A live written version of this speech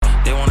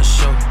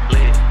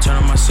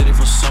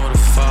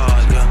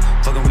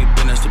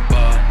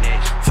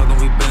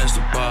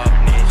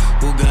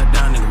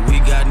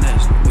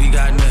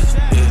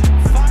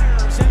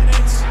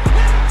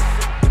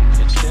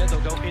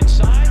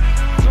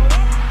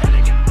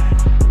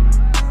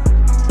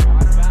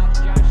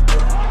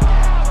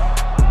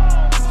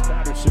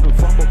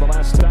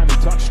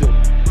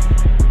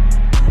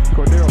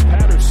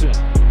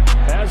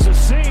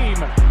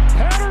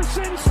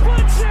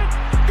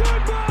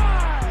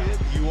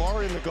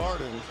in the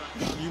garden,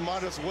 you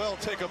might as well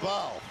take a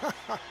bow. Okay,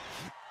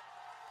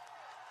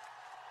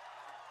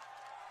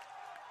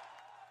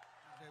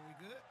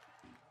 we good?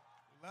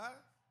 Live?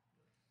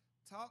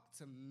 Talk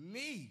to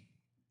me.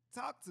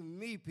 Talk to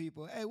me,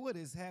 people. Hey, what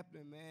is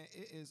happening, man?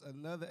 It is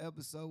another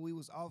episode. We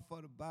was off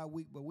for the bye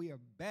week, but we are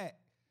back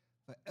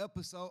for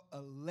episode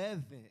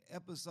 11.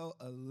 Episode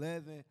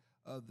 11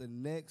 of the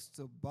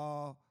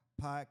Next2Ball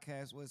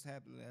podcast. What's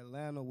happening in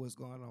Atlanta? What's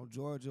going on in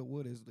Georgia?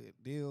 What is the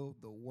deal?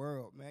 The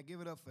world, man. Give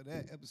it up for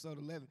that. Episode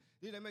 11.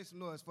 Did they make some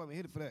noise for me?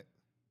 Hit it for that.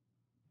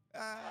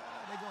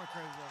 They going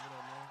crazy over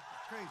there, man.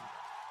 Crazy.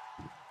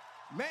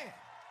 Man,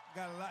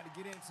 got a lot to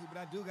get into, but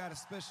I do got a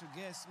special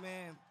guest,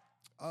 man.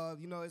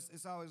 You know,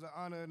 it's always an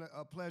honor and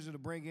a pleasure to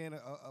bring in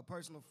a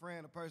personal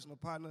friend, a personal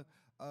partner,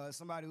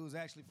 somebody who's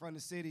actually from the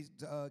city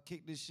to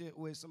kick this shit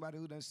with, somebody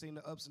who done seen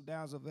the ups and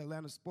downs of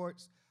Atlanta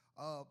sports.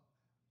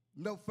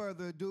 No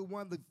further ado,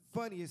 one of the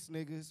funniest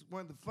niggas,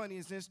 one of the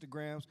funniest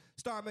Instagrams.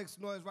 Start making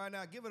some noise right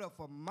now. Give it up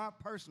for my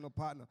personal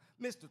partner,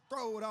 Mr.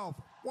 Throw It Off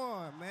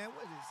One, man.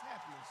 What is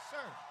happening,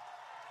 sir?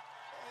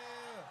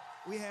 Yeah.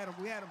 We had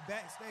him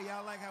backstage.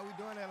 Y'all like how we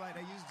doing that? Like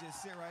they used to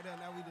just sit right there.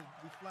 Now we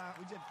fly.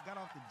 We just got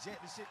off the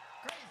jet and shit.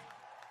 Crazy.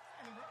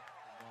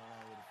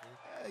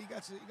 Yeah, you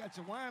got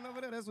your wine over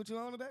there. That's what you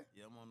on today?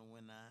 Yeah, I'm on the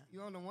wine. You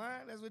on the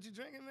wine? That's what you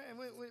drinking,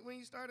 man. When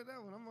you started that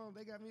one,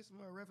 they got me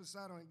some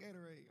Reposado and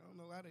Gatorade. I don't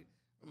know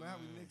how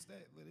we mixed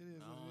that, but it is.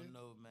 I don't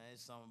know, man.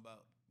 It's something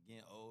about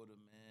getting older,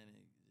 man,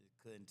 and just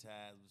cutting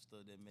ties with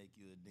stuff that make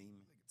you a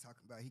demon. Nigga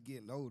talking about he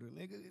getting older,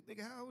 nigga.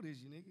 Nigga, how old is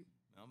you, nigga?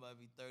 I'm about to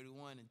be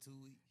 31 in 2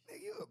 weeks.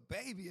 Nigga, you a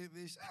baby in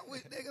this. I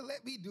wish, nigga,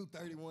 let me do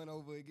 31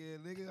 over again,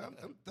 nigga.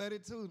 I'm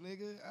 32,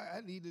 nigga.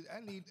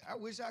 I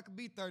wish I could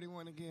be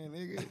 31 again,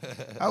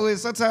 nigga. I wish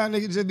sometimes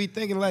nigga just be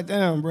thinking like,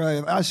 damn,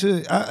 bro,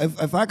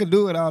 if I could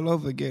do it all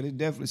over again, it's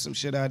definitely some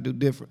shit I'd do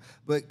different.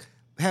 But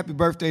happy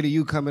birthday to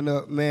you coming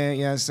up, man.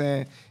 You know what I'm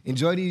saying?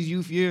 Enjoy these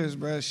youth years,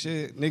 bro.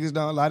 Shit.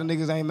 A lot of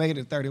niggas ain't made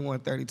it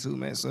 31, 32,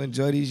 man. So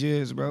enjoy these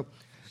years, bro.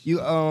 You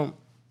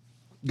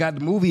got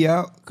the movie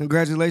out.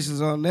 Congratulations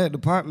on that.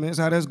 Departments.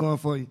 How that's going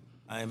for you?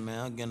 Hey,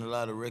 man, I'm getting a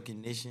lot of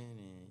recognition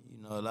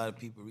and, a lot of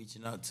people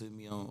reaching out to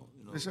me on,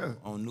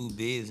 on new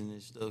bids and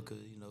stuff because,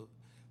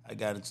 I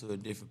got into a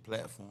different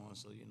platform.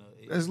 So,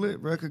 That's lit,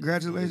 bro.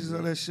 Congratulations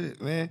on that shit,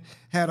 man.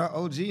 Had our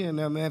OG in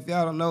there, man. If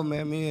y'all don't know,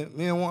 man, me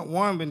and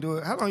Warren been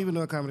doing. How long you been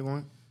doing comedy,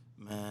 Warren?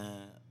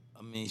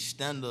 Man,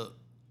 stand-up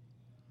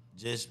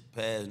just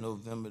past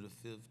November the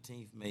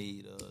 15th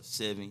made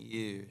 7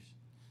 years.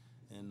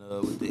 And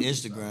with the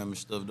Instagram and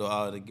stuff, though,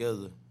 all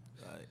together,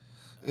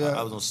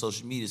 I was on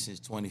social media since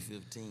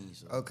 2015.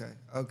 So.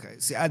 Okay.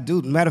 See, I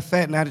do. Matter of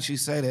fact, now that you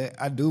say that,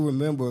 I do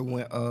remember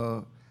when,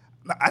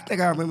 I think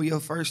I remember your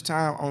first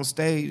time on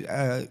stage,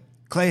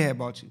 Clay had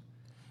bought you.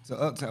 So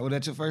Uptown, was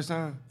that your first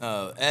time?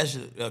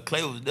 Actually,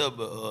 Clay was there,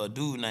 but a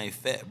dude named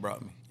Fat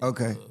brought me.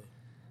 Okay.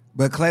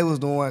 But Clay was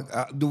the one,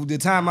 the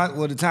time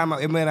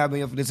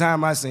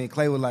I seen,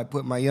 Clay was like,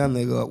 put my young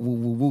nigga up, woo,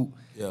 woo, woo.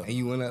 Yeah. And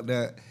you went up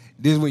there.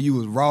 This when you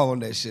was raw on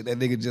that shit. That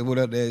nigga just went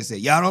up there and said,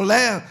 y'all don't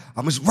laugh.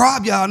 I'm going to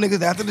rob y'all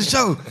niggas after the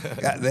show.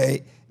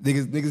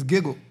 Niggas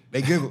giggle.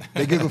 They giggle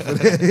for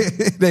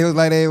that. They was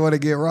like, they didn't want to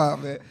get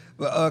robbed, man.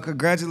 But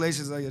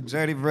congratulations on your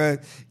journey, bro.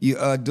 You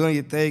doing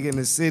your thing in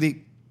the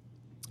city.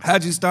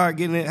 How'd you start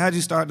getting it? How'd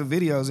you start the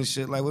videos and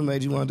shit? Like, what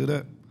made you want to do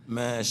that?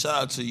 Man,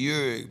 shout out to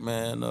Yurik,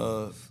 man.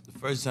 The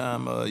first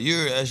time,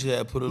 Yurik actually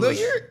had put a little...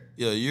 Yurik?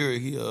 Yeah,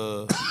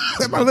 Yurik,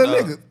 that's my little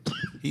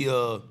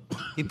nigga.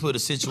 He put a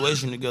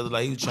situation together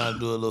like he was trying to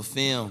do a little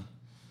film,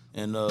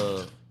 and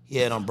he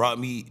had brought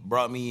me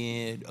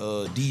in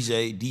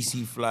DJ,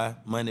 DC Fly,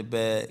 Money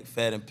Bag,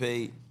 Fat and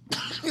Paid.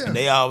 Yeah. And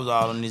they all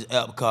on this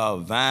app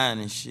called Vine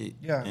and shit.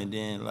 Yeah. And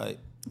then like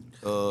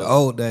the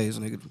old days,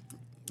 nigga.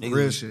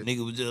 Real shit.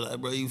 Nigga was just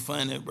like, bro, you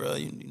funny, bro.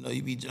 You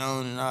you be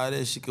John and all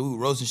that shit. Cause we were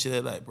roasting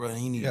shit like, bro,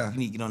 you need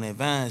to get on that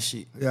Vine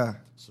shit. Yeah.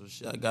 So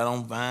shit, I got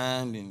on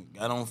Vine and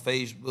got on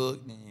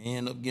Facebook and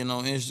ended up getting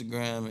on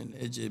Instagram and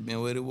it just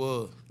been what it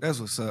was. That's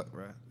what's up,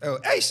 bro. Oh,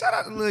 hey, shout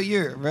out to Lil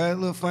Yurt, bro. A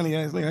little funny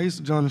ass nigga. I used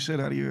to join the shit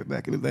out of Yurt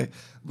back in the day.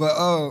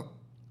 But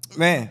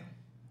man,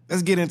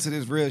 let's get into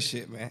this real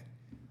shit, man.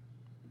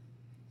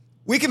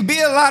 We can be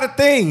a lot of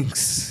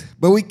things,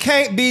 but we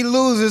can't be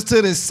losers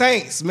to the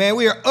Saints, man.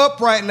 We are up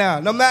right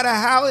now. No matter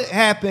how it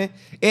happened,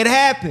 it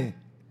happened.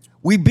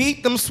 We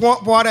beat them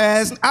swamp water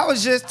ass. I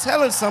was just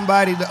telling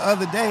somebody the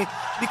other day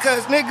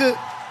because, nigga,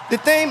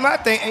 my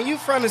thing, and you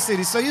from the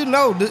city, so you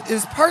know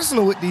it's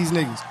personal with these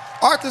niggas.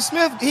 Arthur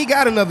Smith, he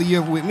got another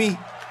year with me.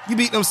 You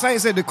beat them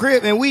Saints at the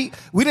crib, and we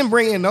didn't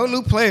bring in no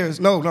new players.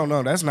 No,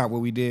 that's not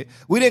what we did.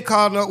 We didn't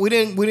call no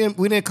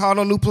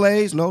new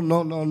plays. No.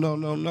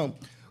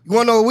 You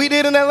wanna know what we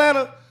did in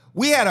Atlanta?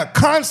 We had a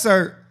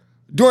concert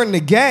during the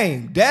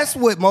game. That's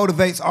what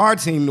motivates our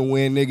team to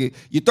win, nigga.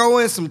 You throw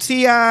in some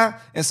T.I.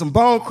 and some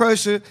Bone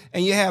Crusher,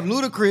 and you have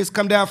Ludacris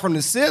come down from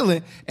the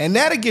ceiling, and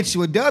that'll get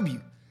you a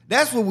W.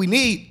 That's what we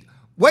need.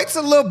 Wait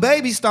till Lil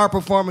Baby start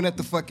performing at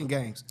the fucking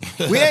games.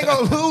 We ain't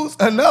gonna lose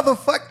another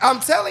I'm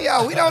telling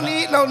y'all, we don't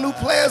need no new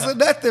players or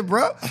nothing,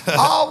 bro.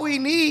 All we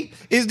need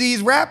is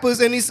these rappers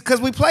and these,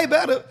 cause we play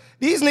better.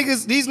 These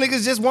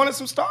niggas just wanted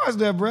some stars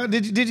there, bro.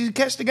 Did you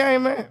catch the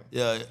game, man?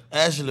 Yeah,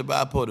 actually, but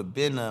I put a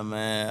been there,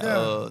 man.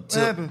 Yeah, what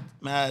happened?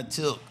 Man,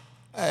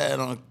 I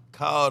had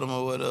called him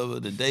or whatever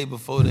the day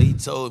before that he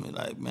told me,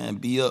 like, man,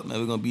 be up,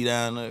 man. We're gonna be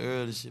down there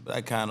early shit. But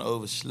I kind of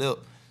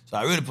overslept. So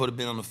I really put a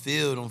been on the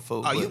field on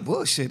folks. Oh, you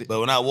bullshitted. But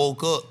when I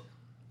woke up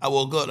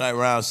like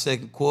around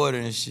second quarter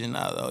and shit, and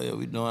I was like, oh, yeah,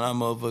 we doing our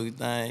motherfucking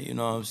thing, you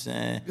know what I'm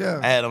saying?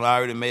 Yeah. I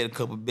already made a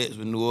couple bets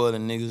with New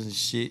Orleans niggas and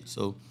shit,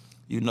 so,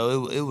 you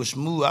know, it was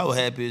smooth. I was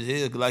happy as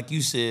hell, cause like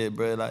you said,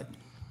 bro, like,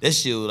 that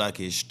shit was like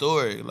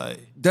historic, like.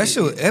 That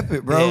shit was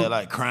epic, bro. Yeah,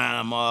 like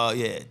Crime Mob,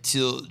 you had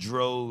Tilt,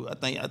 Dro, I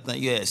think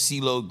you had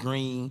CeeLo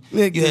Green,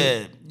 Nigga.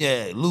 you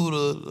had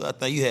Luda, I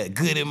think you had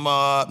Goody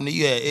Mob, and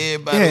you had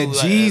everybody. You had who,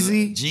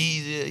 Jeezy. Like,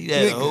 Jeezy, you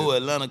had the whole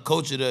Atlanta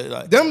culture there,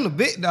 like. Them the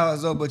big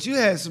dogs though, but you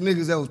had some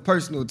niggas that was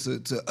personal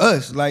to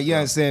us, like, you know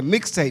what I'm saying,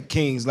 mixtape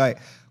kings, like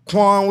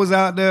Quan was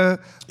out there,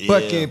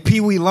 fucking Pee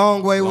Wee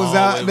Longway was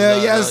out there,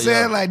 you know what I'm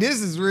saying? Like, this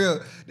is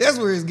real. That's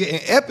where it's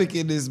getting epic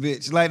in this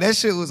bitch. Like, that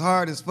shit was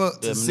hard as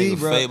fuck to see,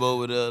 bro. Fabe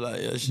over there,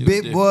 like, that shit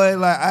Big boy,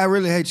 like, I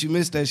really hate you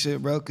missed that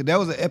shit, bro. Cause that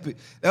was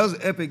an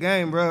epic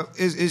game, bro.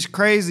 It's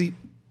crazy.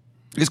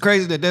 It's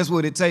crazy that that's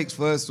what it takes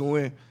for us to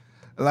win.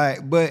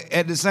 Like, but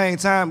at the same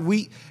time,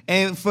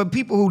 and for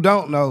people who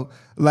don't know,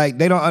 like,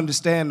 they don't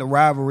understand the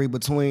rivalry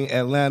between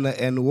Atlanta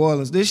and New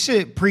Orleans. This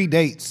shit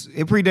predates.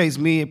 It predates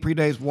me. It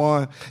predates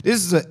Juan.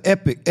 This is an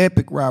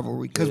epic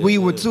rivalry. Because we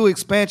were two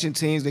expansion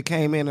teams that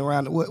came in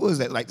around, what was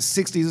that, like the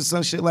 60s or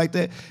some shit like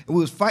that? And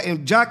we was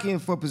fighting, jockeying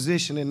for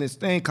position in this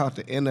thing called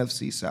the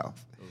NFC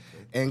South.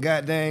 Okay. And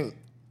goddamn,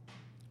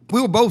 we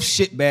were both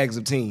shit bags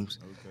of teams.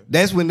 Okay.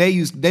 That's when they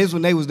was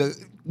the...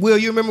 Will,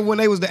 you remember when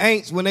they was the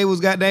Aints? When they was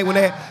goddamn,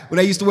 when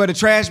they used to wear the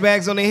trash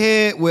bags on their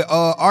head with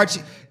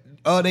Archie...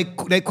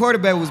 They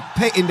quarterback was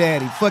Peyton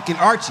Daddy, fucking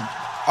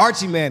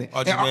Archie Manning.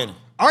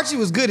 Archie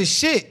was good as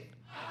shit,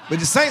 but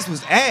the Saints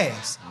was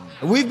ass.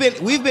 And we've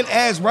been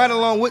ass right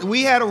along with.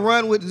 We had a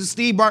run with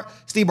Steve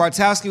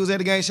Bartowski was at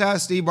the game. Shout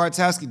out Steve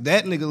Bartowski.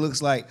 That nigga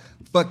looks like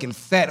fucking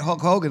fat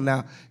Hulk Hogan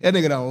now. That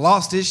nigga done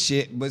lost his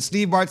shit. But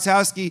Steve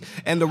Bartowski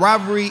and the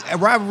rivalry,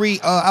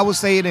 I would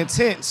say it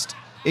intense.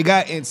 It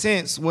got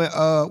intense when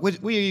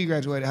what year you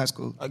graduated high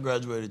school? I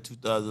graduated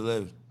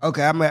 2011.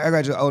 Okay, I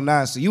graduated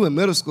 2009. So you in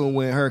middle school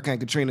when Hurricane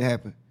Katrina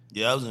happened.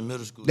 Yeah, I was in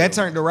middle school. That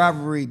took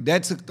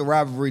the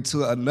rivalry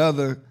to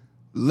another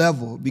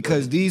level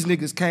because these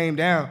niggas came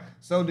down.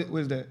 So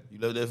what's that? You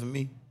left that for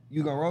me?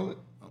 You gonna roll it?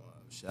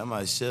 I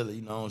might sell it.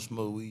 You know, I don't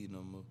smoke weed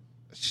no more.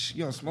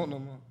 You don't smoke no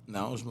more?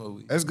 No, I don't smoke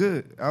weed. That's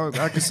good.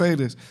 I can say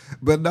this.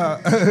 But nah,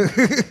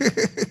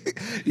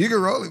 you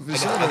can roll it for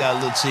sure. I got a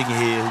little chicken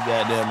head who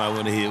goddamn might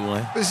want to hit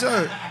one. For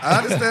sure. I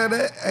understand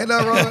that. Ain't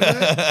no wrong with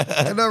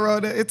that. Ain't no wrong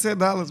with that. It's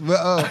 $10.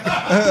 But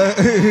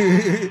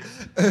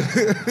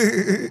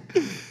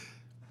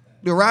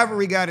the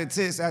rivalry got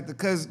intense after,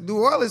 because New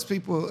Orleans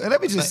people, and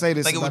let me just say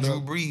this. Think about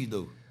Drew Brees,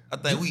 though. I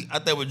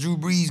think when Drew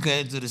Brees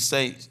came to the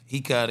Saints,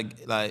 he kind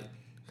of, like,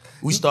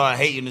 we started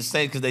hating the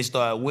Saints because they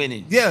started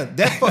winning. Yeah,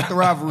 that fucked the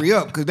rivalry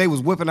up because they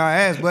was whipping our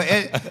ass. But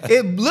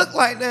it looked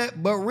like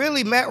that. But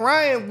really, Matt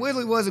Ryan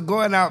really wasn't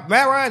going out.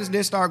 Matt Ryan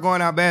didn't start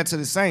going out bad to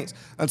the Saints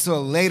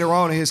until later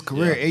on in his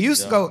career. It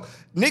used to go.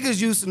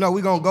 Niggas used to know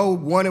we gonna go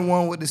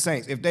 1-1 with the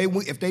Saints. If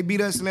they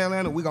beat us in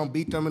Atlanta, we gonna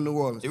beat them in New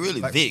Orleans. It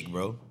really like, Vic,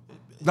 bro.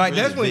 Like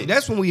really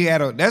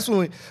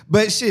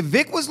but shit,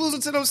 Vic was losing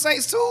to them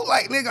Saints too.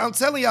 Like, nigga, I'm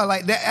telling y'all,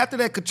 like that after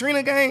that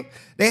Katrina game,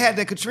 they had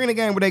that Katrina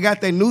game where they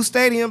got their new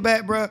stadium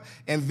back, bro.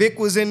 And Vic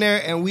was in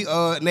there, and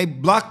and they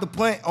blocked the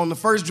punt on the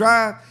first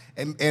drive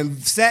and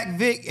sacked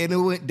Vic, and it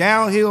went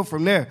downhill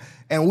from there.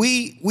 And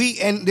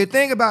and the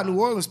thing about New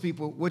Orleans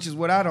people, which is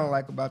what I don't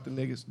like about the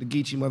niggas, the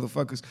Geechee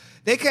motherfuckers,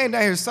 they came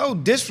down here so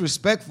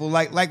disrespectful.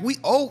 Like we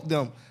owed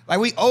them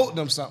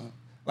something.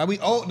 Like we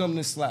owed them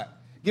this slap.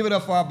 Give it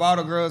up for our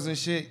bottle girls and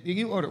shit.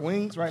 You ordered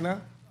wings right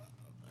now?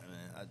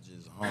 Man, I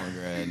just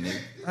hungry ass nigga.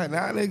 Right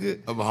now,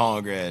 nigga. I'm a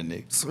hungry ass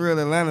nigga. It's real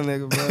Atlanta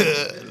nigga,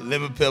 bro.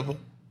 Lemon pepper.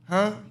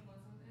 Huh?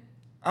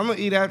 I'm gonna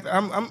eat after.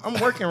 I'm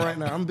working right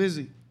now. I'm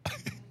busy.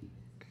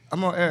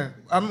 I'm on air.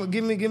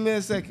 Give me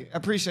a second. I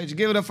appreciate you.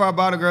 Give it up for our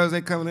bottle girls.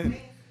 They coming in.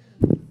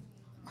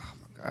 Oh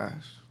my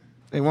gosh.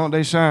 They won't.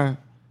 They shine.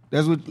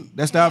 That's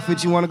the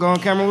outfit you want to go on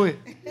camera with.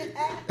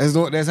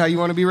 That's how you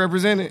want to be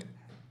represented.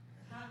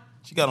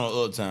 She got on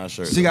an Uptown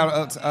shirt. She got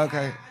an Uptown.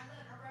 Okay.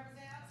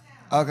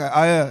 Okay.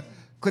 Oh yeah.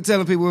 Quit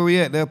telling people where we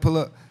at. They'll pull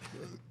up.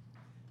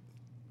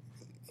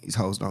 These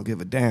hoes don't give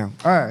a damn.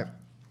 All right.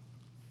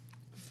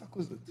 The fuck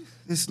was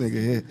this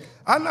nigga here?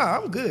 I know.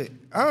 I'm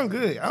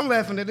good. I'm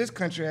laughing at this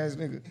country ass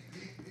nigga.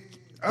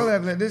 I'm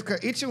laughing at this.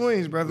 Eat your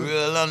wings, brother.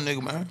 Real Atlanta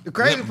nigga, man. The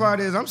crazy part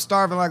is I'm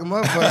starving like a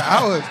motherfucker.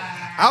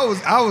 I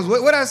was.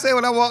 What I say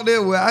when I walked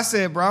in? Well, I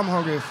said, bro, I'm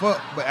hungry as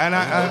fuck. But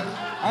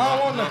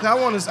I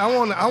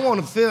don't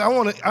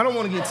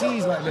want to get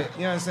teased like that.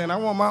 You know what I'm saying? I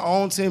want my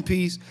own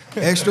 10-piece,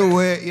 extra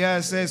wet. You know what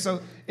I'm saying? So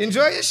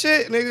enjoy your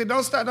shit, nigga.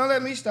 Don't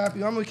let me stop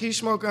you. I'm gonna keep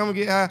smoking. I'm gonna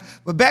get high.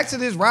 But back to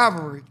this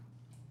rivalry.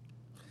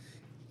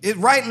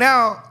 Right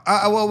now,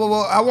 I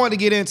wanted to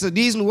get into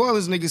these New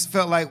Orleans niggas.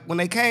 Felt like when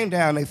they came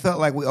down, they felt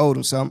like we owed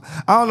them something.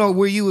 I don't know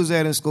where you was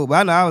at in school, but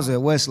I know I was at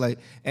Westlake.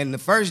 And the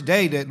first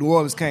day that New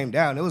Orleans came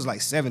down, it was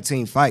like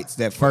 17 fights.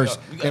 That first,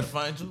 you got to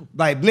fight too.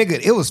 Like nigga,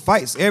 it was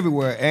fights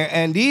everywhere.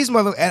 And these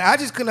and I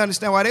just couldn't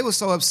understand why they were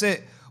so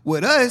upset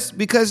with us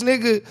because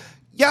nigga,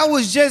 y'all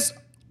was just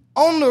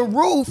on the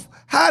roof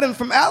hiding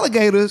from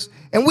alligators,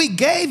 and we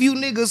gave you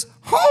niggas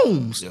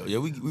homes. Yeah,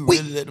 we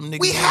really let them niggas.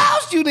 We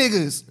housed you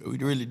niggas. We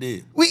really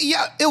did.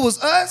 It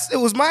was us, it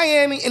was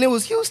Miami, and it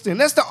was Houston.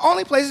 That's the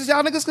only places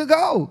y'all niggas could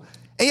go.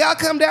 And y'all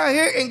come down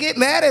here and get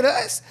mad at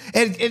us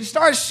and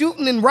start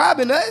shooting and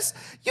robbing us.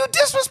 You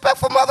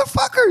disrespectful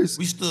motherfuckers.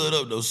 We stood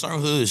up though. Certain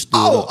hoods stood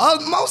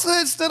up. Most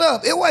hoods stood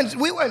up. We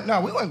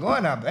wasn't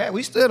going out bad.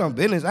 We stood on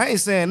business. I ain't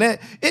saying that.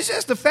 It's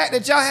just the fact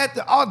that y'all had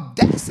the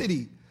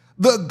audacity.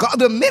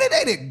 The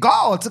mitigated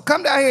gall to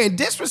come down here and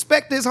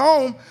disrespect this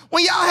home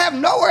when y'all have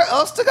nowhere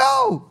else to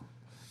go.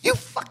 You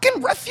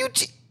fucking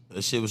refugee.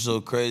 That shit was so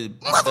crazy.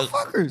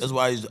 Motherfuckers. That's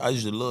why I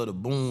used to love the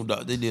Boom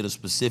Doc. They did a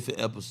specific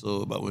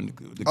episode about when the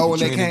when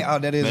they came. Oh,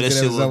 that is man, a good that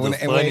shit episode. was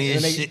the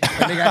funniest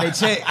shit. And they got their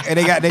check. And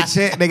they got their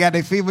check. They got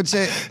their FEMA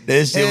check.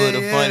 That shit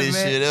was the funniest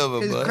man. shit ever,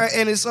 bro.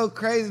 And it's so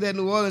crazy that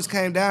New Orleans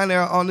came down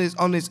there on this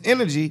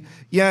energy.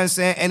 You know what I'm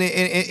saying?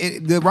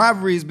 And the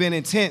rivalry has been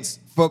intense.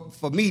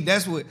 For me,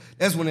 that's when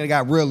it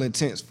got real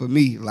intense for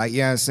me. Like, you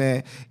know what I'm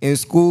saying? In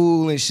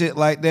school and shit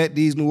like that,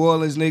 these New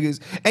Orleans niggas.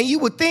 And you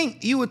would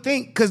think,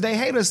 because they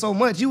hate us so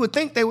much, you would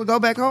think they would go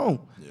back home.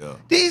 Yeah.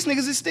 These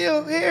niggas is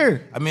still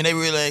here. I mean, they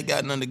really ain't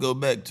got nothing to go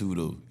back to,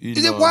 though.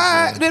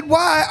 Then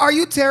why are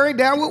you tearing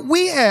down what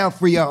we have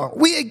for y'all?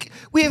 We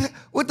have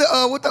what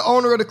the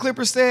owner of the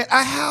Clippers said,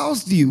 I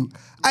housed you.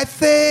 I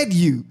fed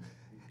you.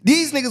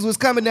 These niggas was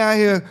coming down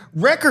here,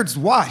 records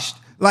washed.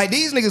 Like,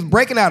 these niggas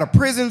breaking out of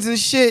prisons and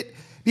shit.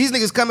 These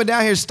niggas coming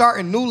down here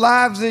starting new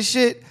lives and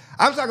shit.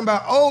 I'm talking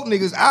about old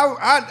niggas.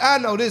 I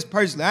know this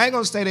personally. I ain't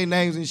gonna say their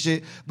names and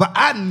shit, but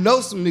I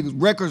know some niggas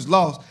records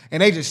lost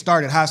and they just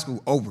started high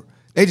school over.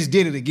 They just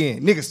did it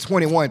again. Niggas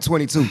 21,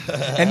 22.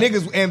 and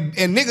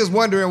niggas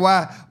wondering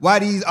why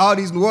all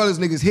these New Orleans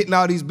niggas hitting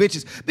all these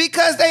bitches.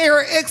 Because they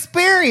are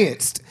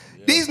experienced.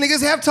 Yeah. These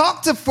niggas have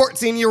talked to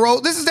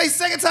 14-year-olds. This is their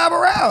second time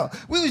around.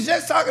 We was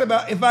just talking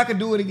about if I could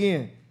do it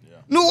again.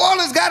 New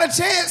Orleans got a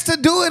chance to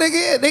do it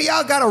again. They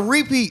y'all got a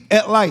repeat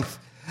at life.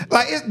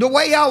 Like the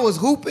way y'all was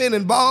hooping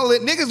and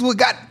balling, niggas would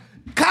got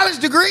college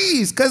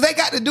degrees because they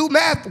got to do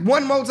math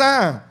one more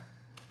time.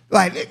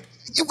 Like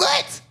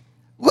what?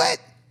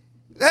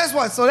 That's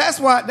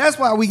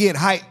why we get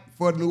hyped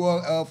for New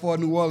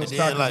Orleans. And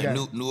then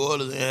like New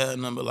Orleans had a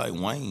number like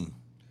Wayne.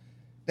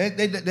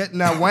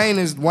 Now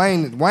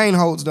Wayne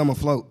holds them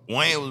afloat.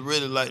 Wayne was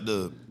really like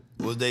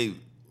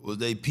was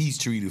they peace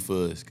treaty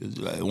for us? Cause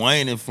like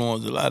Wayne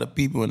influenced a lot of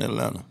people in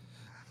Atlanta.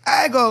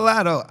 I ain't gonna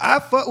lie though. I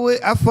fuck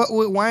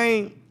with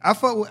Wayne. I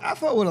fuck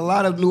with a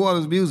lot of New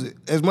Orleans music.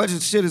 As much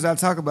as shit as I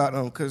talk about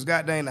them, cause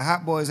goddamn the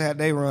Hot Boys had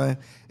they run.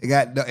 It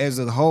got as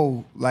a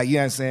whole, like you know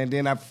what I'm saying.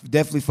 Then I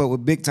definitely fuck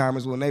with Big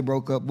Timers when they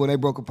broke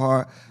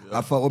apart. Yeah.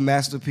 I fuck with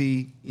Master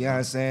P. You know what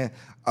I'm saying.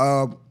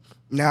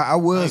 Now I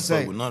will say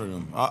fuck with none of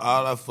them.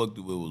 All I fucked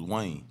with was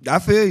Wayne. I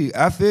feel you.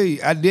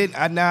 I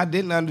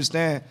didn't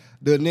understand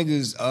the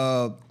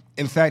niggas'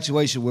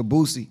 infatuation with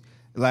Boosie.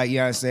 Like, you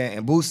know what I'm saying?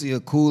 And Boosie a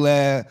cool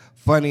ass,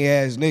 funny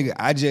ass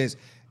nigga.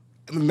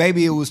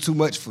 Maybe it was too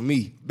much for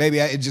me. Maybe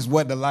it just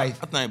wasn't the life.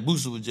 I think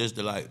Boosie was just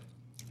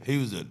he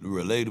was a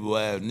relatable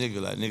ass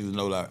nigga. Like niggas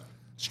know like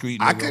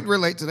street nigga. I could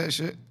relate to that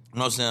shit. You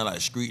know what I'm saying?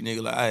 Like street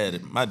nigga. Like I had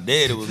it. My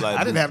daddy was like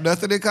I didn't have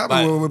nothing in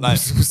common with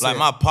Boosie. Like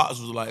my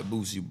pops was like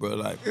Boosie, bro.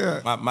 Like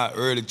my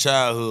early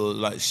childhood,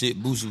 like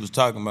shit Boosie was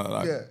talking about.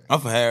 Like I'm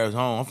from Harris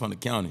Home. I'm from the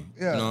county.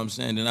 Yeah. You know what I'm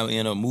saying? Then I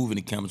ended up moving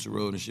to Campbell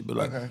Road and shit. But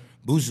like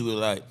Boosie was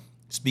like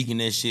speaking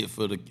that shit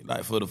for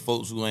the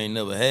folks who ain't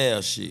never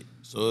had shit.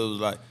 So it was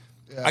like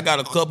I got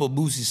a couple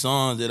Boosie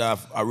songs that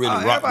I really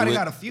rock with. Everybody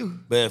got a few.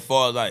 But as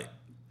far as like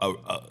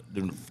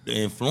the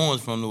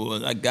influence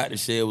from I got to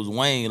say it was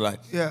Wayne.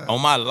 Like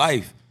on my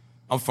life.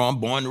 I'm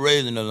born and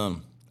raised in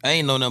Atlanta. I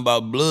ain't know nothing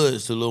about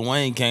Bloods till Lil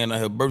Wayne came out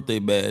her birthday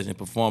bash and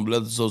performed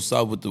Blood So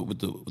Soft with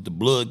the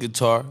Blood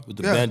guitar, with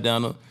the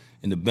bandana,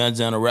 and the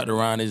bandana wrapped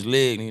around his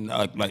leg. And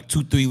like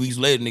 2-3 weeks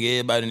later, nigga,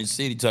 everybody in the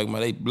city talking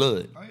about they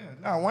Blood. Oh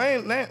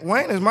yeah,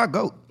 Wayne is my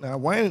GOAT. Now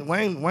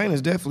Wayne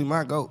is definitely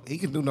my GOAT. He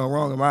can do no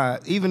wrong in my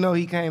eyes. Even though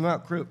he came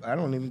out Crip, I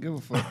don't even give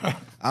a fuck.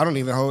 I don't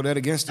even hold that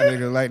against the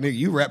nigga. Like, nigga,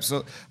 you rap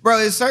so... Bro,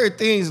 it's certain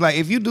things, like,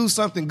 if you do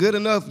something good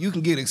enough, you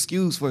can get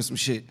excused for some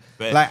shit.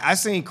 Bad. Like, I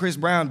seen Chris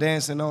Brown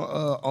dancing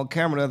on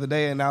camera the other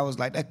day, and I was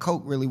like, that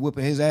coke really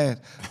whooping his ass.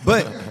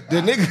 But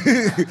the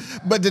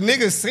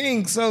nigga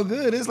sings so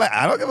good. It's like,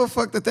 I don't give a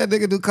fuck that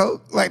nigga do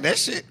coke. Like, that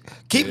shit,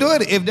 keep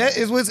doing it. If that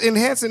is what's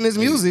enhancing his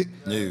music,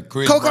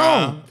 Chris coke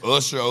Brown, on.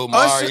 Usher,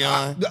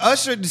 Omarion.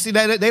 Usher, see,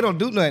 they don't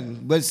do nothing.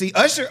 But see,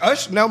 Usher,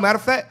 no matter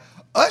of fact,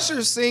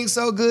 Usher sings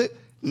so good,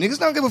 niggas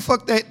don't give a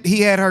fuck that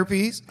he had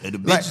herpes. And the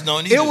bitches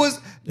don't either. It was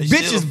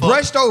bitches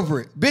brushed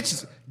over it.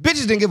 Bitches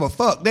didn't give a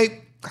fuck.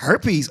 They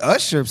herpes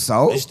Usher,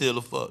 so they still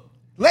a fuck.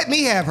 Let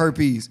me have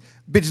herpes.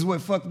 Bitches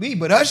wouldn't fuck me,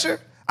 but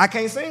Usher, I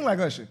can't sing like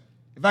Usher.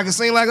 If I can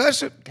sing like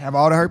Usher, have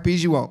all the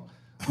herpes you want.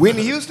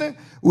 Whitney Houston,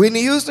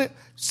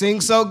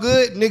 sings so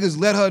good, niggas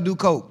let her do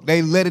coke.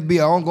 They let it be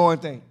an ongoing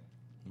thing.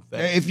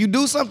 If you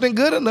do something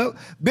good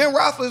enough, Ben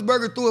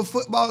Roethlisberger threw a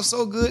football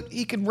so good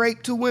he could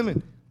rape 2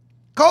 women.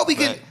 Kobe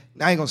can.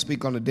 I ain't gonna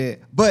speak on the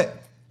dead,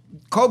 but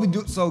Kobe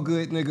do so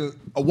good, nigga.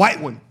 A white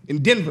one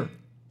in Denver,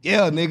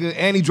 yeah, nigga,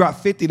 and he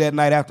dropped 50 that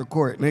night after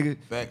court, nigga.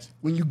 Facts.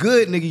 When you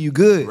good, nigga, you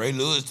good. Ray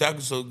Lewis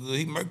tackled so good,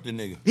 he murked the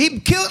nigga. He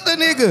killed the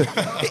nigga.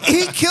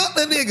 He killed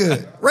the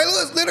nigga. Ray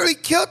Lewis literally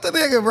killed the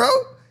nigga, bro.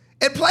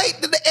 And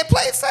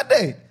played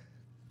Sunday.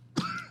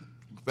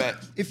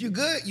 Facts. If you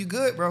good, you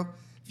good, bro.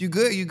 If you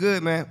good, you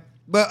good, man.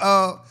 But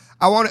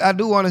I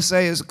do want to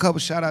say there's a couple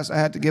shout outs I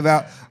had to give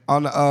out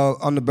on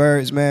the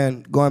Birds,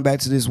 man. Going back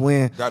to this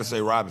win. Gotta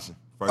say Robinson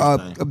first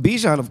name.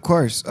 Bijan, of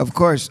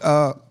course.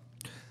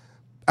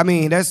 I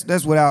mean,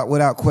 that's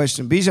without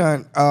question.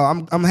 Bijan,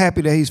 I'm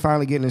happy that he's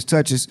finally getting his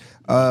touches.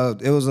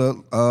 It was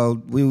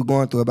we were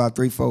going through about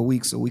 3-4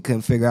 weeks, so we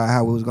couldn't figure out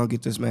how we was gonna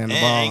get this man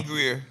the ball. And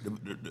Greer.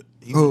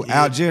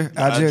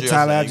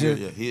 Tyler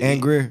Algier,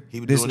 and Greer. He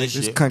was doing this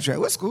shit. Contract.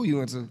 What school you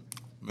went to?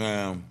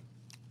 Man,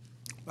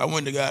 I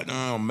went to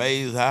goddamn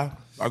Mays High.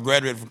 I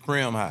graduated from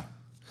Crim High.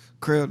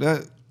 Crim,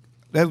 that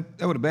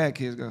where the bad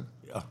kids go.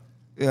 Yeah.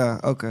 Yeah.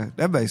 Okay,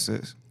 that makes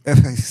sense.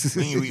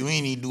 We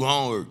ain't even do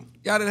homework.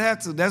 Y'all didn't have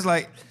to. That's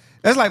like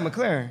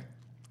McLaren.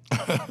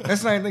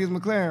 That's same thing as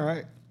McLaren,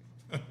 right?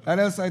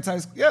 That's like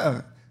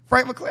yeah,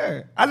 Frank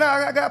McLaren. I know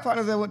I got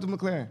partners that went to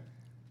McLaren.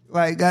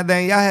 Like,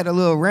 goddamn, y'all had a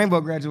little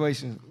rainbow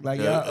graduation. Like,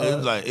 yeah,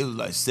 it was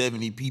like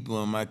 70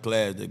 people in my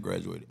class that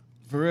graduated.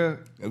 For real?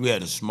 And we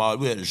had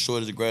the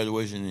shortest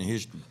graduation in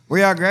history.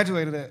 Where y'all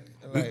graduated at?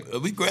 Like,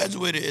 we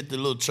graduated at the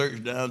little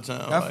church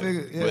downtown. I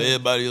figured, yeah. Where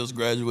everybody else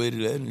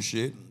graduated at and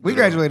shit. We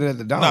graduated at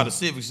the Dome. No, the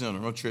Civic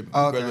Center. I'm tripping.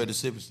 Oh, We graduated at the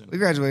Civic Center. We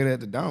graduated at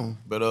the Dome.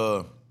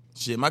 But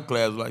shit, my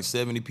class was like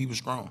 70 people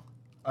strong.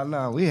 Oh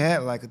no, we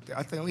had I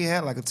think we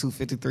had like a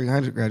 250,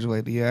 300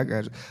 graduated. Yeah, I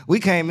graduated.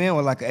 We came in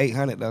with like an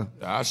 800 though.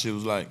 Our shit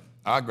was like,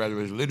 our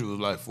graduation literally was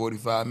like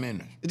 45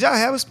 minutes. Did y'all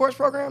have a sports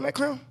program at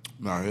Crim?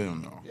 No, hell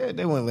no. Yeah,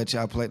 they wouldn't let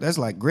y'all play. That's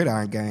like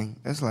Gridiron Gang.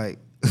 That's like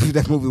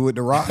that movie with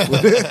The Rock.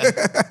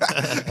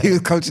 He was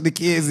coaching the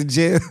kids in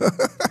jail.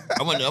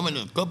 I went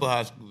to a couple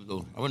high schools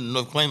though. I went to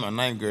North Clay my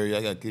 9th grade.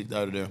 I got kicked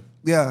out of there.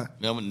 Yeah.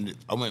 I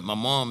went. My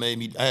mom made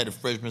me. I had a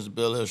Fresh Prince of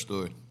Bel-Air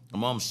story. My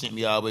mom sent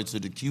me all the way to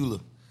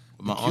Decula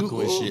with my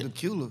uncle and shit.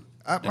 Decula.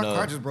 My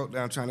car just broke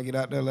down trying to get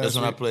out there last That's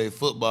when week. I played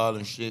football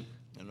and shit.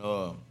 And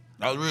I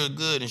was real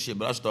good and shit,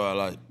 but I started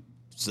like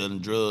selling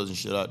drugs and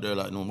shit out there.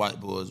 Like them white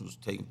boys was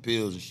taking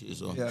pills and shit.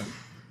 So yeah.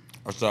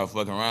 I started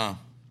fucking around.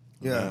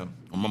 Yeah.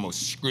 My mama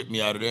scripted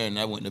me out of there, and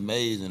I went to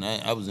Mays, and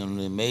I was in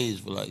the Mays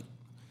for like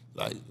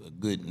a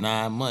good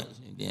 9 months,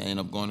 and then I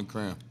ended up going to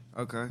Crim.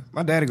 Okay.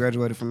 My daddy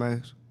graduated from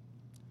Mays.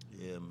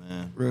 Yeah,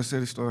 man. Real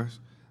city stores.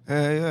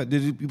 Hey, yeah.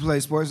 Did you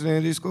play sports in any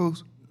of these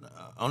schools?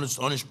 On the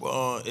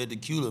at the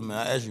Decula,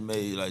 man, I actually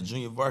made like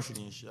junior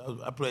varsity and shit.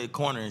 I played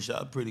corner and shit. I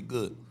was pretty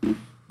good,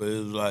 but it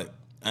was like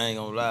I ain't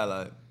gonna lie,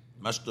 like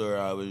my story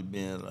always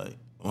been like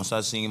once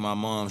I seen my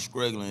mom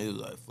struggling, it was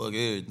like fuck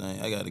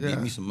everything. I gotta get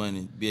me some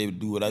money, be able to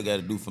do what I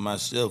gotta do for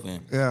myself,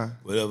 and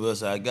whatever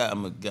else I got,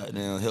 I'm gonna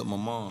goddamn help my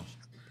mom.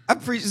 I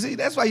appreciate. See,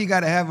 that's why you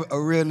gotta have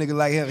a real nigga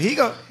like him. He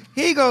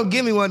gonna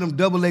give me one of them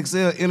double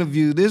XL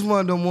interviews. This one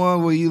of them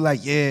one where you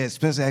like, yeah,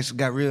 Spencer actually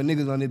got real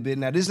niggas on this bit.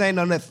 Now this ain't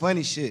on that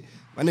funny shit.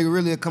 My nigga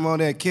really will come on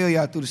there and kill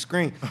y'all through the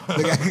screen.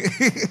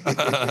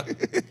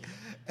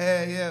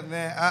 Yeah,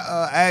 man.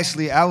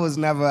 I was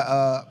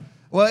never.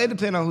 Well, it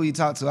depends on who you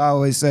talk to. I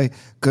always say,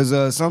 cause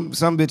some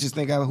bitches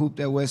think I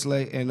hooped at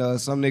Westlake, and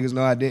some niggas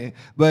know I didn't.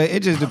 But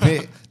it just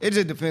depend. It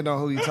just depends on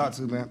who you talk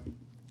to, man.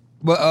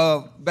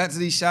 But back to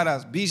these shout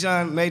outs.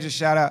 Bijan, major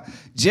shout out.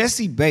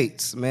 Jesse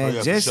Bates,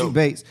 man. Jesse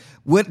Bates.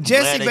 With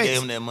Jesse Bates,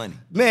 gave him that money.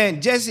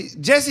 Man,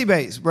 Jesse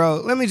Bates,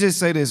 bro. Let me just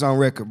say this on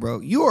record, bro.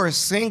 You are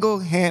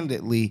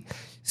single-handedly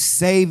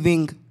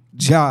saving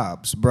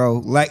jobs, bro.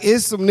 Like,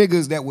 it's some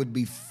niggas that would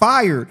be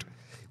fired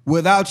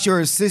without your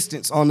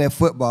assistance on that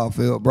football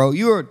field, bro.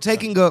 You are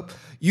taking up.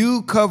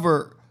 You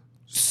cover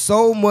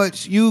so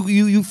much.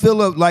 You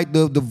fill up like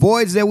the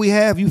voids that we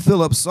have. You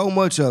fill up so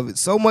much of it.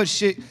 So much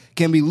shit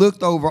can be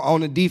looked over on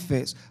the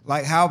defense.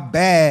 Like how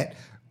bad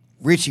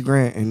Richie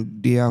Grant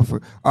and D.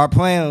 Alford are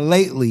playing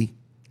lately.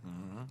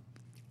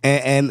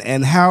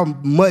 and how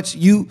much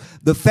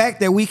the fact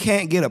that we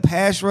can't get a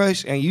pass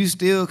rush and you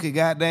still could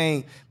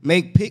goddamn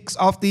make picks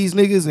off these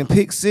niggas and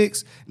pick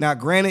six. Now,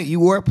 granted, you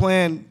were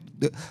playing.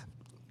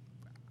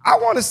 I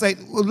want to say,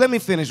 let me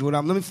finish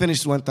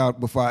one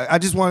thought before I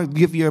just want to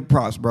give you your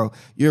props, bro.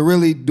 You're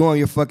really doing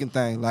your fucking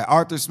thing. Like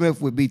Arthur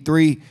Smith would be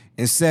 3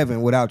 and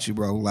 7 without you,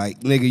 bro. Like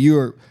nigga,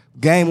 you're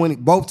game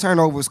winning. Both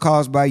turnovers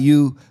caused by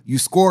you. You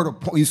scoring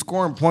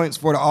points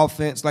for the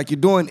offense. Like you're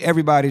doing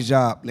everybody's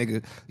job,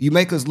 nigga. You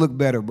make us look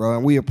better, bro,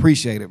 and we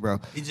appreciate it, bro.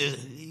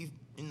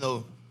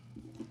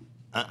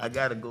 I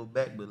gotta go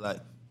back, but like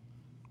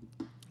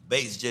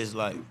Bates just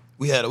like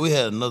we had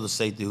another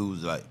safety who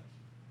was like.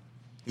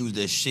 He was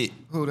that shit.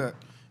 Who that?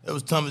 That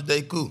was Thomas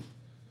Deku.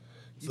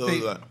 So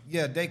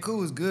yeah, Deku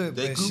was good,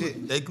 but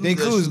shit.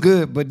 Deku was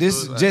good, but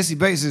this so Jesse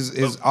Bates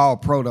is all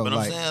pro though. But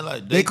like, I'm saying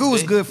like Deku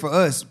was good for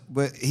us,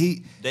 but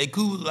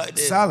Deku was like that.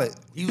 Solid.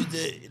 He was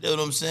that. You know what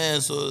I'm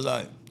saying? So it's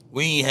like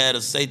we ain't had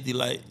a safety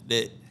like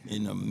that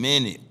in a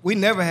minute. We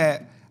never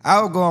had.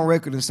 I would go on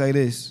record and say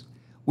this: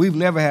 we've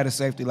never had a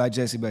safety like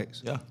Jesse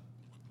Bates. Yeah,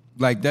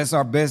 like that's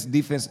our best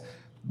defense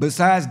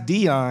besides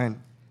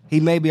Dion. He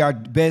may be our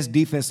best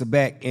defensive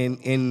back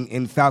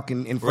in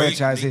Falcon in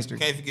franchise history.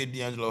 Can't forget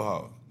D'Angelo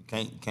Hall.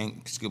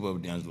 Can't skip over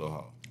D'Angelo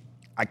Hall.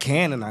 I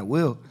can and I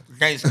will.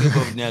 Can't skip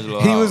over D'Angelo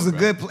Hall.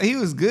 He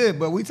was good,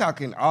 but we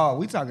talking all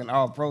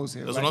pros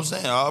here. That's what I'm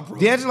saying. All pros.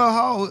 D'Angelo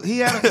Hall, he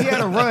had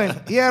a run.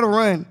 He had a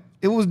run.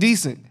 It was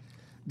decent.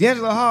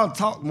 D'Angelo Hall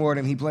talked more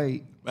than he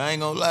played. I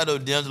ain't gonna lie though,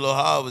 D'Angelo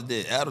Hall was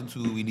that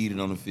attitude we needed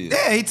on the field.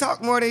 Yeah, he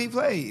talked more than he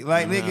played.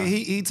 Like nigga,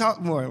 he talked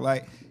more.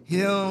 Like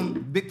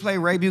him, big play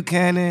Ray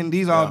Buchanan,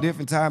 these all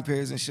different time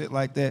periods and shit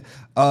like that.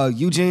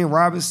 Eugene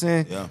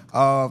Robinson,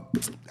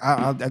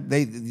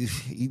 they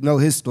you know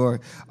his story.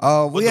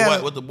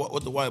 What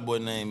the white boy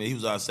name is? He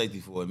was our safety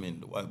for a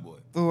minute, the white boy.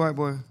 The white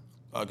boy.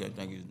 Okay,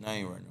 think his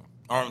name right now.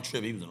 Arm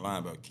Tripp, he was a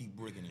linebacker. Keep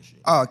bricking and shit.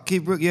 Oh,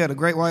 Keith Brick, yeah, the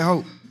Great White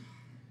Hope.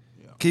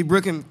 Yeah. Keith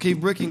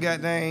Bricking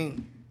got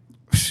dang.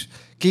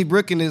 Keith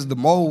Bricking is the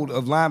mold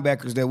of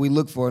linebackers that we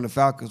look for in the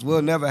Falcons.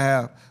 We'll never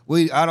have.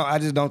 I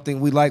just don't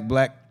think we like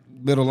black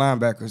middle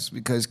linebackers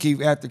because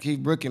after Keith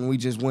Bricking, we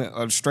just went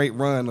a straight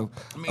run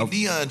of.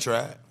 Dion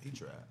tried. He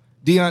tried.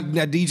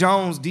 D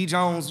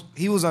Jones,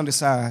 he was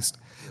undersized.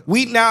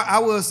 I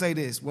will say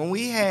this: when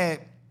we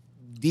had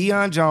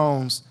Dion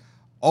Jones,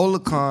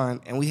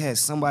 Olakon, and we had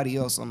somebody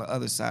else on the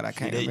other side, I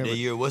can't remember. That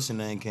year, what's his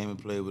name came and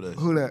played with us?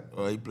 Who that?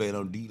 He played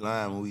on D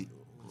line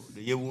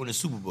the year we won the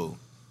Super Bowl.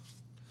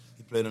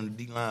 He played on the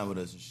D line with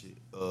us and shit.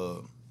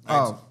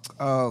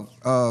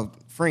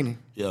 Freeney.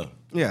 Yeah.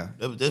 Yeah.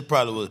 That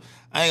probably was.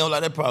 I ain't gonna lie.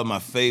 That probably my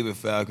favorite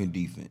Falcon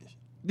defense.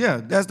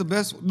 Yeah, that's the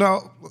best.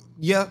 No,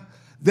 yeah.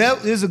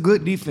 That is a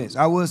good defense.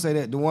 I will say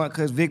that. The one,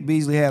 because Vic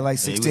Beasley had like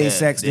 16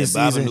 sacks this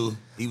season.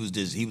 He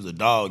was a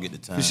dog at the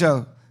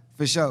time.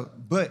 For sure.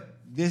 But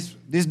this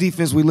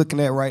defense we're looking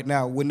at right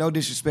now, with no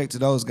disrespect to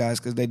those guys,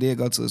 because they did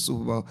go to the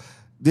Super Bowl,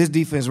 this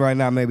defense right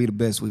now may be the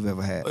best we've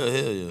ever had. Oh,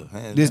 hell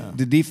yeah.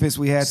 The defense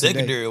we had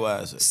Secondary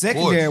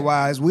today.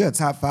 Wise, we are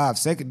top 5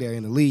 secondary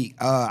in the league.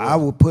 I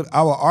would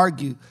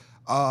argue,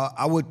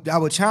 I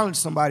would challenge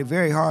somebody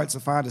very hard to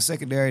find a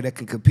secondary that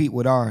can compete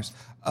with ours.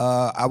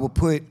 I would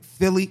put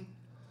Philly.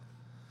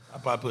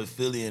 I'd probably put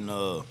Philly and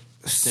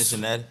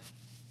Cincinnati.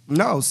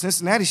 No,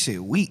 Cincinnati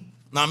shit weak.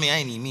 No, I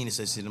ain't even mean to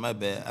say Cincinnati. My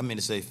bad. I mean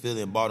to say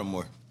Philly and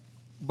Baltimore.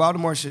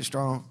 Baltimore shit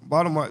strong.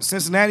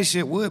 Cincinnati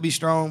shit would be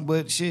strong,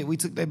 but shit, we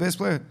took their best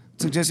player,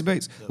 took Jesse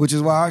Bates, which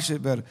is why our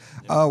shit better.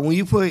 When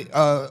you put,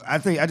 I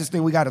just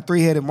think we got a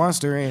 3-headed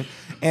monster in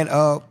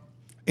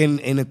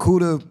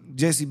Akuda,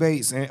 Jesse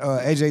Bates, and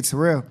AJ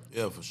Terrell.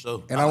 Yeah, for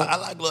sure. And I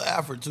like Lil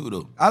Alfred too,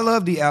 though. I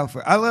love D.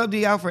 Alfred.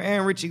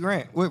 And Richie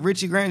Grant. With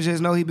Richie Grant,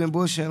 just know he been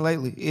bullshitting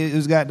lately. It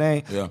was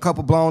goddamn a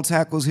couple blown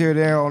tackles here and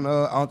there on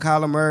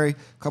Kyler Murray,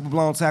 a couple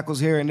blown tackles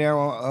here and there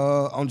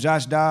on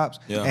Josh Dobbs.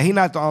 Yeah. And he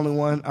not the only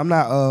one. I'm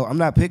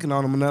not picking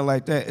on him or nothing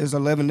like that. There's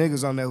 11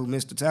 niggas on there who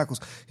missed the tackles.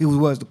 He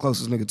was the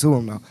closest nigga to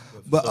him though.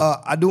 But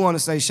I do want to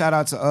say shout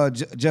out to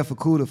Jeff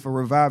Akuda for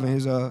reviving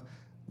his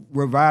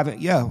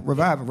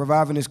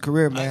reviving his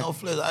career, man. I ain't gonna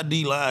flex. Our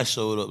D-line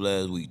showed up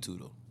last week too,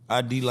 though.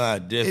 Our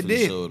D-line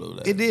definitely showed up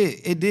last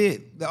week. It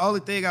did. The only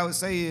thing I would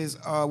say is,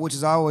 which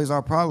is always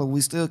our problem,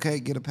 we still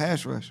can't get a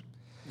pass rush.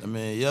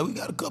 We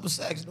got a couple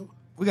sacks, though.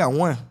 We got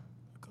one. I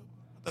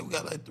think we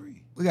got like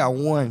 3. We got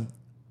one.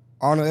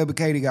 Arnold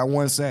Ebiketie got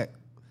 1 sack.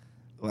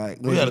 We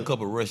had a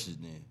couple rushes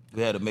then.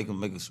 We had to make a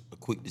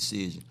quick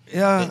decision.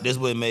 Yeah. That's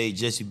what made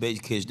Jesse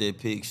Bates catch that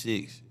pick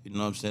 6. You know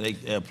what I'm saying?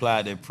 They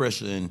applied that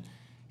pressure and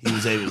he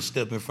was able to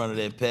step in front of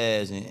that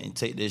pass and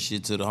take that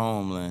shit to the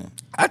homeland.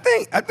 I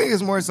think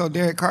it's more so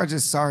Derek Carr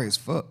just sorry as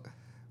fuck.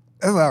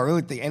 That's what I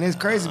really think. And it's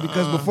crazy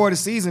because before the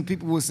season,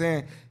 people were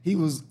saying he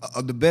was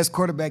the best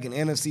quarterback in the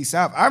NFC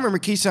South. I remember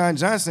Keyshawn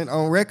Johnson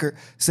on record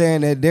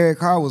saying that Derek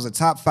Carr was a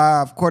top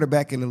 5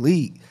 quarterback in the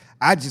league.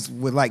 I just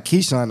would like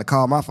Keyshawn to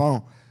call my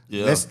phone.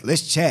 Yeah.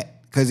 Let's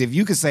chat. Because if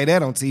you can say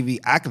that on TV,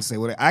 I can say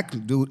what I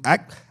can do.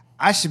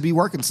 I should be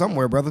working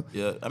somewhere, brother.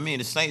 Yeah,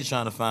 the Saints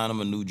trying to find him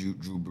a new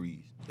Drew Brees.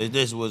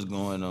 That's what's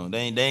going on.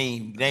 They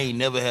ain't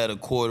never had a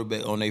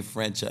quarterback on their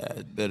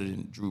franchise better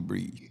than Drew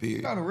Brees. Period.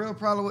 You know the real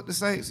problem with the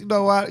Saints. You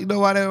know why? They don't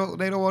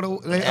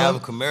want to.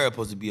 Alvin Kamara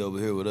supposed to be over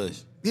here with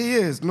us. He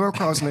is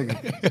Norcross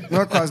nigga.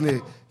 Norcross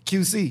nigga.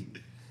 QC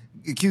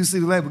the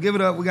label. Give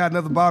it up. We got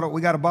another bottle.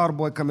 We got a bottle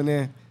boy coming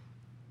in.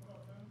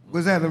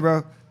 What's happening,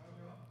 bro?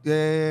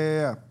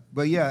 Yeah.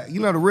 But yeah, you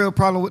know the real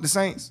problem with the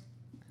Saints?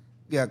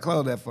 Yeah,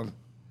 close that for me.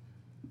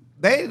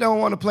 They don't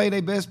want to play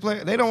their best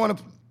player. They don't want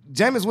to.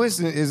 Jameis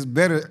Winston is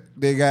better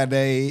than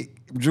goddamn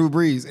Drew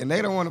Brees, and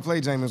they don't want to play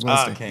Jameis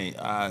Winston. I can't.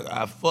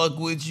 I fuck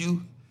with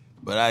you,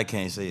 but I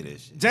can't say that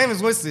shit.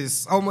 Jameis Winston is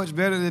so much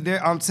better than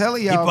Derek. I'm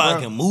telling y'all, he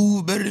probably can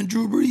move better than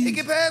Drew Brees. He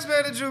can pass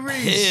better than Drew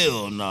Brees.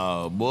 Hell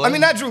no, boy. I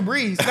mean, not Drew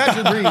Brees.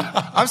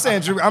 I'm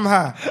saying Drew. I'm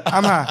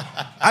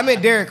high. I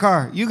meant Derek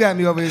Carr. You got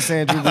me over here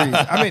saying Drew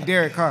Brees. I meant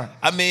Derek Carr.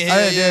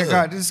 Derek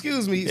Carr.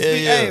 Excuse me.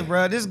 Hey,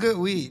 bro, this is good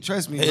weed.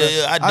 Trust me, bro.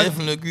 Yeah, I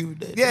definitely agree with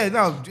that. Yeah,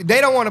 no, they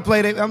don't want to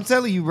play that. I'm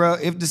telling you, bro.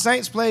 If the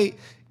Saints played,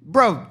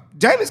 bro,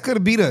 Jameis could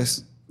have beat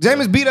us.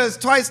 Jameis beat us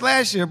twice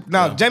last year.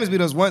 No, yeah. Jameis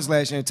beat us once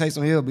last year, and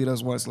Taysom Hill beat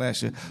us once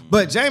last year.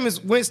 But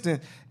Jameis Winston,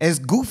 as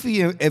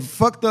goofy and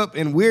fucked up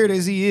and weird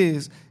as he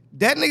is,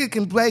 that nigga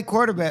can play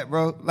quarterback,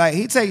 bro. Like,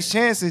 he takes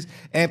chances,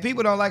 and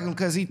people don't like him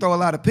because he throw a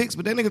lot of picks,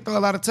 but that nigga throw a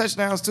lot of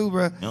touchdowns too,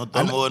 bro. You don't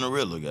throw more than a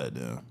Riddler,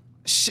 goddamn.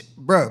 Shit,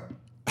 bro.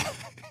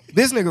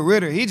 This nigga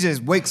Ritter, he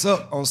just wakes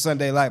up on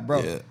Sunday like,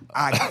 bro, yeah.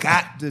 I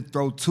got to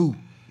throw two.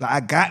 Like, I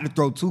got to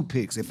throw 2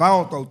 picks. If I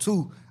don't throw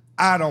 2,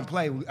 I don't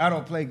play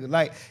good.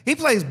 Like, he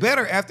plays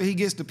better after he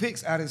gets the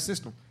picks out of his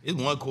system. It's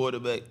one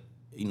quarterback.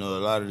 You know,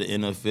 a lot of the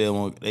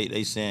NFL,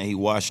 they saying he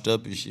washed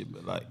up and shit,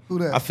 but like, who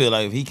that? I feel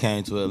like if he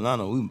came to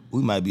Atlanta,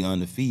 we might be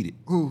undefeated.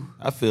 Who?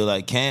 I feel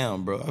like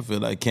Cam, bro. I feel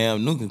like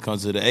Cam Newton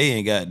comes to the A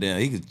and goddamn,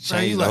 he could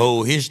change the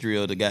whole history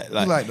of the guy.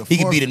 Like he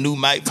could be the new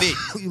Mike Vick.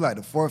 You like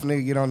the 4th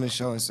nigga get on this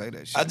show and say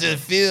that shit. I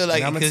just feel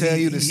like I'm gonna tell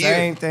you the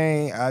same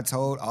thing I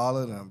told all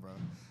of them, bro.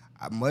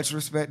 I much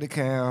respect to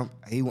Cam.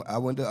 I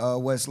went to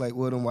Westlake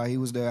with him while he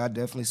was there. I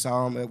definitely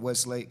saw him at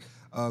Westlake.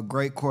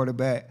 Great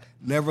quarterback.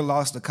 Never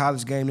lost a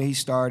college game that he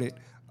started.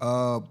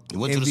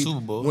 Went to the Super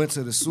Bowl. Went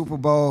to the Super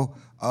Bowl.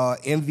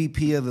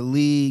 MVP of the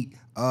league.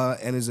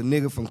 And is a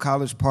nigga from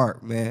College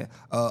Park, man.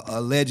 A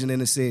legend in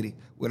the city.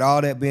 With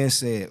all that being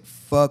said,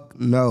 fuck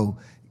no.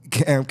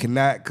 Cam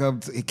cannot come.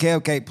 Cam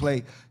can't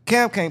play.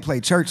 Cam can't play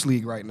church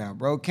league right now,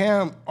 bro.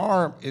 Cam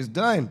arm is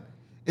done.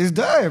 It's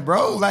done,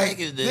 bro. Like,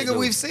 nigga,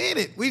 we've seen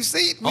it.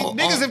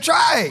 Niggas have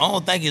tried. I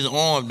don't think his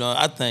arm done.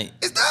 I think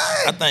it's done.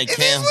 I think it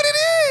Cam. Is what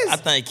it is. I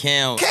think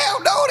Cam.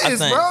 Cam know this,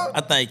 bro.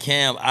 I think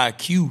Cam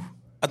IQ.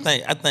 I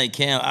think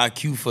Cam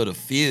IQ for the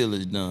field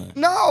is done.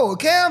 No,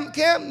 Cam,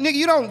 nigga,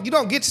 you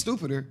don't get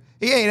stupider.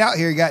 He ain't out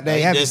here having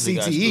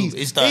CTEs.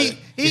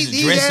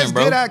 He has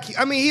good IQ.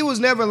 I mean, he was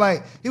never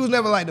like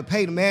the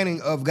Peyton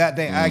Manning of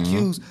goddamn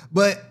IQs.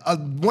 But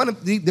one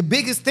of the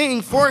biggest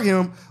thing for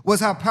him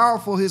was how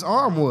powerful his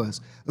arm was.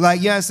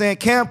 Like, you know what I'm saying?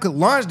 Cam could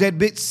launch that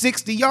bitch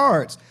 60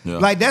 yards. Yeah.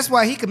 Like, that's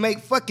why he could make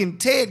fucking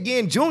Ted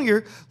Ginn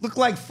Jr. look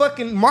like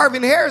fucking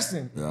Marvin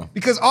Harrison. Yeah.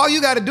 Because all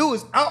you got to do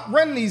is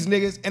outrun these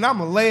niggas, and I'm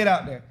going to lay it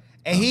out there.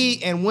 And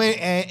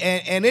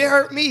and it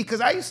hurt me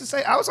because I used to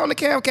say, I was on the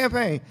Cam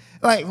campaign.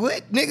 Like,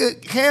 what,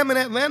 nigga, Cam in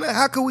Atlanta,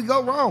 how could we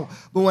go wrong?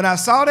 But when I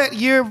saw that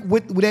year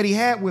that he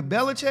had with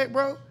Belichick,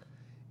 bro,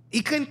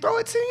 he couldn't throw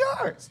it 10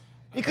 yards.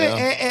 He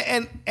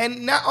couldn't,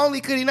 and not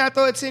only could he not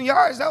throw it 10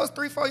 yards, that was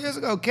 3-4 years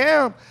ago.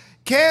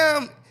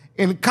 Cam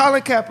and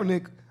Colin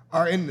Kaepernick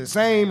are in the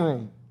same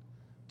room.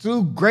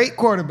 2 great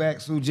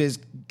quarterbacks who just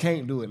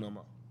can't do it no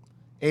more.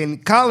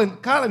 And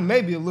Colin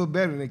may be a little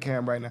better than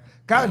Cam right now.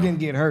 Colin didn't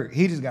get hurt.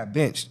 He just got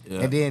benched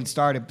and then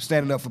started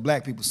standing up for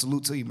black people.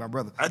 Salute to you, my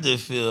brother. I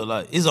just feel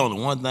like it's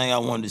only one thing I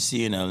wanted to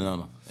see in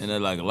Atlanta.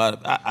 And like a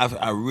lot of,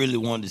 I really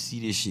wanted to see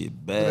this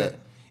shit bad.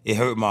 It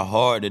hurt my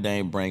heart that they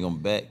ain't bring him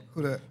back.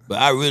 Who that? But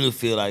I really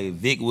feel like if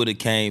Vic would have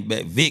came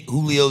back,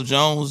 Julio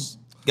Jones,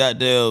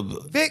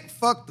 goddamn. Vic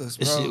fucked us,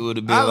 bro. This shit would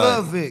have been I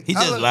love Vic. He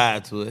just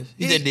lied to us.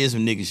 He just did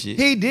some nigga shit.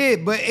 He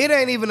did, but it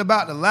ain't even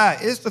about the lie.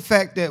 It's the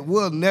fact that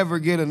we'll never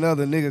get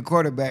another nigga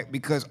quarterback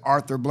because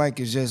Arthur Blank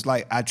is just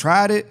like, I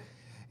tried it,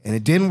 and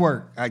it didn't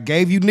work. I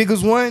gave you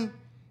niggas one,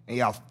 and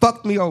y'all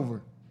fucked me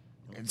over.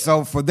 And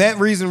so for that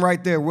reason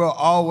right there, we'll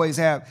always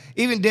have,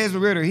 even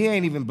Desmond Ridder, he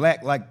ain't even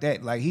black like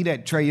that. Like, he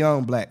that Trae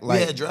Young black.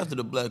 Like, we had drafted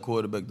a black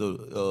quarterback,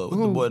 though. What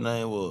the boy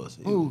name was?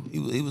 Who?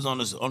 He was on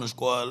the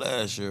squad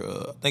last year.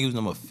 I think he was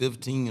number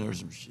 15 or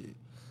some shit.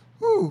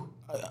 Who?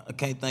 I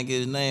can't think of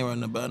his name right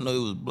now, but I know he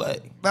was black.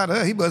 Not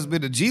us. He must have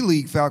been the G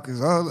League Falcons.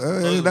 Not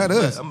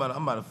us. I'm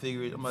about to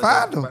figure it. I'm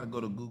about to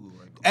go to Google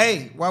right now.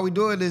 Hey, while we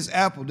doing this,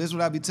 Apple, this is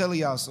what I be telling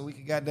y'all, so we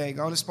can goddamn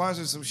go to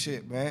sponsor some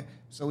shit, man.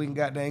 So we can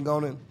goddamn go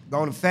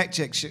to fact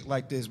check shit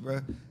like this, bro.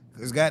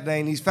 Because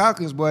goddamn these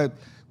Falcons, boy,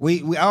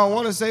 we I don't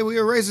want to say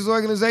we're a racist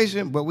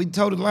organization, but we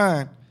told the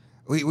line.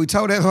 We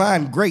told that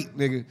line great,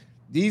 nigga.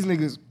 These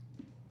niggas,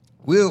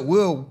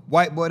 we'll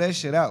white boy that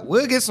shit out.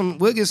 We'll get some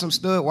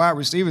stud wide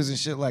receivers and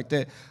shit like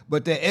that.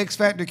 But that X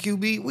Factor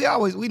QB,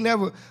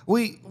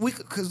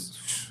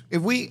 because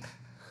if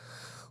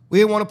We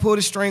didn't want to pull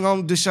the string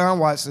on Deshaun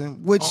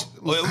Watson, which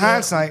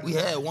hindsight. We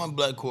had one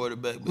black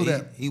quarterback,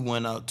 but he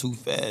went out too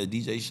fast.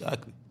 DJ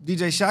Shockley.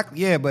 DJ Shockley,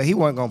 yeah, but he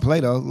wasn't gonna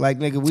play though. Like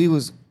nigga,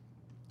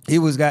 he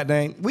was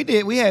goddamn. We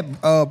had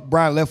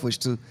Brian Leftwich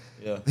too.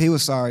 Yeah, he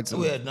was sorry too.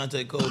 We had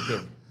Dante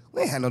Culpepper.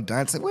 We ain't had no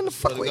Dante. When the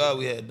fuck? We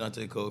had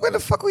Dante Culpepper. When the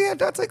fuck we had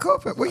Dante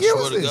Culpepper? What year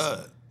was this?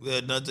 God, we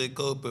had Dante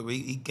Culpepper.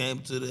 He came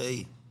to the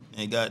A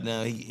and got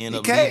down. He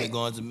ended up leaving,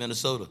 going to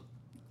Minnesota.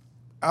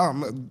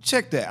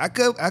 Check that. I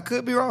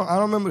could be wrong. I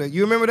don't remember that.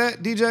 You remember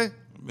that, DJ?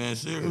 Man,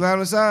 serious. You on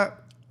the side?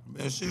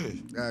 Man, serious.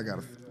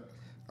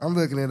 I'm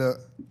looking it up.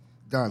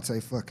 Dante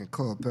fucking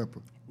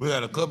Culpepper. We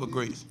had a couple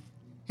greats.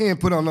 He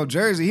didn't put on no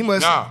jersey. He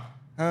must. Nah.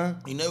 Huh?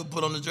 He never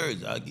put on the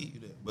jersey. I'll give you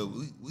that. But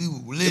we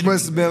literally. It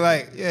must have been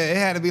like, it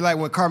had to be like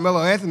when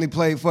Carmelo Anthony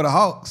played for the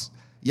Hawks.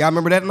 Y'all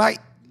remember that night?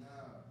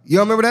 You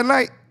don't remember that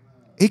night?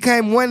 He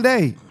came one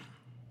day.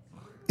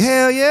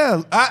 Hell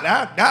yeah.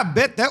 I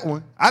bet that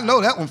one. I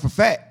know that one for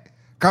fact.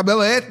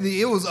 Carmelo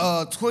Anthony, it was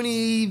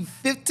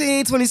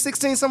 2015,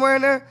 2016, somewhere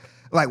in there.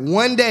 Like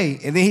one day,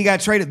 and then he got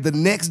traded the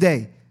next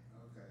day.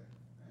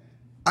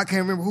 I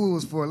can't remember who it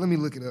was for. Let me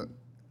look it up.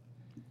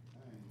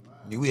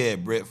 We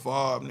had Brett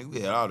Favre. We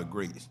had all the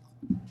greats.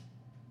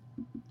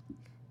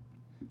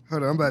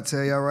 Hold on, I'm about to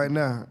tell y'all right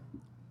now.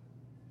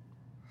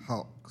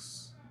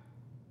 Hawks.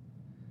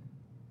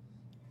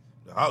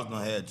 The Hawks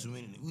done had too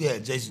many. We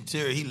had Jason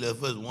Terry. He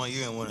left us 1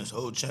 year and won his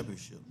whole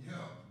championship. Yeah,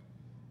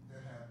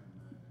 that happened,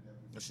 man.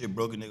 That shit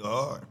broke a nigga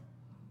hard.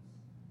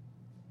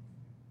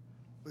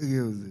 What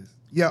year was this?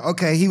 Yeah,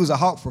 okay, he was a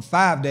Hawk for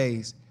 5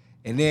 days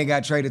and then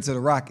got traded to the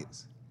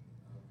Rockets.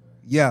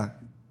 Yeah.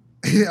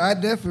 I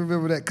definitely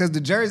remember that because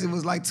the jersey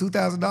was like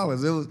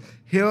 $2,000. It was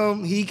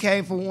him. He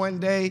came for 1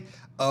 day.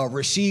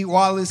 Rasheed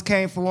Wallace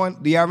came for one.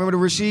 Do y'all remember the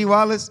Rasheed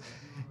Wallace?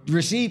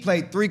 Rasheed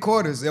played 3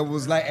 quarters. It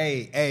was like,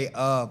 hey,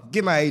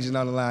 get my agent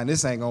on the line.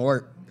 This ain't gonna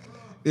work.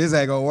 This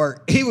ain't gonna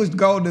work. He was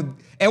going to,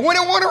 and went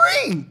and won a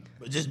ring.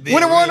 But just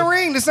went and won a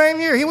ring the same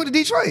year. He went to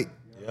Detroit.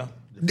 Yeah.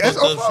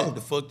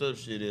 The fucked up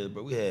shit is,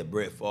 bro. We had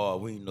Brett Favre.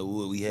 We didn't know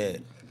what we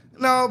had.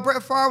 No,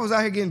 Brett Favre was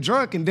out here getting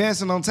drunk and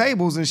dancing on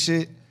tables and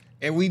shit.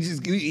 And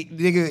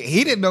nigga,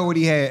 he didn't know what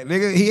he had.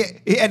 Nigga,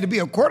 he had to be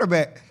a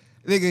quarterback.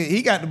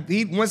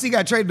 Nigga, once he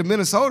got traded to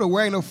Minnesota,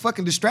 where ain't no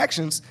fucking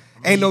distractions,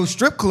 ain't no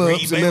strip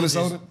clubs in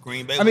Minnesota.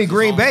 Green Bay.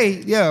 Green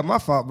Bay. Yeah, my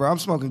fault, bro. I'm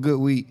smoking good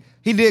weed.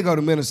 He did go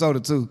to Minnesota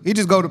too. He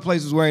just go to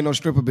places where ain't no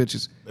stripper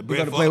bitches.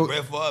 Brett Favre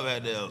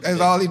had that. That's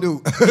all he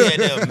do. He had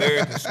the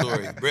American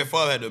story. Brett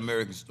Favre had the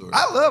American story.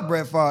 I love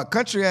Brett Favre,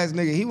 country ass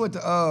nigga. He went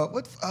to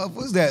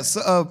what's that?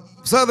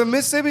 Southern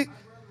Mississippi.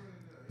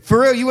 For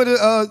real, you went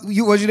to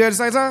was you there at the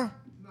same time?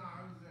 No,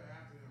 I was there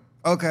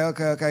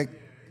after him. Okay.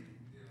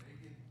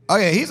 Oh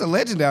yeah, he's a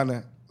legend down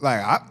there.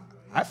 Like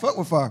I fuck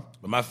with Favre.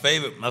 But my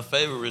favorite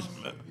is.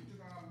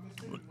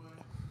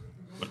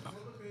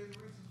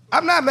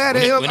 I'm not mad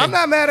at him. I'm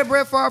not mad at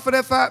Brett Favre for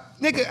that fight.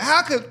 Nigga,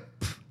 how could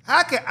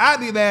I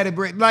be mad at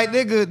Brett? Like,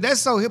 nigga, that's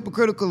so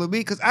hypocritical of me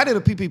because I did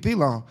a PPP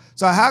loan.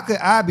 So how could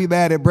I be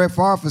mad at Brett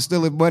Favre for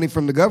stealing money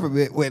from the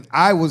government when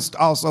I was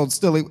also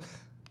stealing,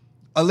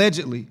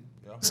 allegedly,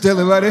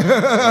 stealing money,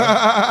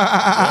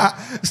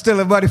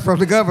 stealing money from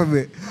the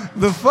government?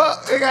 The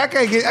fuck,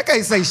 nigga, I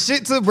can't say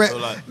shit to Brett. So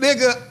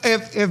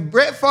nigga, if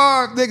Brett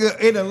Favre, nigga,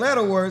 in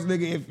Atlanta words,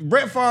 nigga, if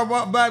Brett Favre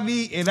walked by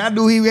me and I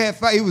knew he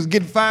was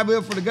getting $5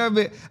 million from the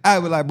government, I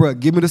would be like, bro,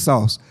 give me the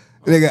sauce.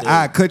 Nigga,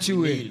 I cut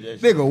you in.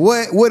 Nigga,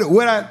 what?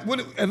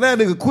 And that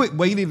nigga quick,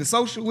 boy, you need the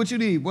social? What you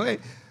need, boy?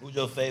 Who's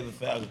your favorite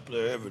Falcons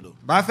player ever, though?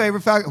 My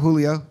favorite Falcon,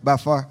 Julio, by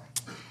far.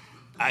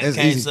 I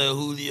can't say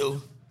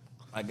Julio.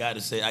 I got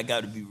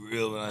to be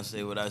real when I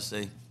say what I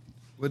say.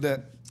 What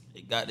that?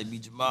 It got to be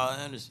Jamal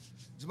Anderson.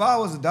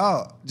 Jamal was a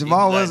dog.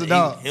 Jamal was a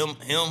dog. Him.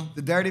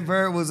 The Dirty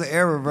Bird was an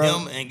error, bro.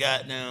 Him and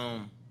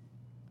goddamn,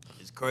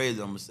 it's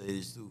crazy I'm going to say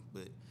this too,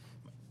 but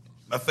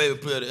my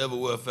favorite player to ever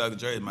wear a Falcon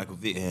jersey is Michael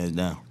Vick, hands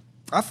down.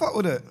 I fuck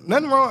with that.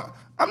 Nothing wrong.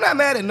 I'm not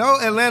mad at no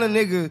Atlanta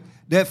nigga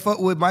that fuck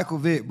with Michael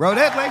Vick, bro.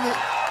 That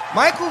nigga,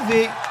 Michael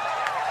Vick.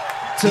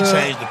 He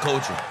changed the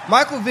culture.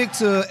 Michael Vick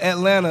to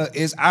Atlanta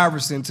is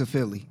Iverson to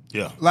Philly.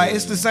 Yeah. Like,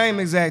 it's the same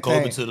exact thing.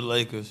 Kobe to the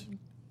Lakers.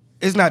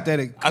 It's not that.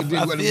 I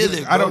feel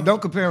it, bro. I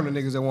don't compare them to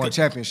niggas that won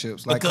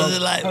championships. Like, because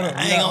it's like,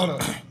 hold on.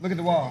 Look at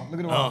the wall.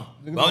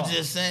 I'm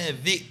just saying,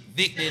 Vic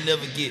didn't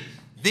never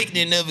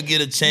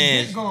get a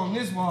chance. Vic go on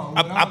this wall.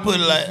 I put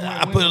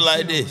it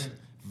like this.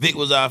 Vic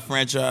was our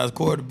franchise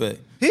quarterback.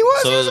 He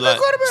was a good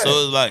quarterback. So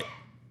it's like,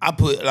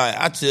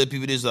 I tell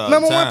people this all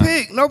Number the time. Number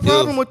 1 pick, no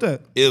problem with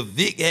that. If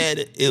Vic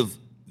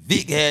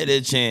had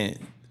that chance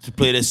to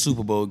play that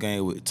Super Bowl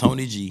game with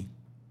Tony G,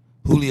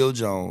 Julio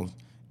Jones,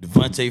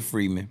 Devontae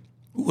Freeman,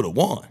 who would have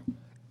won?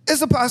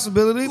 It's a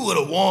possibility. Who would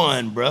have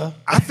won, bruh?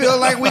 I feel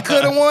like we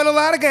could have won a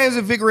lot of games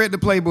if Vic read the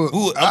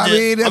playbook. I'm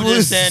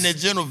just saying in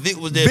general, Vic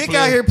was that Vic player.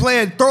 out here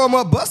playing throw him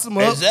up, bust him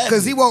up,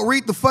 because he won't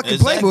read the fucking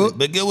playbook.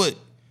 But get what?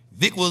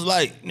 Vic was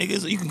like,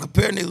 niggas, you can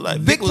compare niggas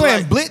like Vic was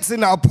playing like, blitz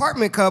in the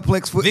apartment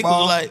complex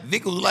football.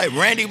 Vic was like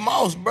Randy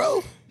Moss,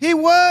 bro. He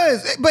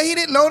was, but he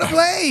didn't know the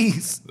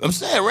plays. I'm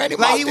saying Randy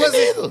Like, Moss he didn't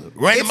wasn't- either.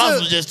 Randy it's Moss a-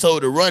 was just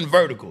told to run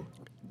vertical.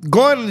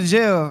 Going to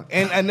jail,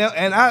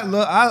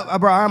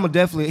 I'm a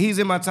definitely, he's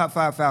in my top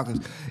 5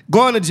 Falcons.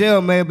 Going to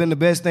jail may have been the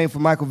best thing for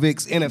Michael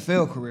Vick's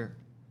NFL career.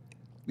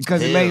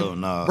 Because it made,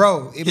 nah.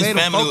 bro, it his made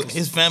family, him focus.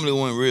 His family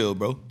wasn't real,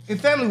 bro. His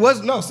family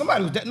was, no,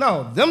 somebody was,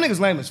 no, them niggas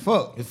lame as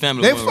fuck. His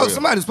family They wasn't fuck real.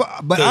 somebody was fuck,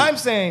 but I'm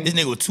saying, this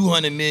nigga was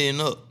 200 million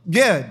up.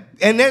 yeah,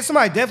 and then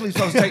somebody definitely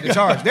supposed to take the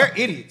charge. They're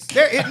idiots.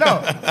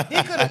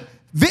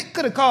 Vic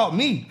could have called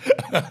me.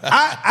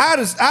 I'd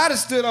have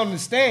stood on the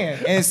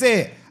stand and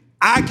said,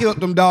 I killed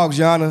them dogs,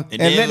 Yana,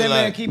 and let that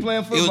man keep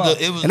playing football.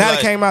 And I'd have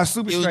came out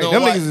super straight.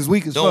 Them niggas is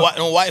weak as fuck.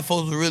 Them white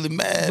folks were really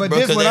mad, But bro,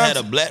 this because what they I'm had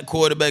a black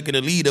quarterback in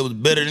the league that was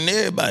better than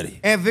everybody.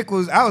 And Vic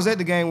I was at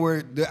the game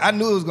where I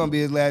knew it was gonna be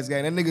his last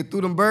game. That nigga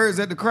threw them birds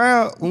at the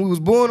crowd when we was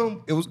booing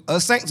them. It was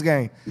a Saints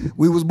game.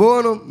 We was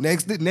booing them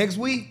next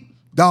week.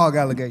 Dog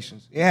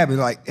allegations. It happened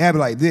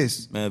like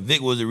this. Man, Vic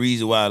was the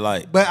reason why,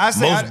 like, But I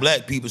say most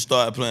black people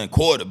started playing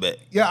quarterback.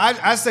 Yeah,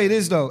 I say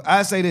this though.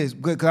 I say this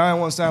because I don't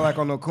want to sound like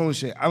on no coon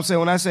shit. I'm saying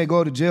when I say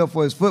go to jail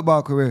for his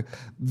football career,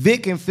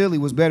 Vic in Philly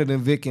was better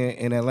than Vic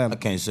in Atlanta. I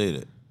can't say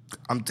that.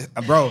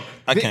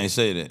 I can't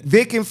say that.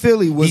 Vic in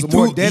Philly was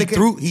more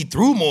dedicated. He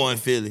threw more in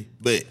Philly,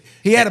 but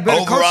He had a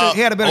better coach.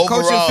 He had a better coach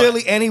in overall-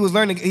 Philly, and he was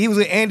learning. He was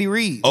with Andy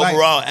Reid.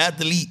 Overall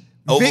athlete,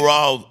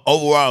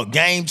 overall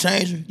game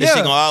changer. This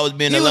shit gonna always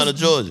be in Atlanta,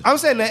 Georgia. I'm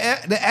saying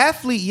the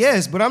athlete,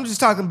 yes, but I'm just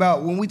talking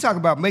about when we talk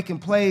about making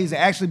plays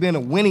and actually being a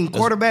winning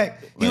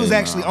quarterback. He was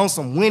actually on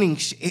some winning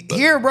shit.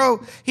 Here,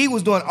 bro, he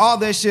was doing all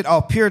that shit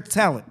off pure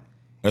talent.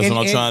 That's what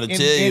I'm trying to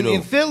tell you, though.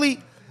 In Philly,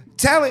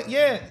 talent,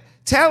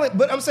 talent,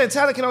 but I'm saying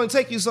talent can only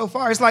take you so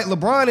far. It's like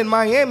LeBron in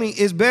Miami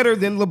is better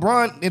than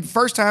LeBron in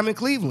first time in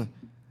Cleveland.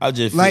 I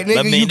just like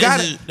nigga, you got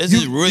this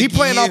is rookie he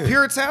playing year. off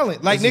pure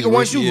talent. Like This is nigga,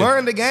 once you rookie year.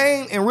 learn the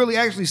game and really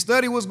actually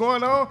study what's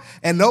going on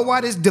and know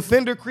why this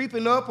defender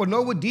creeping up or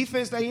know what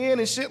defense they in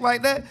and shit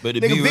like that. But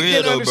to nigga, be Vic real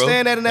didn't though,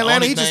 understand bro, that in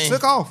Atlanta. He just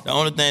took off. The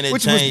only thing that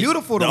which changed, was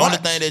beautiful to the watch.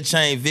 only thing that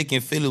changed Vic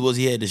and Philly was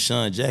he had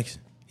Deshaun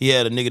Jackson. He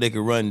had a nigga that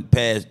could run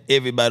past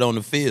everybody on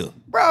the field.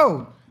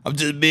 Bro, I'm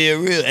just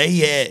being real. And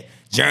he had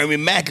Jeremy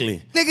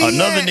Macklin, Nigga,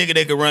 another nigga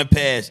that could run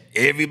past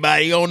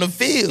everybody on the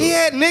field. he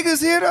had niggas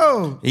here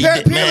though.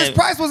 Man, Peerless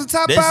Price was a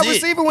top that's 5 it.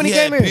 receiver when he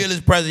had came in. Peerless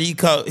Price. He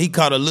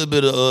caught a little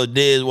bit of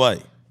Dez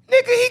White.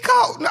 Nigga, he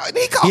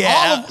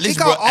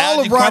caught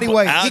all of Roddy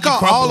White. He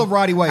caught all of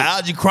Roddy White.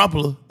 Algie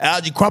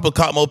Crumpler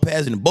caught more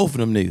passes than both of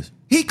them niggas.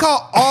 He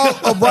caught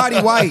all of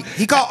Roddy White.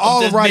 He caught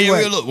all of Roddy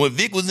White. Look, when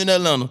Vic was in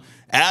Atlanta,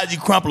 Algie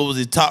Crumpler was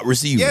his top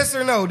receiver. Yes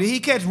or no? Did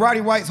he catch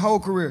Roddy White's whole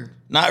career?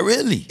 Not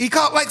really. He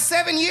caught like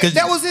 7 years.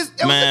 That was his.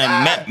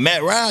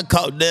 Matt Ryan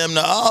caught damn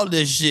near all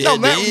this shit. No,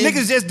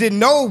 niggas just didn't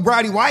know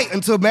Roddy White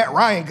until Matt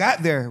Ryan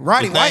got there.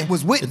 Roddy White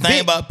was with the thing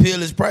Vic. about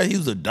Peerless Price, he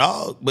was a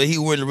dog, but he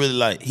wasn't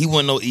really he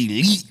wasn't no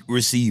elite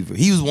receiver.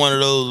 He was one of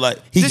those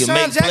he could Deshaun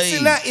make Jackson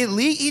plays. not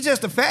elite. He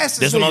just the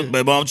fastest. That's what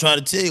nigga. I'm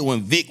trying to tell you.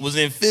 When Vic was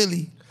in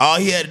Philly, all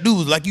he had to do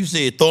was, like you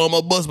said, throw him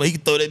a bus, but he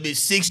could throw that bitch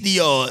 60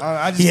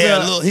 yards. He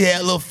had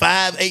a little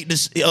 5'8"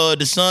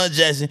 Deshaun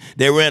Jackson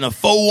that ran a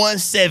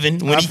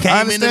 4.17 when he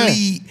came in the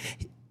league.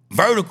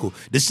 Vertical.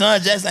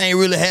 Deshaun Jackson ain't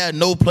really had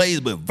no plays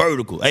but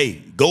vertical.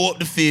 Hey, go up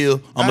the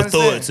field. I'm going to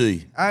throw it to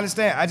you. I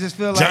understand. I just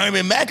feel like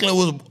Jeremy Macklin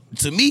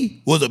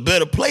was a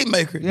better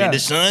playmaker than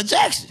Deshaun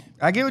Jackson.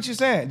 I get what you're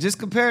saying. Just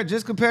compare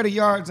the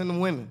yards and the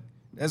winning.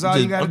 That's all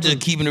you got to do. I'm just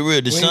keeping it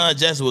real. Deshaun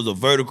Jackson was a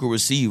vertical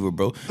receiver,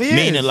 bro. He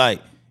Meaning is.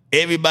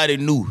 Everybody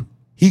knew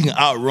he can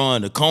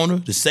outrun the corner,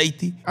 the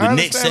safety, the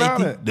next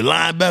safety, the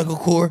linebacker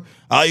core.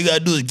 All you gotta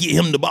do is get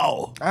him the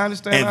ball. I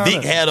understand. And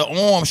Vic had an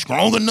arm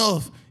strong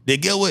enough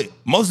that get what?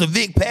 Most of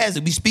Vic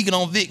passes, we speaking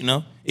on Vic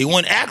now, it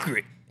wasn't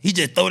accurate. He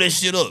just throw that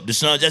shit up.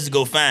 Deshaun Jackson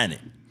go find it.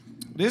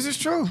 This is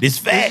true. It's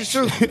fact. This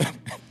is true.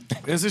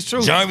 This is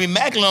true. Jeremy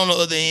Macklin on the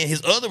other end,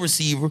 his other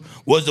receiver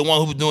was the one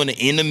who was doing the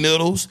in the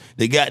middles,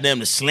 the goddamn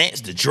the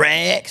slants, the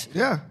drags.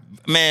 Yeah.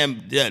 Man,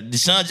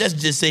 Deshaun Jackson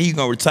just said he's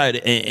gonna retire,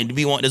 and to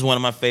be that's one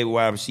of my favorite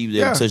wide receivers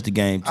that ever touched the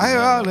game. I hear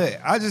all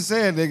that. I just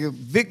said, nigga,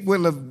 Vic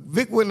wouldn't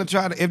have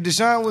tried to. If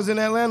Deshaun was in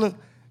Atlanta,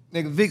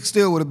 nigga, Vic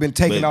still would have been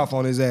taking off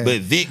on his ass. But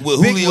Vic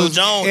with Julio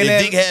Jones,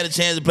 if Vic had a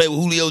chance to play with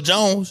Julio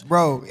Jones,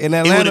 bro, in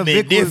Atlanta, it would have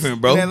been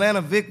different, bro. In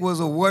Atlanta, Vic was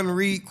a one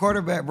read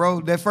quarterback,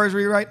 bro. That first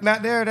read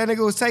not there, that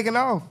nigga was taking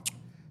off.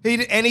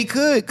 He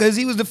could, because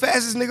he was the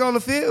fastest nigga on the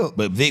field.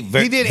 But Vic,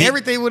 he did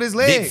everything with his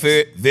legs.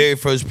 Vic's very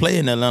first play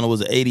in Atlanta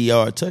was an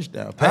 80-yard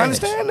touchdown pass. I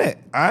understand that.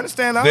 I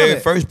understand all very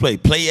that. first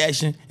play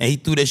action, and he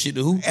threw that shit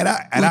to who? Who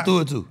threw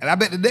it to? And I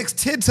bet the next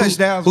 10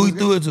 touchdowns. Who he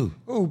threw it to?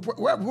 Who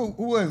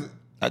was it?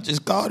 I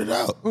just called it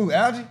out. Who,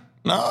 Algie?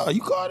 No,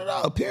 you called it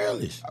out.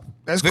 Peerless.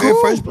 That's very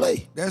cool. first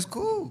play. That's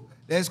cool.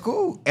 That's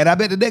cool. And I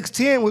bet the next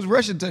 10 was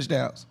rushing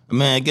touchdowns.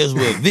 Man, guess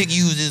what? Vic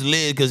used his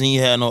legs because he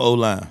ain't had no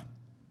O-line.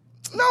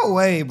 No, No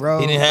way, bro.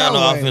 He didn't have no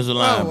way. offensive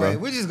line, no bro. way.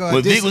 We just gonna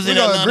when Vic was in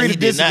Atlanta, he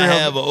did not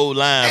have an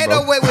O-line, Ain't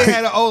bro. no way we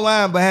had an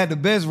O-line, but had the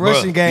best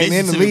rushing game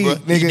in the league,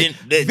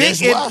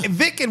 nigga.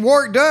 Vic and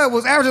Warwick Dunn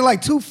was averaging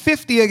like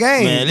 250 a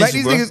game. Man, like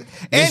listen, these niggas,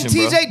 and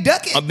TJ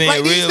Duckett. I'm being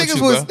like real with you,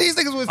 bro. These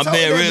niggas was I'm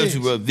being real with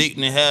you, bro. Vic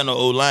didn't have no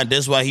O-line.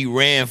 That's why he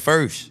ran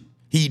first.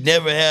 He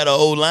never had an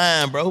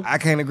O-line, bro. I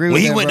can't agree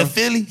with that, that, When he went bro. to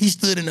Philly, he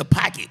stood in the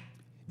pocket.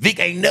 Vic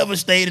ain't never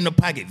stayed in the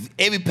pocket.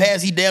 Every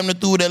pass he damn near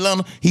threw at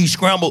Atlanta, he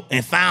scrambled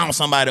and found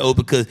somebody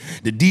open because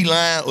the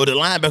D-line or the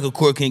linebacker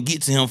core can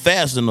get to him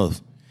fast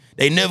enough.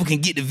 They never can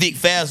get to Vic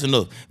fast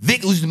enough.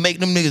 Vic used to make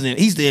them niggas,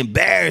 he used to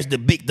embarrass the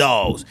big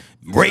dogs.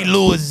 Ray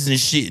Lewis and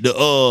shit,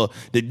 the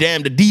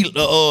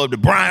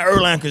Brian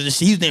Urlachers and shit.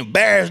 He used to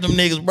embarrass them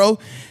niggas, bro.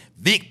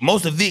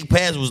 Most of Vic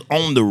pass was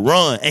on the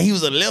run, and he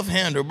was a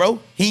left-hander,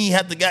 bro. He ain't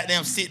have to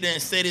goddamn sit there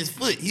and set his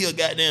foot. He'll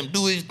goddamn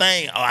do his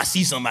thing. Oh, I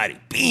see somebody.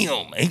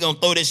 Bam. He gonna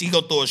throw that shit. He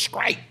gonna throw a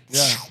strike.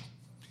 Yeah.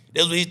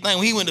 That's what his thing.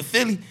 When he went to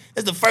Philly,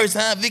 that's the first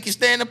time Vic could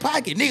stay in the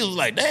pocket. Niggas was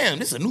like, damn,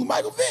 this is a new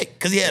Michael Vick.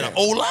 Because he had an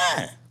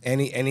O-line.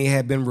 And he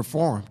had been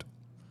reformed.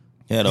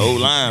 He had an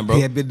O-line, bro.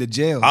 He had been to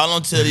jail. All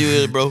I'm telling you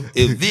is, bro,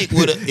 if Vic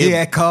would have... He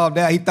had calmed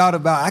down. He thought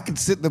about, I could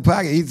sit in the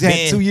pocket. He's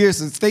had 2 years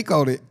to stake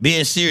on it.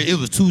 Being serious, it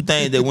was two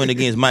things that went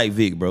against Mike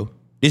Vick, bro.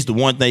 This the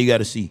one thing you got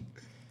to see.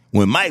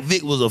 When Mike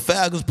Vick was a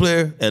Falcons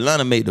player,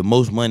 Atlanta made the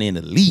most money in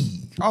the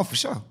league. Oh, for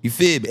sure. You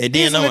feel me? And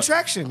He's an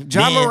attraction.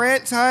 John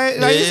Morant, he's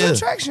an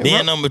attraction,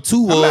 Then bro. number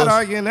two was... I'm not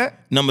arguing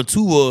that. Number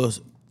two was,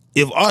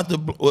 if Arthur...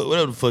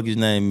 Whatever the fuck his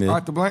name is.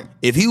 Arthur Blank?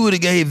 If he would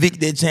have gave Vic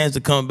that chance to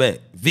come back,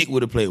 Vic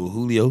would have played with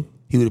Julio.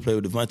 He would have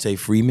played with Devontae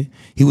Freeman.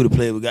 He would have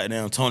played with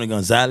goddamn Tony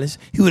Gonzalez.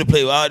 He would have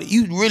played with all the...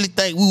 You really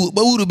think we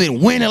would have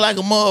been winning like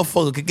a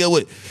motherfucker? Cause guess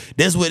what?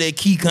 That's where that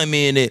key come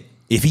in that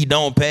if he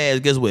don't pass,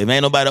 guess what? If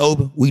ain't nobody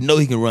open, we know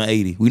he can run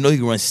 80. We know he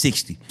can run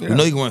 60. Yeah. We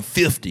know he can run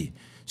 50.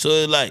 So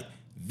it's like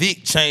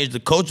Vic changed the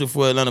culture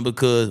for Atlanta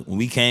because when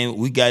we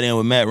got in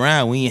with Matt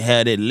Ryan, we ain't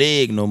had that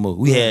leg no more.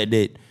 We had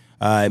that,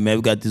 all right, man,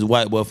 we got this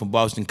white boy from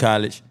Boston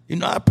College. You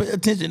know, I pay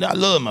attention. I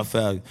love my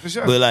Falcons. For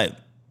sure. But like,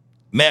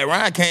 Matt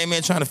Ryan came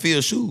in trying to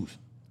fill shoes.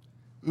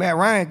 Matt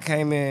Ryan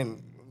came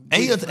in.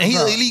 And he's an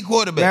elite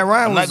quarterback. Matt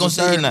Ryan Matt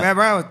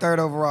Ryan was third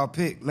overall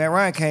pick. Matt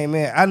Ryan came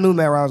in. I knew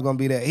Matt Ryan was gonna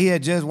be that. He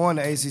had just won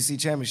the ACC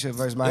championship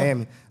versus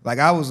Miami. Like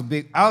I was a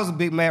big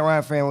Matt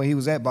Ryan fan when he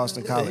was at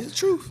Boston College. It's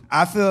true.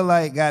 I feel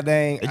like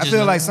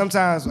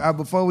sometimes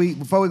before we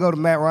go to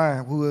Matt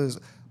Ryan,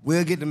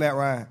 we'll get to Matt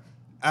Ryan.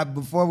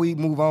 Before we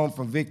move on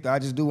from Victor, I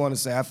just do want to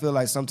say I feel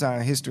like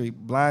sometimes history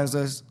blinds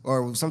us,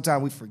 or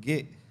sometimes we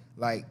forget.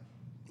 Like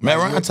Matt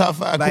Ryan top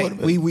 5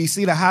 quarterback. We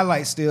see the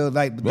highlights still,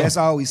 but that's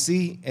all we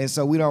see, and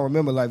so we don't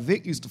remember. Like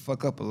Vic used to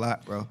fuck up a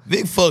lot, bro.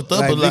 Vic fucked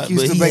up a lot, Vic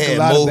used but to make a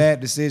lot of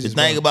bad decisions.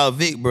 The thing about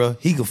Vic, bro,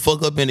 he could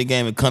fuck up in the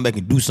game and come back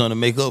and do something to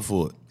make up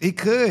for it. He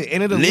could,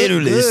 and it'll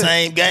literally look good. The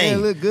same game.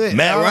 It'll look good.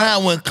 Matt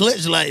Ryan went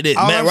clutch like that.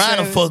 Matt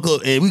Ryan will fuck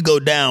up and we go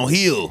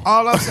downhill.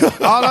 All I'm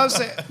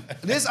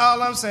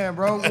saying,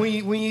 bro.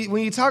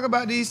 When you talk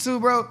about these two,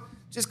 bro.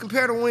 Just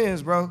compare the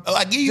wins, bro. Oh,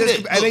 I give you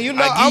that. And then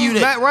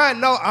Matt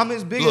Ryan, I'm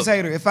his biggest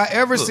hater. If I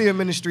ever see him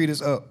in the street,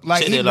 it's up.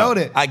 Like, he know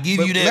that. I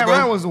give you that, Matt bro.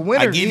 Ryan was a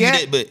winner. I give you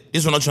that, but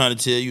this is what I'm trying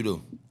to tell you,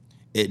 though.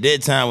 At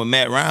that time when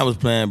Matt Ryan was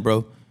playing,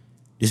 bro,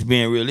 just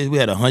being realistic, we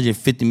had a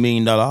 $150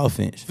 million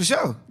offense. For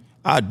sure.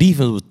 Our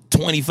defense was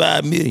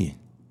 $25 million.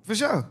 For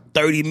sure.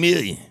 $30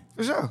 million.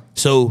 For sure.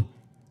 So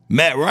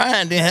Matt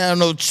Ryan didn't have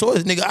no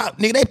choice, nigga.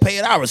 They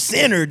paid our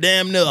center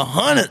damn near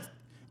 $100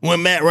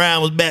 when Matt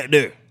Ryan was back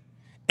there.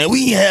 And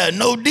we had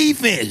no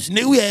defense.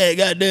 Nigga, we had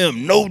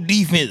goddamn no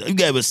defense. We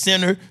gave a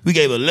center. We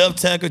gave a left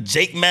tackle,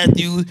 Jake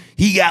Matthews.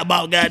 He got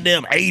about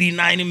goddamn 80,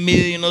 90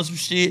 million or some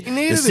shit.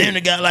 The center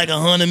got like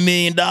 $100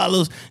 million.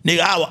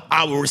 Nigga,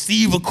 our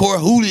receiver core,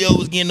 Julio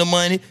was getting the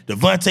money.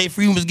 Devontae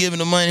Freeman was giving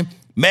the money.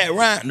 Matt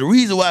Ryan, the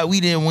reason why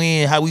we didn't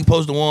win how we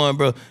supposed to win,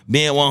 bro,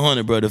 being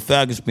 100, bro, the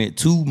Falcons spent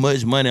too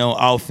much money on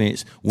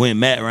offense when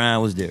Matt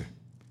Ryan was there.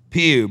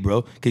 Period,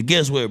 bro. Because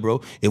guess what,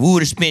 bro? If we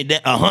would have spent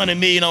that $100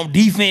 million on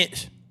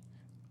defense,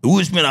 if we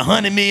would have spent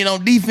 $100 million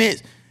on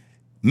defense,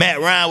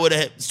 Matt Ryan would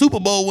have had Super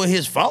Bowl wasn't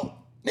his fault.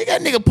 We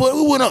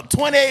went up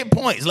 28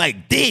 points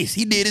like this.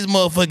 He did his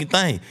motherfucking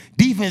thing.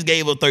 Defense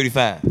gave up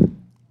 35.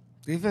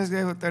 Defense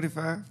gave up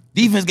 35.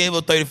 Defense gave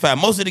up 35.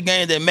 Most of the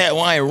games that Matt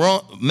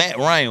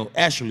Ryan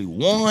actually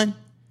won,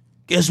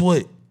 guess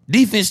what?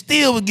 Defense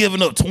still was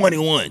giving up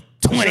 21,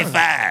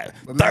 25,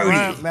 but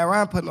 30. Matt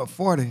Ryan putting up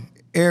 40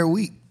 every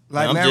week.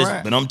 Like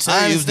Ryan. But I'm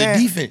telling you, it was the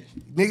defense.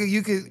 Nigga,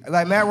 you could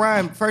like Matt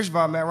Ryan. First of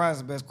all, Matt Ryan's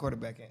the best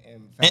quarterback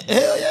in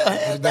hell yeah,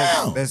 hands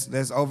down.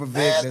 That's over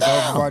Vic. That's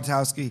over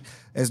Bartowski.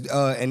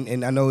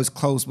 And I know it's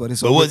close, but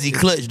it's. But over, was he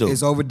clutch though?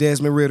 It's over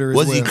Desmond Ritter.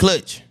 Was he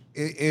clutch?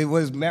 It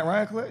was Matt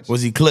Ryan clutch.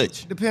 Was he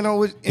clutch? Depend on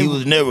which. He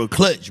was never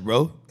clutch,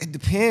 bro. It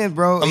depends,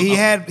 bro. He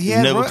had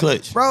never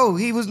clutch, bro.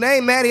 He was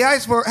named Matty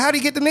Ice for. How did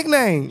he get the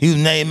nickname? He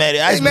was named Matty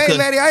Ice. He made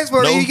Matty Ice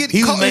for. No,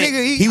 he was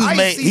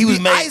made. He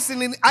was made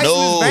icing in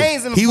his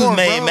veins in the he was form,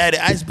 made bro. Matty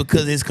Ice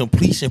because of his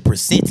completion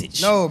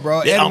percentage. No, bro.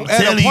 I'm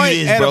telling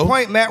you this, bro. At a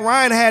point, Matt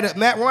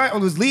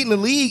Ryan was leading the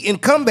league in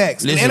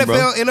comebacks. Listen, in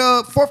NFL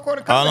in fourth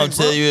quarter comebacks. All I'm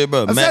telling you is,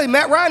 bro. I'm telling you,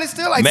 Matt Ryan is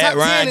still like top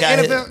 10 in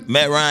NFL.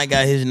 Matt Ryan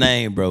got his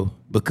name, bro,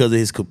 because of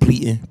his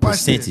completing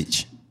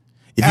percentage.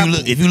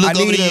 If you look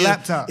over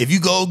there, if you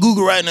go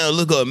Google right now,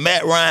 look up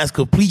Matt Ryan's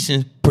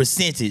completion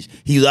percentage.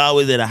 He was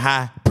always at a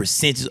high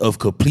percentage of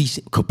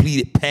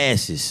completed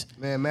passes.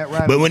 Man, Matt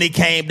Ryan. But when it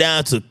came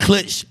down to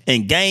clutch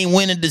and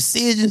game-winning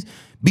decisions,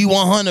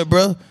 B100,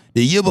 bro.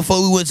 The year before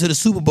we went to the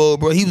Super Bowl,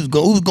 bro, we was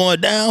going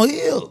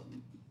downhill.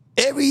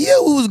 Every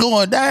year we was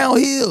going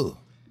downhill.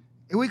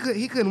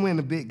 He couldn't win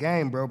the big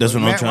game, bro. That's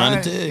what I'm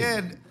trying to tell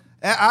you.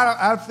 Yeah,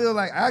 I feel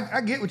like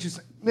I get what you're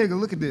saying. Nigga,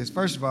 look at this.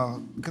 First of all,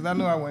 because I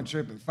know I wasn't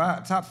tripping.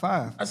 Top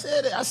five. I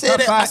said it. I'm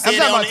talking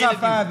about top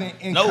five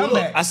in comeback.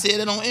 Look, I said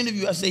it on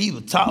interview. I said he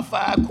was top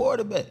 5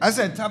 quarterback. I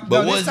said top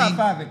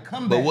 5 in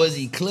comeback. But was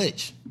he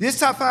clutch? This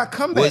top 5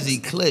 comeback. Was he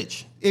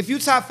clutch? If you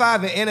top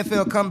 5 in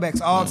NFL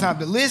comebacks all time,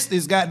 the list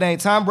is goddamn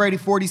Tom Brady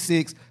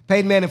 46,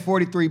 Peyton Manning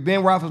 43,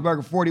 Ben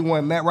Roethlisberger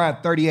 41, Matt Ryan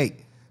 38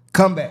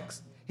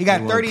 comebacks. He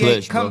got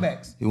 38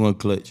 comebacks. He wasn't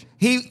clutch.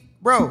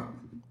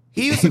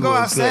 He used to go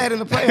outside in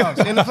the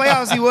playoffs. In the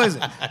playoffs, he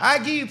wasn't. I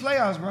give you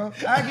playoffs, bro.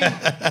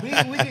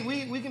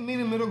 We can meet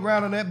in middle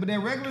ground on that. But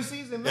then regular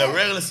season, man. Yeah,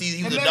 regular season,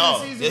 he was a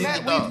dog. We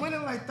was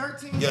winning like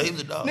 13. Yeah, he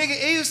was a dog. Nigga,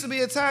 it used to be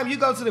a time you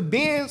go to the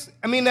Benz.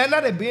 I mean, not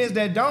that Benz,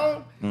 that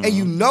dome, and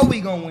you know we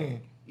gonna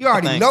win. You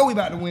already know we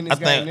about to win this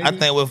game, nigga. I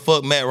think what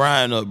fucked Matt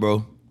Ryan up,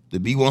 bro, the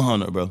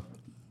B100, bro,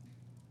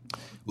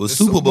 was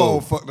Super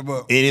Bowl fucked him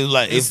up. And it was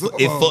like,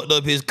 it fucked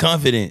up his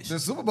confidence. The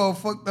Super Bowl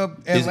fucked up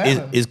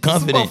Atlanta. His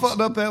confidence. The Super Bowl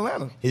fucked up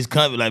Atlanta. His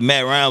confidence. Like,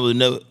 Matt Ryan was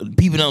never,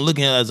 people don't look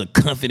at him as a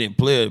confident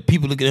player.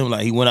 People look at him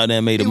like he went out there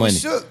and made the money.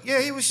 He was shook.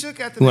 Yeah, he was shook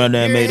after he went out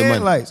there and made the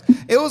money. Lights.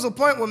 It was a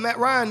point where Matt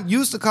Ryan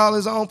used to call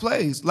his own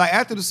plays. Like,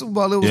 after the Super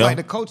Bowl, it was like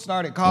the coach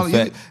started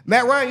calling.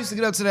 Matt Ryan used to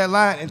get up to that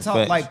line and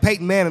talk like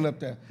Peyton Manning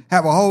up there.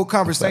 Have a whole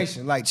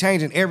conversation, like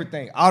changing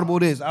everything. Audible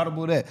this,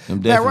 audible that.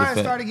 Matt Ryan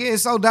started getting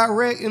so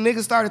direct and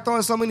niggas started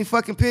throwing so many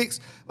fucking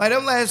picks. Like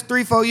them last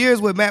 3-4 years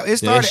with Matt, it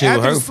started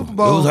after the Super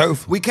Bowl. It was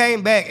hurtful. We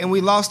came back and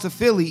we lost to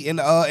Philly in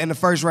the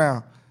first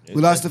round.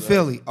 We lost to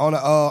Philly on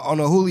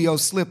a Julio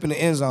slip in the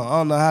end zone. I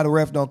don't know how the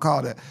ref don't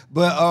call that.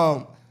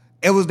 But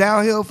it was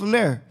downhill from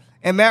there.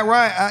 And Matt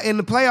Ryan, in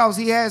the playoffs,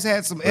 he has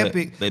had some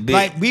epic,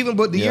 like even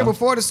but the year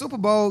before the Super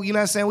Bowl, you know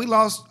what I'm saying? We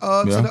lost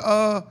to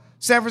the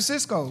San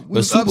Francisco. We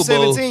was up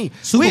 17.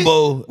 Super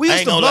Bowl, we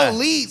used to blow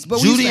leads,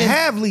 but we used to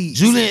have leads.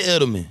 Julian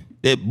Edelman,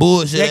 that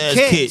bullshit ass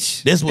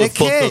catch. That's what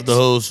fucked up the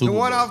whole Super Bowl. The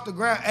one off the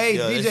ground. Hey,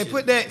 DJ,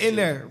 put that in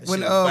there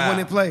when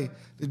it played.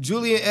 The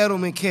Julian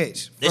Edelman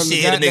catch from that the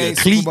shit hit a nigga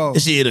cleat.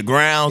 That shit hit the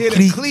ground. Hit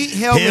a cleat,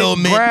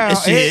 helmet, ground.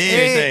 That shit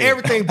hit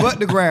everything but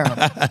the ground.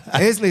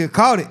 And this nigga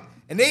caught it.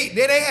 And they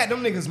had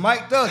them niggas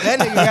mic'd up. That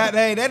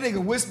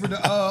nigga whispered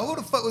who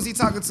the fuck was he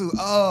talking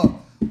to?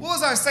 What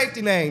was our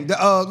safety name?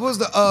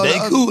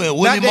 Deku and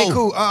Willie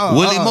Moe.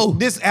 Willie Moe.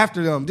 This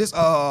after them.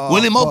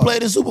 Willie Moe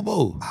played in Super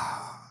Bowl.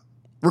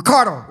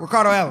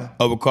 Ricardo Allen.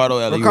 Oh, Ricardo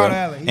Allen.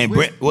 Allen. And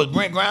was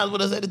Brent Grimes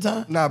with us at the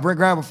time? Nah, Brent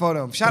Grimes before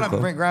them. Shout out to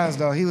Brent Grimes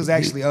though. He was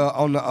actually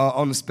on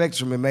the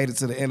spectrum and made it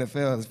to the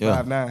NFL. It's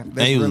 5'9".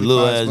 And he was a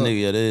little ass nigga.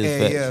 Yeah, that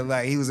is facts. Yeah,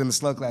 like he was in the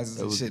slow classes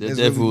and shit. That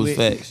definitely was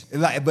facts.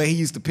 But he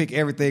used to pick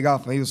everything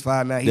off and he was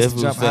 5'9". He used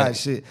to jump high as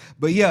shit.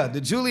 But yeah,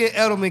 the Julian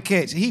Edelman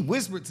catch, he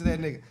whispered to that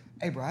nigga,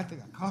 "Hey bro, I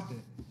think I caught that."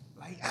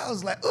 I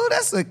was like, "Oh,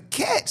 that's a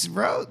catch,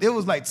 bro." It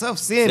was like tough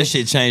seeing. That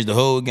shit changed the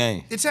whole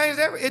game. It changed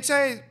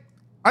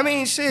I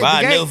mean, shit. But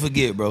I'll never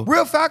forget, bro.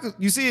 Real Falcons,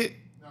 you see it?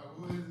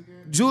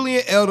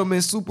 Julian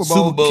Edelman Super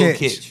Bowl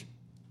catch.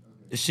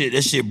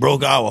 That shit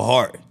broke our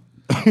heart.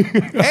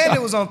 And it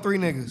was on 3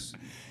 niggas.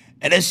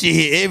 And that shit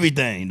hit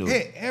everything, though.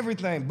 Hit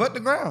everything but the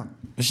ground.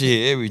 That shit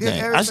hit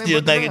everything. I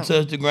still think it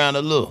touched the ground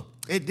a little.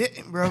 It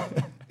didn't, bro.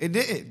 It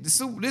didn't.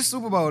 This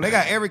Super Bowl, they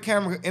got every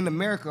camera in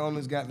America on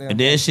this goddamn. And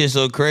then shit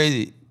so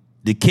crazy.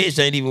 The catch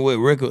ain't even what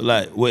record,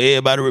 like, what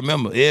everybody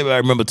remember.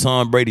 Everybody remember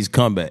Tom Brady's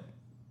comeback.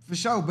 For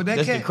sure, but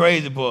that's the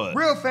crazy part.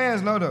 Real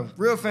fans know though.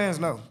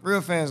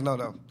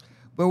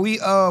 But we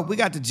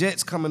got the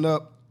Jets coming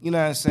up. You know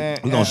what I'm saying?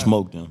 We gonna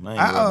smoke them. I ain't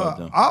worried about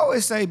them. I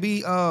always say be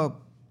you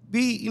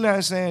know what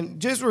I'm saying.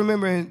 Just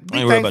remembering,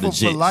 be thankful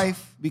for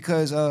life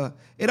because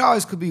it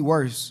always could be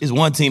worse. It's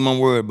one team I'm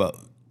worried about.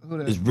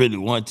 It's really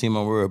one team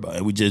I'm worried about,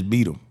 and we just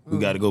beat them. We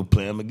got to go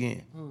play them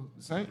again.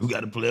 Saints? We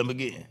got to play them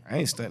again. I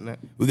ain't stunting that.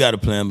 We got to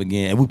play them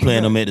again. And we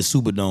playing them at the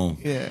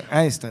Superdome. Yeah,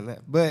 I ain't stunting that.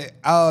 But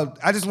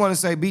I just want to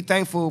say, be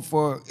thankful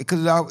for it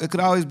could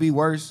always be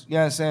worse. You know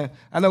what I'm saying?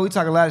 I know we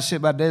talk a lot of shit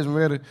about Desmond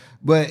Ritter,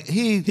 but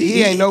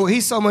he ain't no.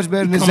 He's so much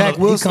better than Zach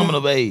Wilson. He's coming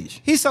of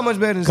age. He's so much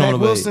better than Zach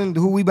Wilson,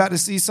 who we about to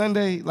see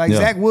Sunday. Like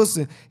Zach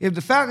Wilson, if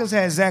the Falcons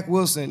had Zach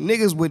Wilson,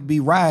 niggas would be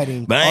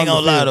riding. But I ain't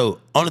gonna lie though.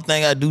 Only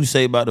thing I do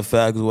say about the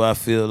Falcons, where I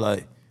feel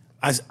like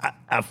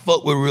I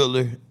fuck with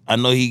Riddler. I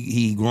know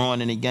he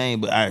growing in the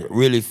game, but I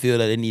really feel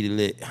that they need to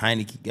let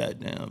Heineke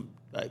goddamn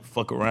like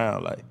fuck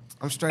around. Like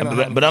I'm straight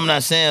up. But I'm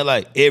not saying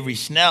like every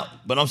snap,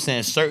 but I'm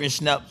saying certain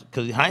snaps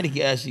because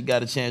Heineke actually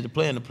got a chance to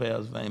play in the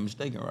playoffs. If I ain't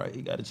mistaken, right?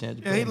 He got a chance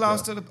to play. Yeah, he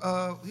lost to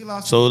the he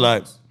lost. So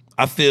like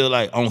I feel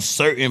like on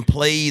certain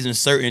plays and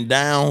certain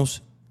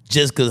downs,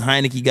 just because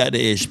Heineke got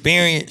the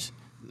experience,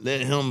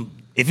 let him.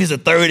 If it's a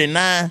 3rd and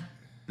 9,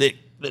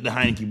 let the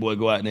Heineke boy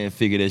go out there and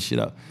figure that shit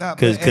out.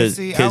 Because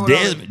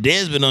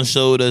Desmond done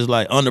showed us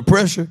like under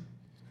pressure,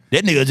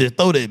 that nigga just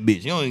throw that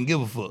bitch. You don't even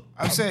give a fuck.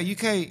 I'm saying you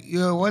can't.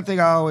 One thing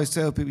I always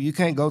tell people, you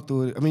can't go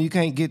through it. I mean, you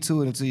can't get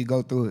to it until you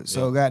go through it.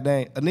 So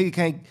goddamn, a nigga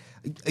can't.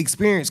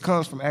 Experience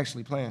comes from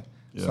actually playing.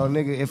 Yeah. So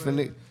nigga, if a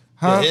nigga,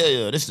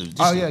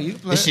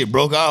 yeah. This shit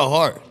broke our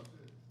heart.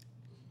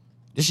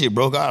 This shit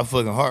broke our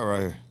fucking heart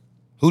right here.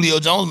 Julio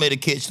Jones made a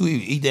catch too.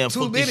 He damn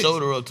fucked his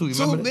shoulder up too. You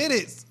remember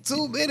that?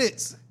 2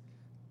 minutes.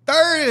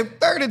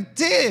 Third and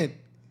 10.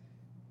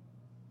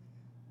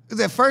 Is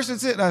that 1st and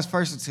 10? No, it's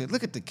 1st and 10.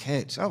 Look at the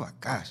catch. Oh my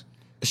gosh.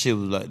 That shit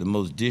was like the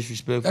most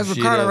disrespectful That's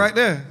shit. That's Ricardo right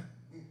there.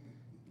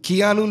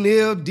 Keanu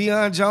Neal,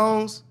 Deion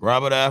Jones.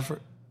 Robert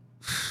Alford.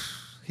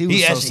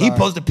 He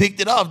supposed to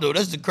picked it off though.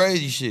 That's the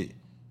crazy shit.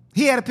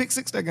 He had a pick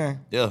 6 that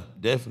game. Yeah,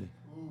 definitely.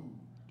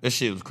 That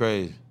shit was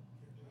crazy.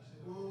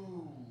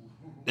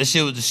 That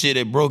shit was the shit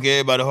that broke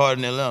everybody's heart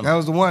in Atlanta. That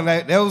was the one.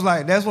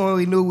 That's when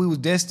we knew we was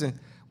destined.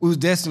 We was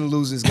destined to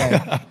lose this game.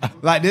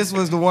 Like this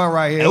was the one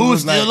right here. And we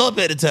was still up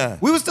at the time.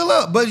 We was still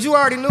up, but you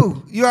already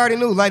knew.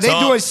 Like they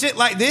doing shit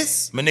like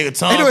this. My nigga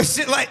Tom. They doing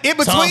shit like in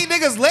between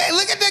niggas' legs.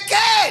 Look at the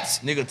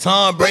catch. Nigga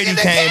Tom Brady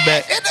came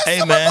back.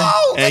 Hey man,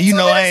 and you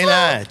know I ain't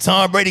lying.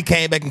 Tom Brady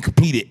came back and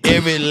completed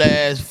every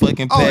last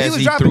fucking pass he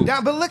was dropping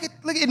down, but look,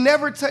 it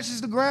never touches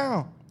the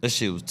ground. That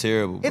shit was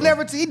terrible. Bro. It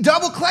never. He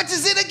double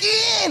clutches it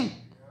again.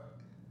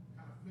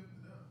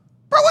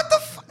 Bro, what the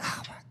fuck?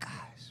 Oh my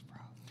gosh,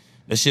 bro.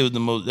 That shit was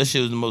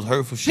the most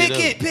hurtful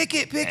shit. Pick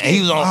it. And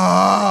he was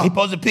on. He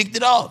supposed to picked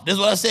it off. That's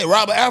what I said.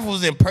 Robert Alford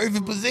was in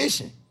perfect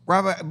position.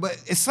 But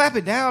slap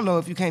it down though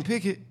if you can't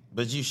pick it.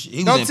 But he was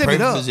in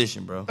perfect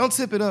position, bro. Don't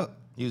tip it up.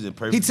 He was in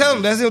perfect. He telling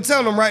him. That's him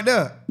telling him right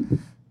there.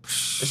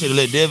 They should have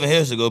let Devin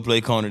Harrison go play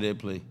corner that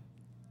play.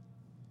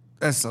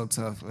 That's so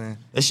tough, man.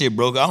 That shit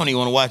broke. I don't even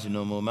want to watch it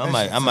no more, man.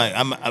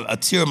 A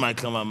tear might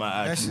come out my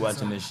eye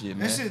watching this shit,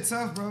 man. That shit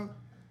tough, bro.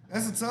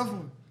 That's a tough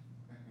one.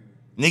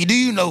 Nigga, do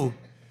you know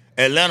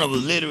Atlanta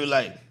was literally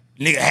like,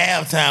 nigga,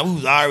 halftime, we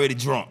was already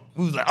drunk.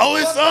 We was like, oh,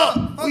 it's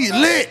up. We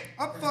lit.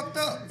 I'm fucked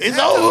up. It's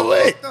over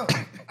with.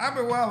 I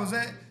remember where I was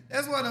at.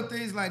 That's one of the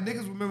things, like,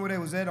 niggas remember where they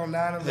was at on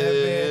 9/11.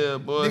 Yeah,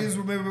 boy. Niggas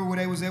remember where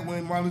they was at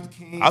when Martin Luther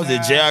King I was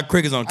at J.R.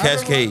 Crickets on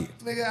Cascade.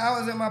 Nigga, I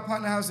was at my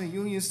partner house in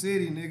Union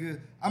City, nigga.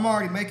 I'm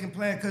already making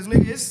plans, because,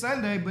 nigga, it's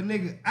Sunday, but,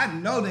 nigga, I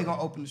know they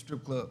gonna open the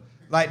strip club.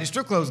 Like, the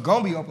strip club's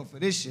gonna be open for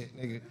this shit,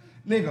 nigga.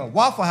 Nigga,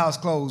 Waffle House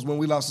closed when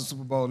we lost the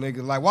Super Bowl,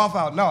 nigga. Like, Waffle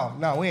House,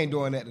 no, we ain't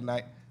doing that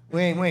tonight.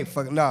 We ain't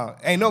fucking, no.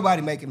 Ain't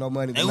nobody making no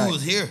money tonight. And we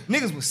was here.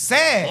 Niggas was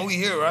sad. Oh, we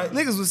here, right?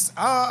 Niggas was,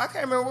 I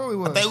can't remember where we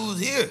was. I think we was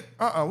here.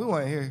 We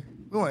weren't here.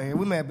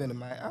 We may have been in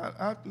Miami.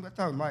 I thought it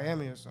was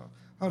Miami or something.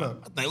 Hold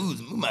up. I think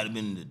we might have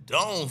been in the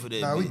dome for that.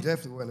 Nah, we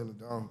definitely wasn't in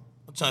the dome.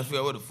 I'm trying to figure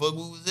out where the fuck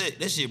we was at.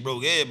 That shit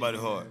broke everybody's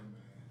heart.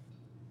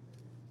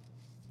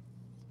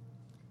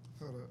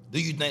 Hold up. Do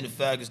you think the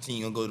Falcons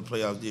team gonna go to the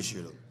playoffs this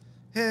year though?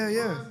 Hell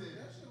yeah.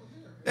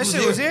 That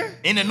shit was here?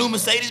 In the new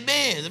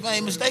Mercedes-Benz, if I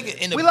ain't mistaken.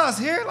 We lost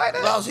here like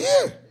that? We lost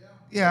here.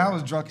 Yeah, I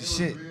was drunk as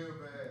shit.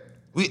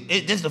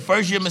 This the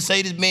first year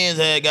Mercedes-Benz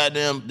had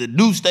goddamn, the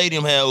new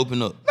stadium had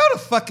opened up. No, the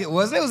fuck it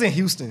wasn't. It was in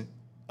Houston.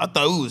 I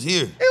thought we was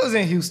here. It was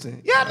in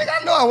Houston. Yeah, nigga,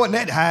 I know I wasn't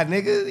that high,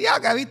 nigga. Y'all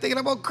got me thinking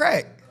I'm on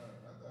crack.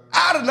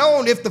 I'd have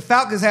known if the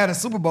Falcons had a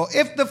Super Bowl.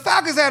 If the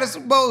Falcons had a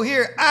Super Bowl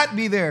here, I'd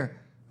be there.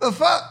 The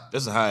fuck?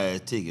 That's a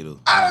high-ass ticket, though.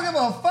 I don't give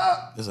a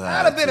fuck.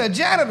 I'd have been a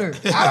janitor.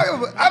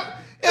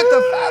 If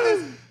the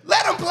Falcons,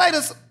 let them play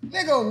this,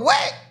 nigga,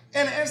 what?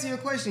 And to answer your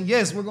question,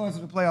 yes, we're going to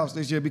the playoffs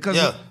this year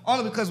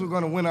only because we're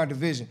going to win our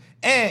division.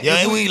 And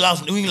we ain't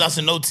lost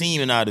to no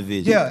team in our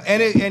division. Yeah,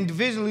 and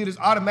division leaders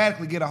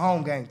automatically get a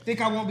home game. Think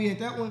I won't be at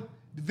that one?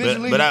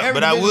 Division leaders,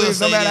 but I will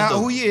say no matter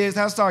this, who he is,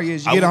 how star he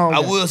is, you get a home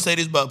game. I will say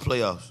this about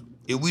playoffs.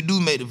 If we do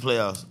make the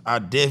playoffs, I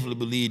definitely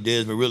believe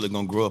Desmond Riddler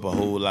gonna grow up a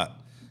whole lot.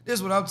 This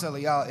is what I'm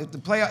telling y'all. If the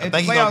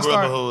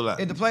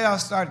playoffs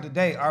started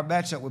today, our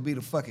matchup would be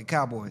the fucking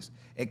Cowboys.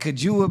 And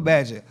could you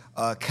imagine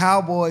a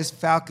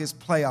Cowboys-Falcons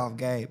playoff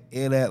game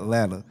in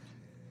Atlanta?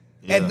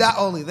 Yeah. And not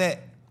only that,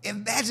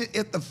 imagine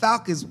if the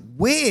Falcons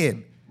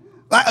win.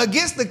 Like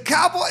against the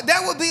Cowboys,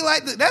 that would be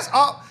like that's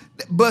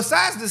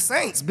Besides the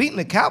Saints, beating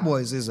the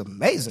Cowboys is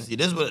amazing. See,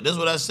 this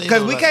what I say.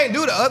 Because we can't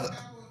do the other.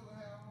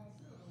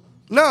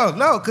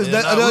 No, because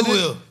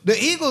the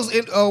Eagles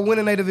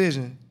winning their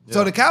division. Yeah.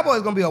 So the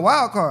Cowboys going to be a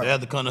wild card. They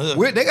have to come to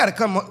hood. They got to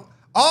come.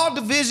 All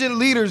division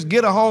leaders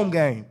get a home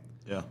game.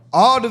 Yeah.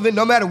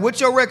 No matter what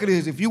your record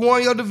is, if you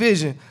won your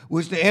division,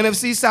 which the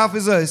NFC South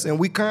is us, and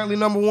we currently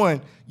number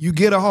 1, you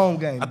get a home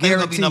game. I think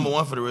it'll be number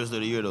 1 for the rest of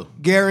the year, though.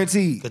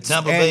 Guaranteed. Because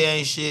Tampa Bay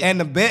ain't shit.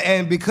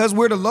 And because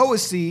we're the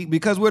lowest seed,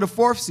 because we're the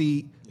 4th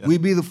seed, we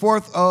be the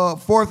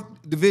fourth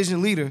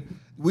division leader.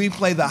 We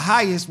play the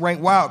highest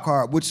ranked wild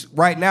card, which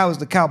right now is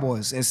the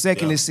Cowboys, and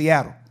second is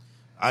Seattle.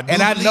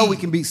 I know we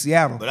can beat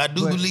Seattle. But I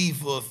do believe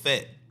for a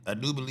fact,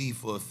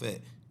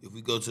 if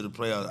we go to the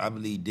playoffs, I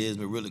believe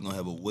Desmond really gonna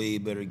have a way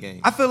better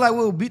game. I feel like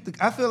we'll win.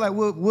 I feel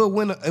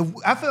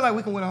like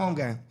we can win a home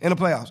game in the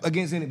playoffs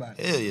against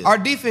anybody. Hell yeah. Our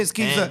defense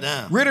keeps Hands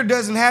down. Ritter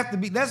doesn't have to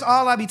be. That's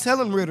all I be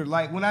telling Ritter.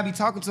 Like when I be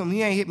talking to him,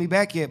 he ain't hit me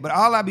back yet. But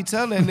all I be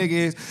telling that nigga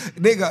is,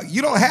 nigga,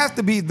 you don't have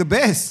to be the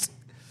best.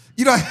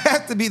 You don't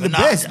have to be the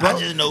best, bro.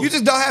 You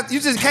just don't have.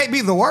 You just can't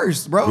be the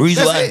worst, bro.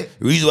 Reason why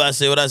I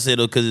say what I say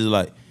though, because it's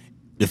like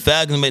the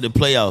Falcons made the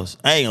playoffs.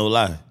 I ain't gonna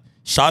lie.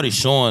 Shawty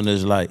showing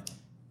us like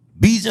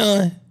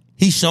Bijan.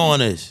 He's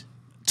showing us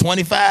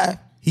 25.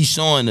 He's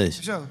showing us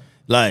sure.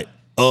 Like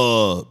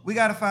we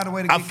gotta find a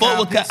way to get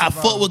I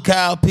fuck with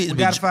Kyle Pitts. We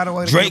gotta find a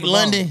way to Drake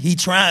London. He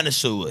trying to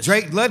show us.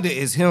 Drake London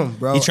is him,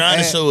 bro. He trying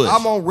to show us.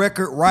 I'm on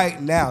record right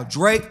now.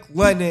 Drake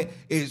London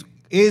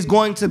is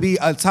going to be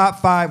a top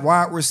 5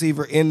 wide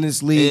receiver in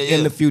this league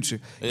in the future.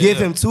 Give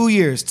him 2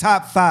 years,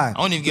 top 5. I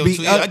don't even give him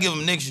 2 years. I give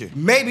him next year.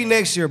 Maybe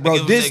next year, bro.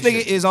 This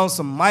nigga is on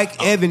some Mike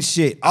Evans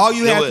shit. All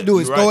you have to do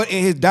is throw it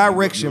in his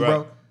direction,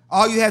 bro.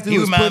 All you have to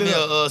do is put it up. He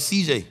remind me of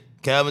CJ.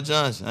 Calvin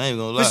Johnson, I ain't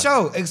gonna lie. For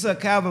sure,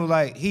 except Calvin,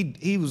 like,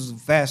 he was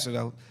faster,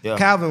 though. Yeah.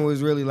 Calvin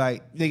was really,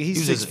 like, nigga,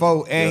 he's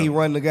 6'4", and he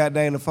run the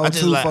goddamn 4'2",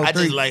 4'3". I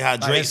just like how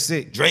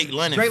Drake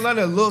London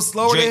a little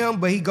slower than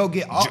him, but he go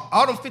get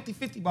all them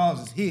 50-50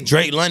 balls is his.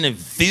 Drake London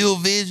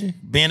field vision,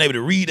 being able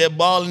to read that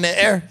ball in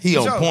the air, he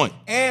on point.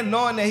 And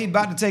knowing that he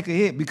about to take a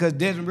hit because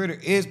Desmond Ritter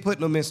is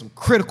putting him in some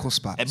critical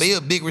spots. But he a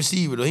big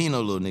receiver, though. He ain't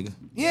no little nigga.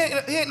 He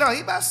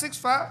about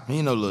 6'5". He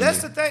ain't no little That's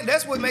nigga. the thing.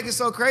 That's what makes it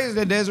so crazy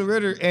that Desmond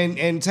Ritter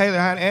and Tyler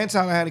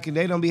Heineken,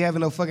 they don't be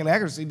having no fucking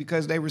accuracy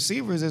because they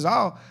receivers is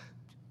all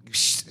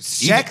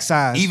Shaq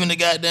size. Even the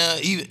goddamn,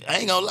 I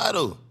ain't gonna lie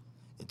though.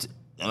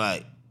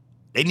 Like,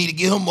 they need to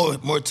give him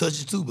more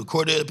touches too, but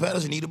Cordell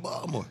Patterson need the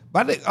ball more.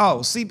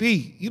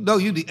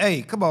 CP,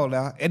 hey, come on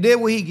now. And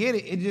then when he get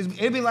it,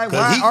 it'd be like,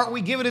 why aren't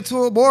we giving it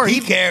to him more? He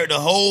carried the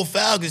whole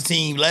Falcons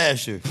team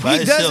last year.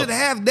 He doesn't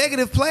have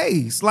negative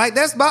plays. Like,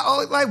 that's my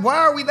only, like, why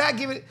are we not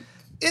giving it?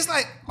 It's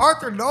like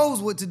Arthur knows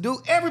what to do.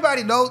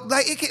 Everybody knows.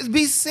 Like, it can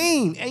be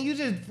seen, and you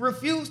just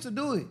refuse to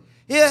do it.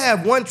 He'll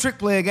have one trick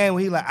play a game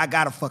where he like, I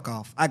gotta fuck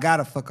off.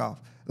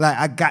 Like,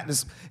 I got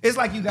this. It's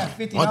like you got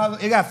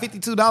 $50. It got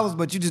 $52,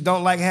 but you just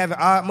don't like having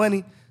odd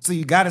money, so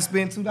you gotta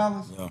spend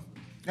 $2. Yeah.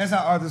 That's how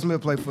Arthur Smith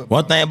play football.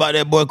 One thing about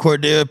that boy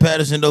Cordell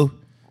Patterson though,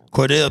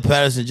 Cordell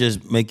Patterson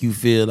just make you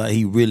feel like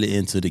he really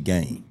into the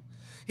game.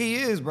 He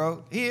is,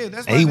 bro. He is.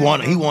 That's he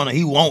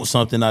wants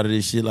something out of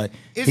this shit. Like,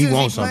 he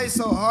wants something. He plays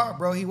so hard,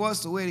 bro. He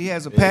wants to win. He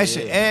has a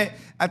passion, and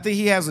I think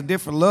he has a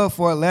different love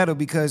for Atlanta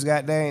because,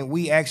 goddamn,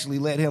 we actually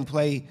let him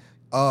play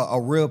a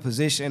real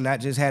position, not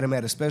just had him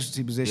at a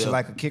specialty position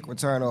like a kick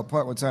return or a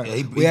punt return. Yeah,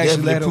 he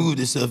actually proved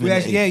himself.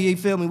 You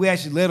feel me? We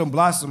actually let him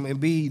blossom and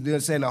be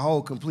the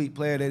whole complete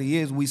player that he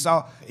is. We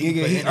saw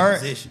he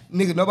earned.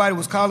 Nigga, nobody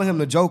was calling him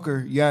the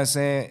Joker. You know what I'm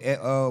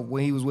saying?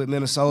 When he was with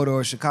Minnesota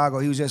or Chicago,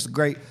 he was just a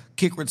great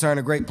kick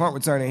returner, great punt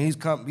returner.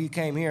 He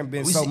came here and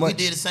been so much. We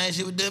did the same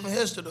shit with Devin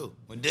Hester though.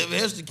 When Devin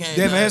Hester came,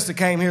 Hester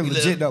came here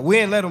legit though. We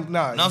didn't let him. No,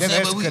 I'm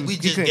saying, but we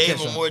just gave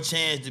him more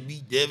chance to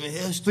beat Devin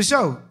Hester.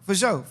 For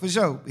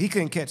sure. He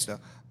couldn't catch though.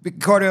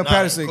 Cordell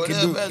Patterson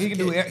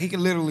he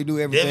can literally do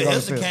everything. Devin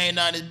Hester came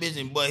down this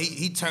bitch, but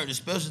he turned the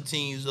special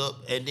teams up,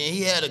 and then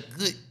he had a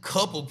good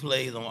couple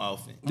plays on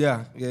offense.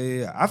 Yeah.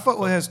 I fuck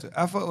with Hester.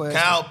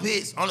 Kyle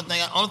Pitts. Only thing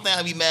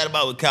I be mad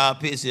about with Kyle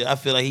Pitts is I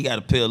feel like he got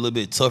to play a little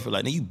bit tougher.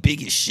 Like, nigga, you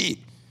big as shit.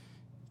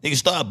 Nigga,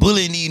 start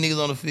bullying these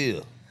niggas on the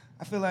field.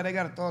 I feel like they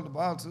got to throw the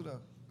ball too though.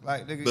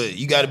 Like, nigga, but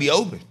you got to be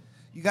open.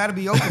 You got to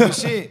be open for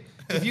shit.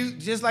 If you,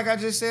 just like I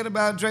just said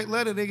about Drake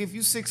London, nigga, if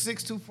you 6'6",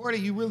 240,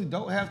 you really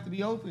don't have to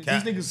be open. These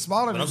niggas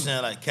smaller than you. I'm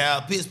saying, like,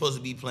 Kyle Pitts supposed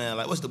to be playing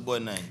like, what's the boy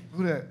name?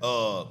 Who that?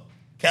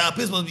 Kyle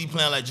Pitts supposed to be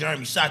playing like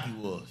Jeremy Shockey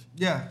was.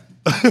 Yeah.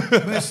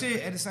 But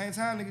shit, at the same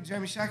time, nigga,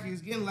 Jeremy Shockey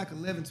is getting like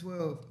 11,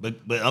 12. But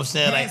I'm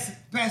saying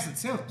pass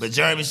attempts. But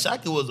Jeremy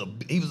Shockey was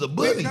a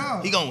bully.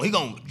 No. He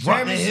gonna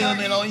drop the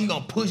helmet on you,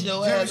 gonna push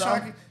your ass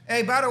off.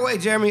 Hey, by the way,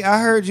 Jeremy,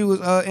 I heard you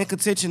was in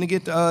contention to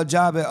get the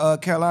job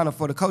at Carolina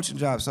for the coaching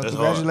job. So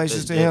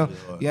congratulations to him.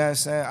 You know what I'm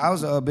saying? I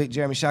was a big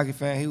Jeremy Shockey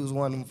fan. He was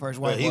one of the first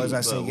white boys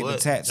I seen get the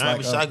tats.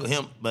 Jeremy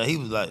Shockey, but he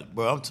was like,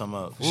 bro, I'm talking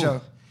about. For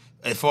sure.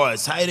 As far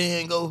as tight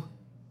end go,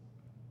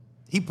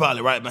 he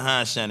probably right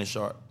behind Shannon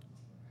Sharp.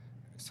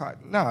 It's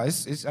hard. No,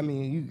 it's. I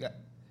mean, you got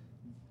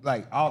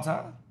like all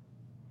time.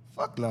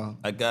 Fuck no.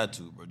 I got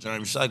to, bro.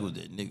 Jeremy Shockey was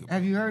that nigga. Bro.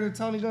 Have you heard of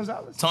Tony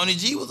Gonzalez? Tony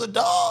G was a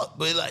dog,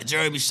 but like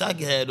Jeremy Shockey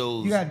had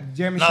those. You got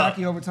Jeremy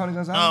Shockey over Tony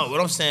Gonzalez? No, what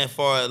I'm saying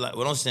far as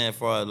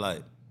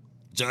like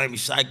Jeremy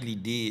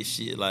Shockey did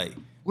shit like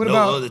what no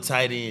about, other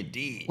tight end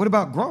did. What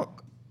about Gronk?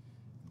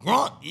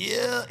 Gronk,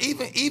 yeah.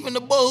 Even the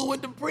boy who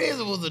went to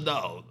prison was a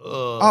dog.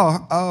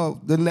 Lord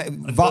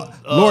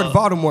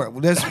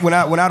Voldemort. That's when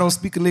I don't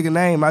speak a nigga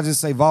name, I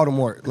just say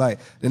Voldemort, like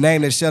the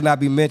name that shall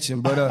not be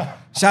mentioned. But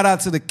shout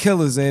out to the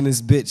killers in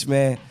this bitch,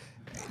 man.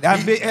 I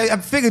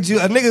figured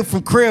a nigga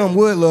from Crim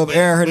would love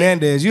Aaron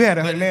Hernandez. You had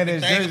a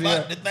Hernandez jersey.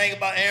 The thing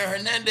about Aaron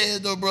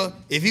Hernandez though, bro,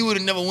 if he would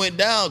have never went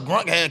down,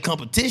 Gronk had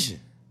competition.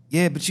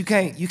 Yeah, but you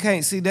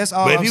can't see. That's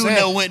all. But I'm if he saying.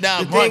 never went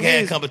down, Gronk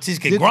had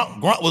competition. Cause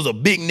Gronk was a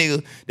big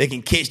nigga that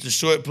can catch the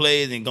short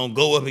plays and gonna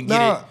go up and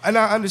get it. And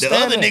I understand.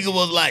 The other that. nigga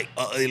was like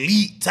an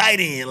elite tight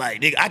end.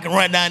 Like nigga, I can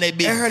run down that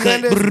bitch. Aaron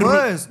Hernandez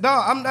was. No,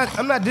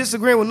 I'm not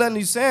disagreeing with nothing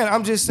you're saying.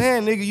 I'm just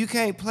saying, nigga, you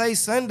can't play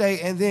Sunday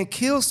and then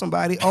kill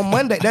somebody on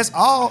Monday. That's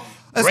all.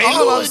 That's Ray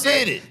all Lewis I'm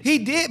saying. did it. He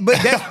did, but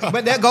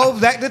that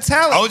goes back to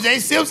talent. O.J.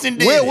 Simpson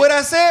did it. What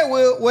I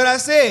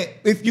said,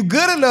 if you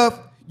good enough,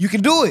 you can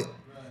do it.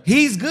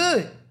 He's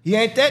good. He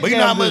ain't that. But you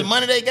know how much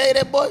money they gave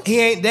that boy? He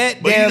ain't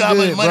that but damn you know how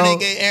good, much money bro.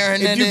 they gave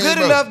Aaron Hernandez, if you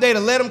good enough, they'd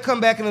have let him come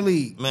back in the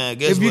league. Man,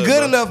 guess if you what, good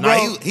bro? enough,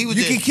 bro, he was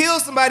you just, can kill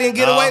somebody and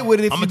get away with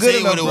it if you good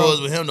enough, bro. I'm gonna tell you what it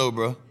was with him though,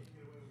 bro.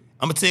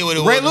 I'm gonna tell you what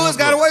it was. Ray Lewis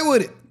got away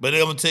with it. But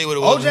I'm gonna tell you what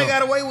it was. OJ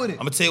got away with it.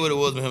 I'm gonna tell you what it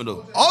was with him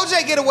though.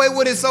 OJ get away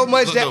with it so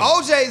much Look, that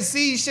though. OJ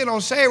sees shit on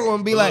Shade Room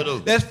and be like,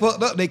 that's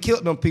fucked up. They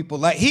killed them people.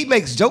 Like, he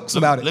makes jokes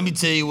about it. Let me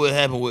tell you what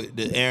happened with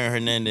the Aaron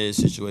Hernandez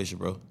situation,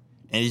 bro.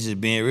 And he's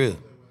just being real.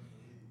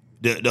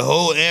 The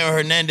whole Aaron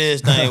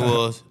Hernandez thing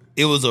was,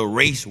 it was a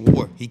race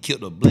war. He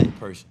killed a black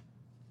person.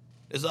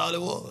 That's all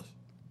it was.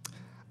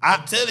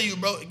 I'm telling you,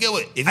 bro. Get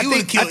what? If he would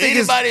have killed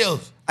anybody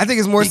else, I think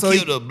it's more he so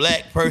killed a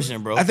black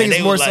person, bro. I think and it's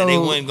they more was like so they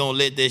wasn't gonna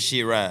let that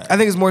shit ride. I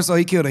think it's more so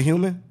he killed a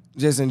human,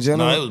 just in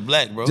general. No, it was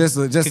black, bro. Just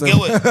get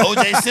what?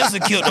 O.J.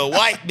 Simpson killed a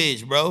white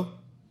bitch, bro.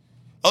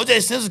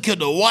 O.J. Simpson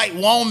killed a white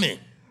woman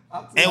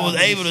and was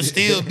able to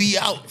still be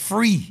out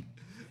free.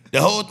 The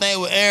whole thing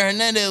with Aaron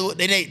Hernandez,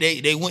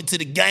 they went to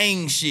the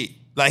gang shit.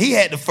 Like, he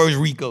had the first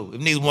RICO.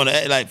 If niggas want to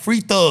act like free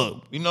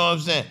thug, you know what I'm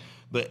saying?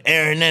 But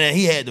Aaron Hernandez,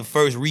 he had the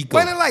first RICO.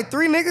 Wasn't it like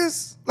 3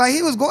 niggas? Like,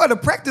 he was going to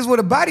practice with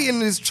a body in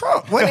his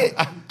trunk, wasn't it?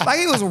 Like,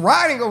 he was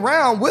riding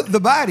around with the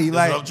body. That's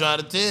like, what I'm trying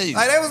to tell you.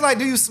 Like, they was like,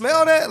 do you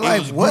smell that?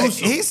 Like, what?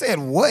 Gruesome. He said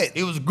what?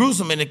 It was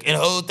gruesome, and the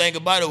whole thing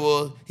about it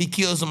was he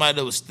killed somebody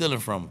that was stealing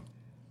from him.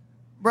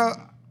 Bro,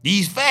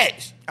 these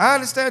facts. I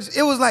understand.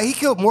 It was like he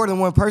killed more than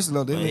one person,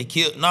 though, didn't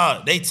he?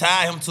 They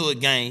tied him to a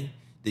gang.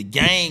 The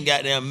gang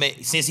got them,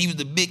 since he was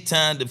the big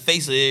time, the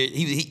face of it,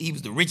 he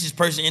was the richest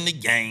person in the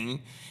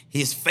gang.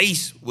 His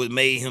face would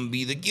made him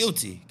be the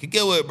guilty. Cause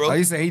guess what, bro? Oh,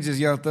 you say he just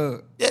Young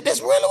Thug? Yeah, that's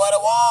really what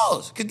it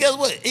was. Cause guess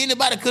what?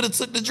 Anybody could have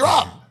took the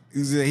drop.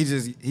 He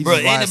just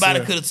anybody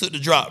could have took the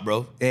drop,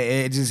 bro.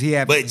 It just he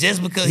had. But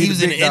just because he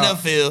was in the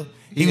NFL,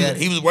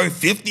 he was worth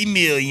 $50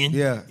 million.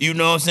 Yeah, you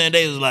know what I'm saying?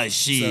 They was like,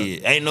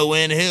 shit, ain't no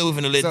way in the hell we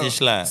finna let this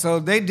slide. So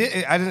they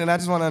did. I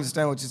just want to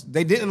understand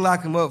they didn't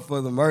lock him up for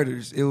the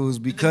murders. It was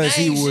because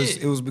he was.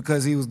 It was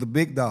because he was the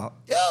big dog.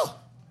 Yeah,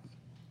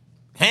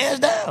 hands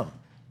down.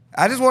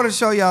 I just want to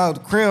show y'all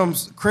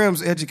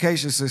Crim's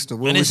education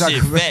system. When this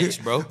shit facts,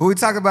 bro. When we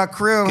talk about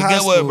Crim High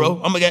Guess what, School,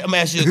 bro? I'm gonna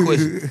ask you a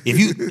question. If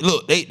you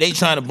look, they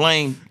trying to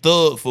blame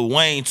Thug for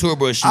Wayne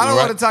Turbo shooting. I don't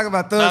right? want to talk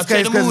about Thug's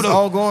case because it's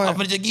ongoing. I'm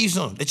finna just give you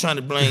something. They trying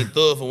to blame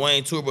Thug for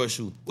Wayne Turbo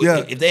shooting.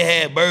 Yeah. If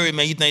they had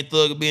Birdman, you think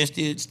Thug would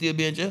still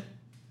be in jail?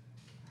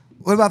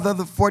 What about the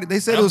other 40? They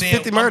said it was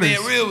 50 murders.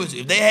 I'm being real with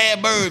you. If they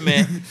had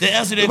Birdman, they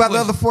answer that question. What about question. the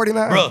other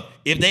 49? Bro,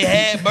 if they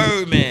had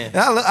Birdman.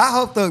 I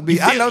hope Thug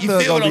beat. I know Thug gonna beat it.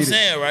 You feel what I'm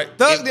saying, right?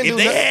 If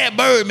they had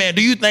Birdman,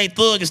 do you think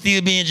Thug can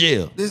still be in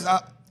jail?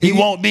 He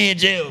won't be in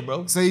jail,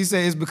 bro. So you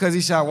say it's because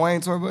he shot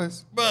Wayne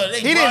Torbus? Bro,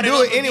 he didn't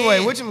do it anyway.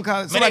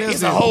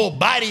 It's a whole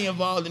body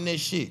involved in this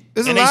shit.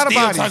 There's a lot of bodies.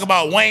 And they still talk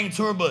about Wayne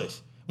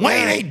Turbus.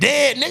 Wayne ain't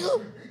dead,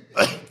 nigga.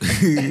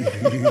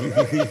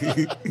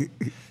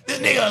 This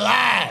nigga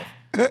alive.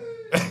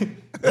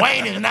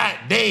 Wayne is not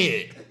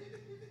dead.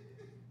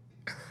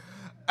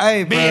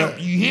 Hey, bro.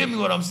 You hear me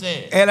what I'm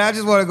saying? And I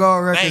just want to go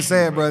on record and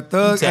say it, bro.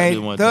 Thug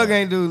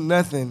ain't do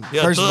nothing.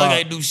 Yeah, First Thug of all,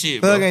 ain't do shit,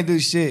 bro. Thug ain't do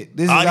shit.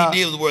 All he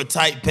did was wear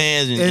tight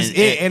pants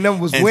and them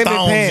was women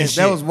pants.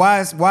 That was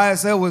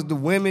YSL was the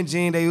women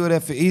jean. They wore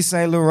that for East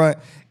St. Laurent.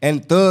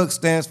 And Thug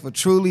stands for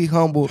truly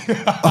humble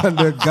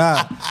under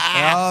God. And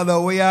I don't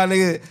know where y'all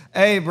niggas.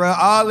 Hey, bro,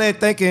 all that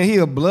thinking he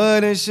a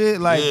blood and shit.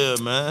 Like, yeah,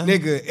 man.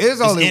 Nigga,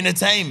 it's only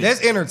entertainment.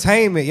 That's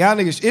entertainment. Y'all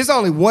niggas, it's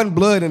only one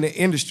blood in the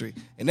industry,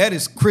 and that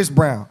is Chris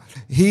Brown.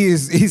 He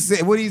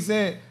said what he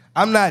said.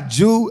 I'm not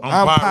Jew,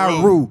 I'm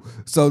Pyru.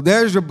 So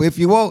there's your. If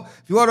you want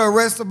to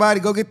arrest somebody,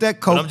 go get that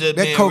coke.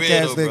 That coke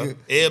ass nigga. Bro.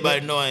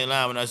 Everybody know I ain't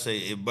lying when I say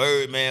if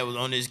Birdman was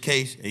on this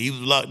case and he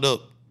was locked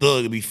up,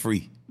 Thug would be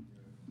free.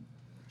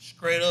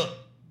 Straight up.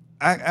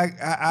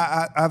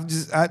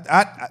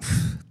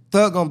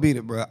 Thug gonna beat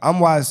it, bro. I'm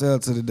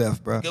YSL to the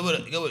death, bro. Get what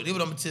I'm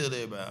gonna tell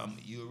everybody.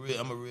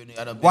 I'm a real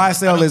nigga.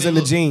 YSL is in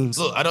the genes.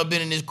 Look, I done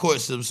been in this court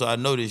system, so I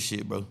know this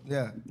shit, bro.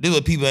 Yeah. This is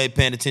what people ain't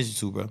paying attention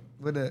to, bro.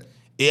 What that?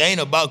 It ain't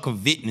about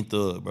convicting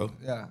Thug, bro.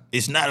 Yeah.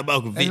 It's not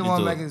about Hey, convicting you want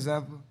Thug. to make an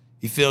example?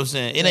 You feel what I'm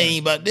saying? It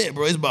ain't about that,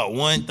 bro. It's about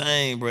one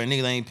thing, bro.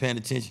 Niggas ain't paying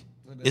attention.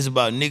 It's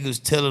about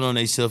niggas telling on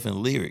themselves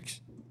in lyrics.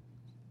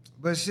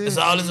 But shit. That's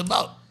all it's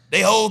about.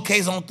 They whole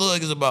case on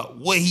Thug is about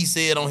what he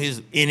said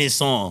in his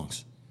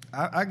songs.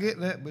 I get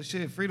that, but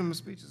shit, freedom of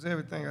speech is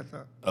everything, I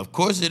thought. Of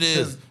course it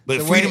is. But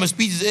the freedom way- of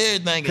speech is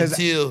everything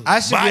until I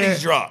should bodies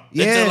be- drop.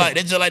 yeah.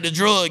 That's just like the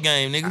drug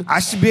game, nigga.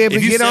 I should be able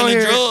if to you get on selling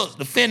here. drugs,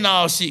 the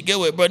fentanyl shit, get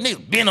what, bro?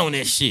 Niggas been on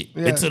that shit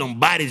Yeah. until them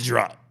bodies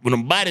drop. When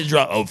them bodies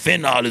drop,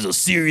 fentanyl is a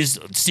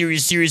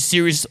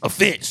serious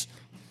offense.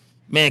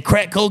 Man,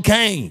 crack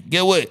cocaine,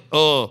 get what?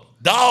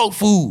 Dog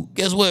food,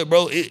 guess what,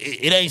 bro?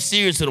 It ain't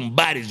serious till them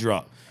bodies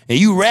drop. And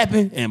you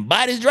rapping and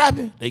bodies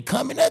dropping, they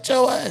coming at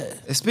your ass.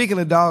 And speaking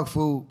of dog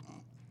food,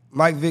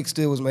 Mike Vick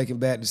still was making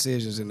bad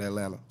decisions in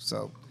Atlanta.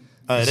 So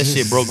That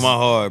shit broke my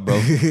heart, bro. I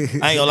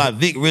ain't gonna lie,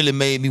 Vic really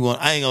made me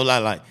want. I ain't gonna lie,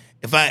 like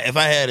if I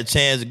had a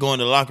chance to go in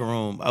the locker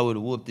room, I would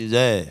have whooped his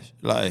ass.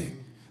 Like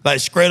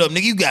straight up,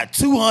 nigga, you got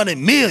 200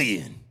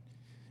 million.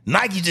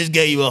 Nike just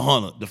gave you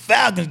 100. The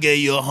Falcons gave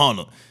you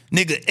 100.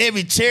 Nigga,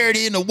 every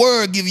charity in the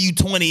world giving you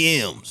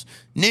 20 M's.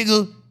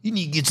 Nigga, you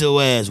need to get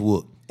your ass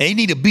whooped. And you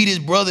need to beat his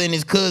brother and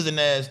his cousin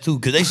ass too,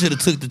 cause they should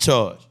have took the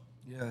charge.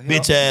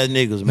 Bitch ass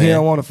niggas, man. He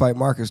don't want to fight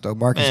Marcus though.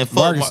 Marcus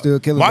still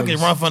killing. Marcus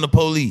niggas. run from the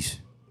police.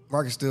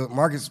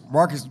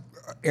 Marcus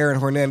Aaron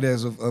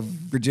Hernandez of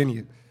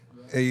Virginia.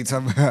 Hey, you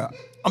talking about?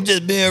 I'm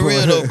just being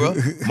real though, bro.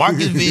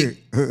 Marcus Vick,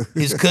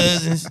 his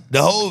cousins,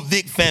 the whole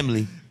Vick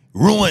family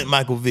ruined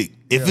Michael Vick.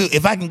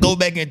 If I can go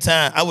back in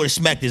time, I would have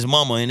smacked his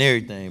mama and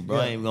everything, bro.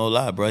 I ain't even gonna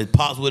lie, bro. His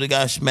pops would have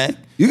got smacked.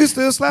 You can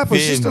still slap her. Feel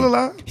She's me? still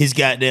alive. His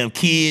goddamn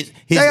kids,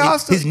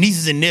 his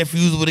nieces and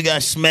nephews would have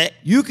got smacked.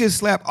 You can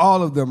slap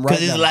all of them right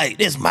Cause it's now. like,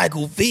 that's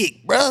Michael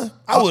Vick, bro.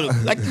 I would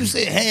have, like you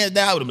said, hands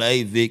down, I would have been like,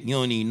 hey Vick, you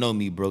don't even know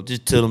me, bro.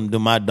 Just tell them to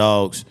my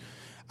dogs,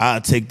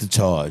 I'll take the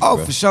charge. Oh,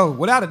 bro. for sure,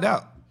 without a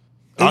doubt.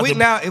 If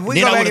we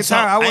go back in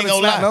time, I wouldn't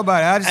slap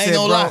nobody. I just ain't said,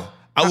 gonna bro. lie.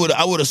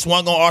 I would have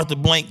swung on Arthur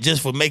Blank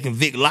just for making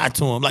Vic lie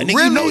to him. Like, nigga,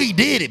 Really? you know he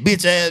did it,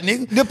 bitch ass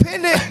nigga.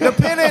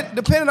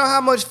 Depending on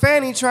how much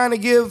Fanny trying to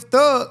give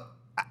Thug,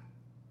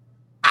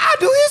 I'll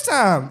do his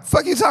time.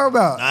 Fuck you talking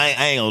about? I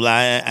ain't gonna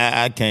lie,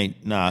 I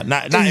can't. Nah,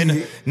 not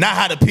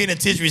how the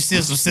penitentiary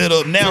system set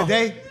up now.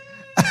 Today?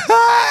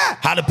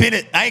 How the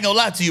I ain't gonna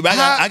lie to you, but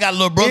I got a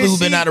little brother who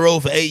been out the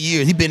road for 8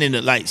 years. He been in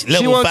the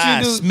level wants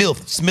 5, you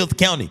to- Smith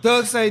County.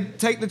 Thug say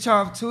take the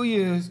charge 2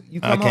 years. You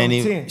I come home can't with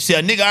even. 10. See,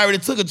 a nigga already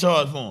took a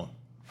charge for him.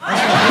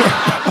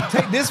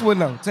 Take this one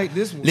though. Take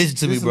this one. Listen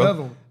to This me, bro.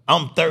 another one.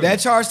 I'm 30. That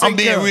charge I'm taken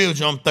being care of. real with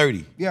you. I'm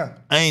 30. Yeah.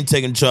 I ain't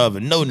taking charge for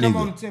no Come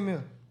on nigga. to 10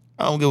 mil.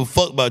 I don't give a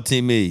fuck about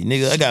 10 million.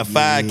 Nigga, I got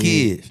 5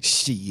 kids.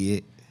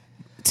 Shit.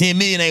 10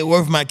 million ain't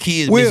worth my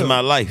kids Will. missing my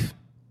life.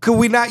 Could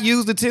we not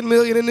use the 10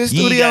 million in this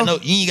You studio?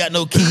 ain't got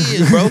no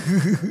kids, bro.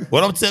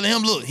 What I'm telling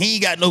him, look, he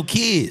ain't got no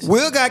kids.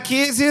 Will got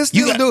kids. He'll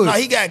still do it. No,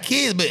 he got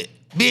kids, but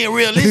being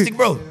realistic,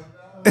 bro.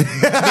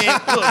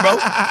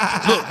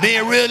 Look,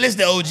 being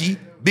realistic, OG.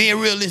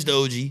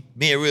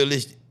 Being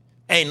realistic.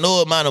 Ain't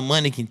no amount of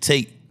money can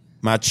take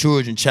my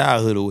children's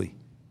childhood away.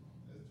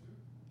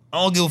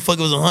 I don't give a fuck if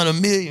it was 100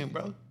 million,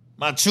 bro.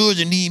 My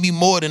children need me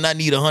more than I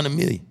need 100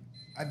 million.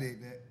 I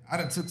did that.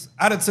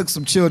 I done took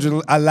some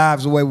children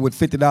lives away with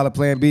 $50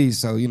 Plan B,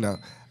 so you know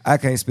I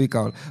can't speak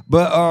on it.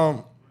 But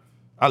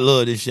I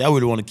love this shit. I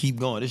really want to keep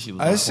going. This shit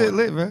was this shit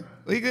lit, man.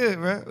 We good,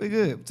 bro. We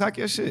good. Talk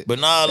your shit. But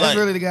nah, that's like,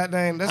 really the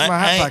goddamn. That's my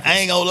hot pocket. I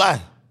ain't gonna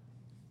lie.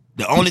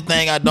 The only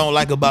thing I don't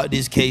like about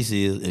this case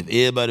is if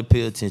everybody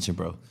pay attention,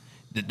 bro.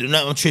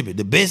 I'm tripping.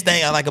 The best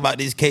thing I like about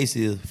this case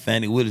is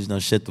Fannie Willis done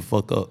shut the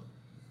fuck up.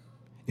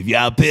 If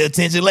y'all pay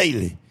attention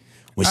lately,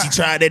 when she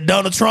tried that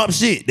Donald Trump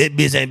shit, that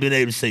bitch ain't been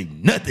able to say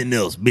nothing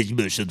else. Bitch, you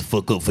better shut the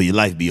fuck up for your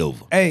life be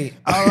over. Hey,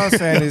 all I'm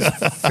saying is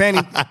Fannie.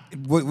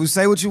 We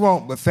say what you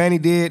want, but Fannie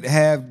did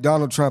have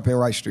Donald Trump in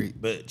Wright Street.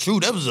 But true,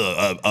 that was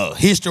a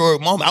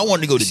historic moment. I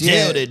wanted to go to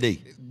jail that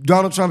day.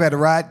 Donald Trump had to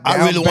ride.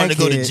 I really wanted to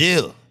go to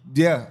jail.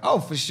 Yeah. Oh,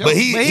 for sure. But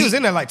he was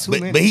in there like 2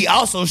 minutes. But he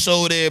also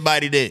showed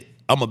everybody that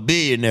I'm a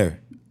billionaire.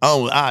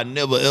 I'll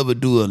never ever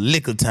do a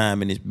liquor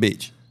time in this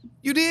bitch.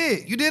 You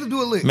did. You did do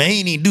a lick. Man,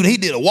 he didn't do that. He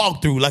did a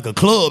walkthrough like a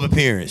club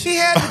appearance. He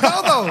had to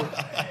go though.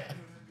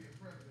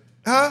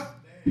 Huh?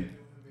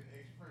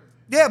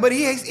 Yeah, but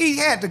he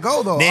had to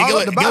go though. Then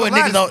get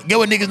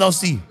what niggas don't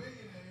see.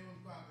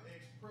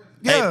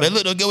 Yeah. Hey, but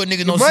look, get what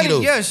niggas don't money, see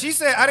though. Yeah, she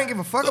said, I didn't give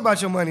a fuck about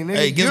your money, nigga.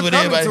 Hey, guess You're what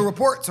coming everybody- to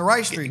report to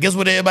Wright Street. Guess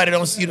what everybody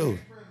don't see though?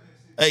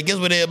 Hey, guess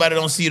what everybody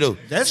don't see though?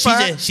 That's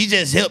fine. She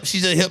just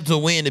helped to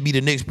win to be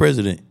the next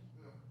president.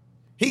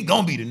 He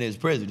gonna be the next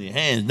president,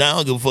 hands down. I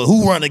don't give a fuck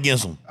who run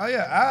against him. Oh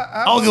yeah,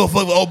 I don't give a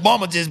fuck if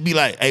Obama just be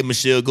like, hey,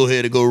 Michelle, go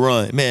ahead and go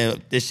run.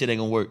 Man, this shit ain't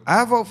gonna work.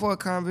 I vote for a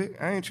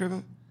convict. I ain't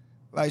tripping.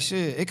 Like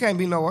shit, it can't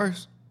be no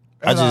worse.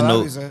 I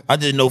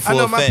just know for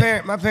a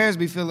fact. My parents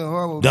be feeling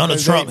horrible. Donald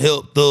Trump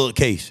helped Thug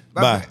case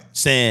by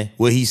saying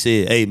what he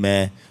said. Hey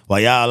man, while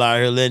y'all out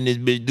here letting this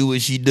bitch do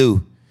what she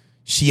do,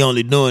 she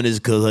only doing this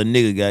because her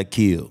nigga got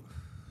killed.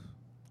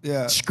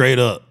 Yeah, straight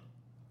up.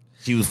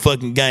 She was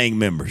fucking gang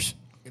members.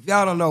 If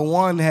y'all don't know,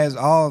 one has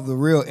all the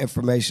real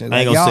information. Like,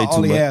 I ain't gonna say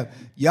too much.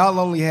 Y'all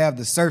only have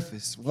the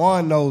surface.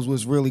 One knows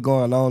what's really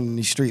going on in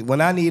the street.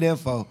 When I need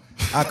info,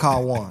 I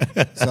call one.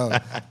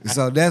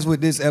 So that's what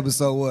this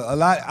episode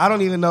was. I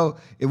don't even know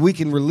if we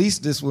can release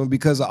this one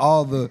because of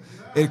all the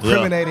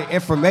incriminating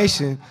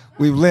information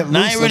we've let loose.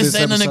 I ain't really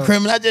saying nothing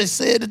incriminating. I just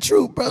said the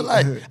truth, bro.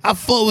 Like, I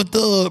fuck with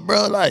Thug,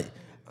 bro.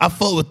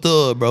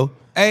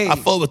 Hey, I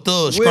fuck with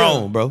Thug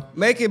strong, bro.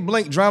 Make it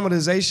blink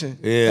dramatization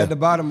at the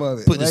bottom of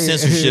it. Put the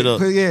censorship up.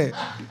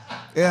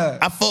 Yeah.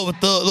 I fuck with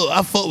Thug. Look,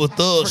 I fuck with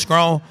Thug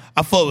strong.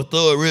 I fuck with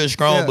Thug real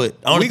strong. But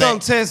only thing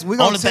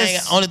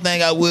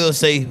I will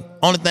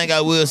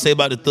say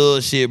about the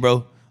Thug shit,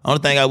 bro. Only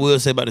thing I will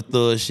say about the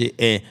Thug shit,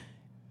 and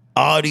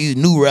all these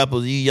new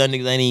rappers, you young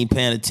niggas ain't even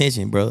paying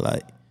attention, bro.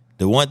 Like,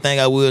 the one thing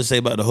I will say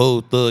about the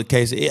whole Thug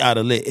case, it ought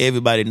to let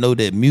everybody know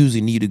that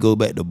music need to go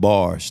back to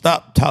bars.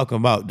 Stop talking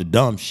about the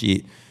dumb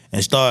shit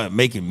and start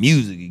making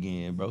music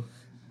again, bro.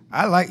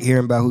 I like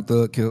hearing about who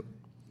Thug killed.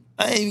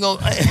 I ain't even gonna.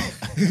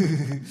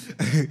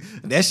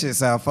 That shit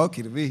sound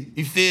funky to me.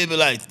 You feel me?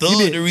 Like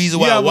Thug, the reason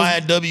why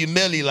YW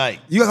Melly like.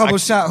 You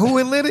almost shot who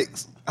in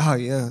Linux? Oh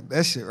yeah,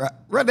 that shit right.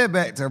 Run that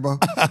back, Turbo.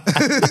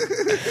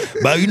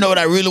 But you know what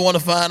I really want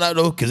to find out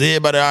though, because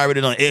everybody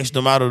already done X'd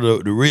them out of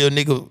the real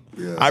nigga.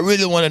 Yeah. I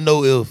really want to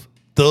know if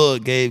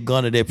Thug gave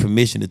Gunna that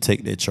permission to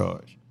take that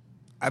charge.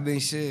 I mean,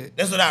 shit.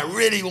 That's what I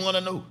really want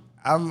to know.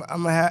 I'm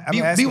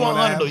asking. Be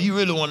 100 though. You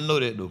really want to know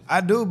that though.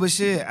 I do, but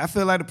shit, I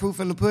feel like the proof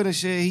in the pudding.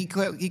 Shit, he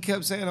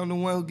kept saying I'm the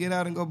one who get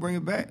out and go bring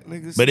it back,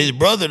 niggas. But his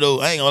brother though,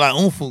 I ain't gonna lie,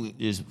 Unfu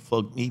just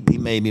fuck. He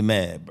made me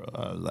mad, bro.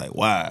 I was like,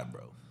 why,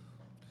 bro?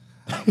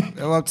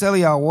 I'm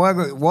telling y'all,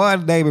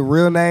 one name and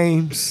real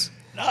names.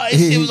 Nah, this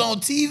shit was on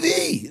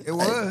TV. It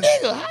was.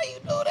 Nigga, how you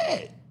know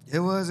that? It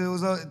was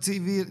on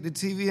TV. The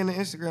TV and the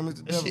Instagram is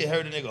the devil. That shit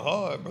hurt a nigga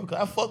hard, bro. Cause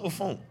I fuck with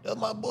Funk. That's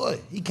my boy.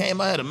 He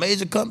came out, had a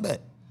major comeback.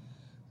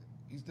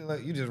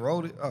 You just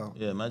rolled it? Oh.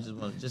 Yeah, man, I just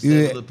want to save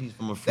a little piece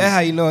from a fruit. That's how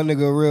you know a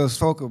nigga a real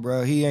smoker,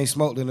 bro. He ain't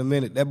smoked in a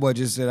minute. That boy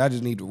just said, I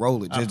just need to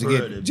roll it just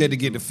to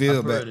get the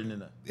feel back.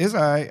 It's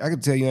all right. I can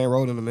tell you ain't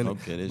rolled in a minute.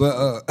 Okay,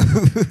 but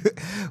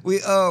we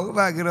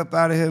about to get up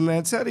out of here,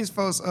 man. Tell these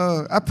folks,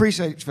 I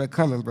appreciate you for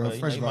coming, bro.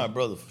 First of all, my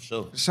brother for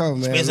sure. Sure,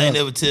 man. Spence ain't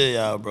never tell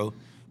y'all, bro.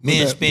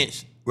 Me and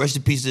Spence, rest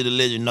in peace to the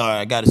legend Nard.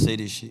 I gotta say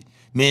this shit.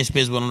 Me and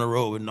Spence went on the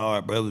road with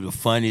Nard, bro. It was the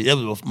funniest. That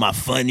was my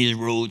funniest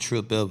road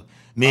trip ever.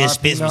 Me and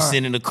Spence was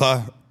sitting in the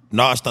car.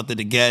 Nard stopped at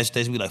the gas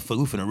station. We like, fuck,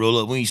 we finna roll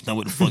up. We ain't know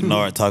what the fuck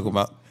Nard talking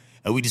about.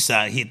 And we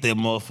decided to hit that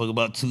motherfucker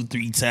about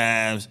 2-3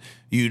 times.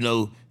 You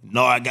know,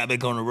 Nard got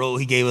back on the road.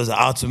 He gave us an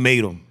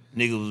ultimatum.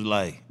 Nigga was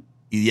like,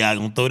 either y'all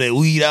gonna throw that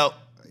weed out,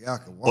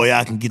 or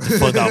y'all can get the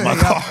fuck out my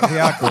car.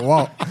 Y'all can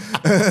walk.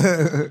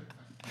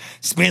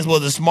 Spence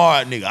was a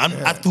smart nigga.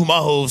 I threw my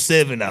whole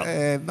 7 out.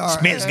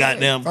 Spence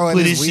goddamn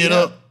put his shit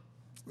up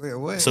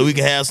so we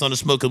can have something to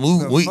smoke. Cause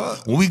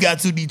when we got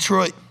to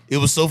Detroit, it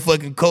was so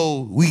fucking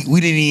cold. We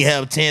didn't even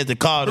have a chance to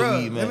call the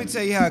weed, man. Let me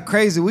tell you how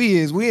crazy we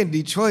is. We in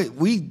Detroit.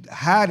 We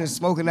hiding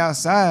smoking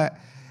outside.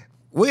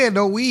 We ain't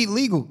no weed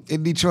legal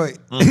in Detroit.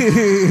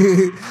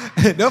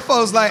 Them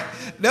folks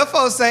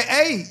say,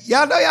 hey,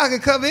 y'all know y'all can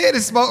come in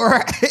and smoke,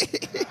 right?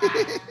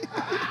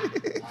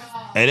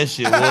 Hey, that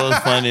shit was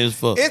funny as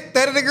fuck. It's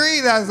 30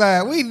 degrees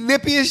outside. We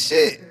nippy as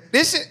shit.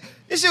 This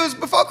shit was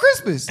before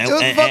Christmas. It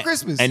was before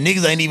Christmas. And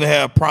niggas ain't even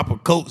have proper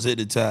coats at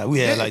the time. We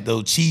had like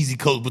those cheesy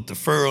coats with the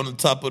fur on the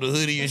top of the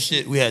hoodie and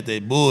shit. We had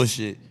that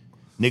bullshit.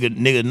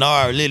 Nigga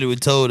Nard literally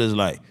told us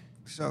like,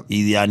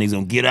 either y'all niggas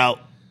gonna get out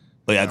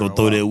or y'all gonna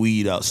throw that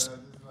weed out.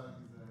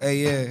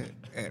 Hey, yeah.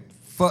 And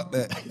fuck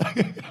that.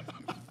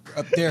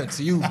 Up there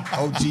to you,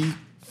 OG.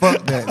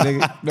 Fuck that,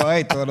 nigga. No, I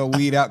ain't throwing no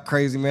weed out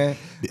crazy, man.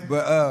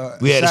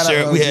 But we had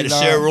to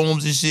share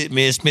rooms and shit.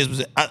 Man, Smith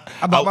was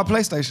I bought my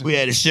PlayStation. We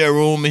had to share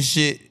room and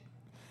shit.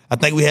 I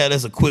think we had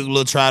us a quick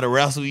little try to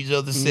wrestle each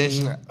other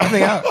session. I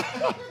think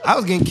I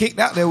was getting kicked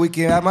out that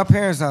weekend out of my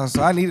parents' house,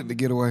 so I needed to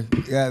get away.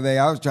 Yeah,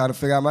 I was trying to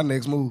figure out my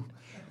next move.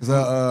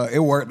 So it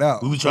worked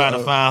out. We were trying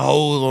to find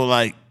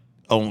hoes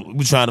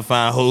we trying to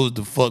find hoes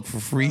to fuck for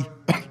free.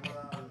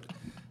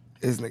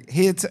 This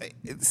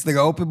nigga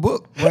open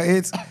book, but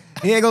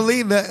he ain't gonna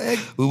leave that.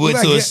 We went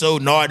to a show.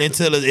 Nard didn't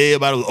tell us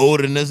everybody was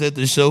older than us at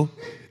the show.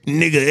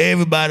 Nigga,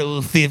 everybody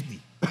was 50.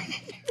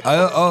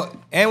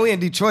 And we in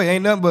Detroit,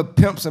 ain't nothing but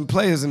pimps and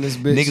players in this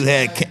bitch.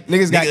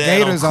 Niggas got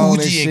gators on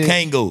and shit.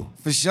 And Kango.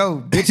 For sure.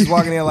 Bitches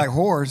walking in like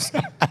whores.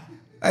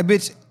 Hey,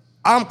 bitch,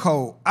 I'm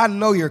cold. I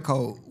know you're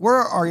cold. Where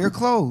are your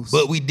clothes?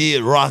 But we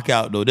did rock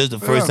out, though. This is the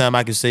first time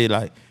I can say,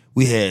 like,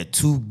 we had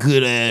 2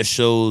 good-ass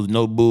shows,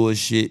 no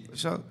bullshit. For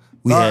sure.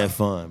 We had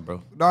fun,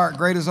 bro. Dark,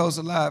 greatest host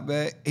alive,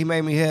 man. He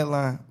made me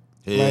headline.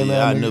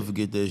 Yeah, I'll never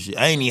forget that shit.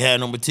 I ain't even had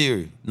no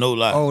material. No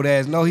lie. Oh,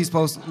 he's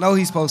supposed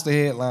to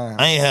headline.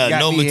 I ain't had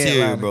no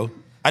material, bro.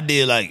 I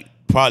did like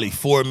probably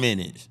 4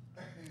 minutes.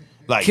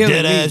 Like killing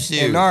dead me. ass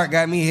serious. And Nard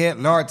got me hit.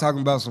 Nard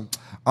talking about some,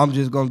 I'm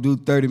just gonna do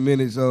 30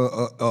 minutes of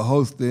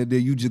hosting,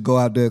 then you just go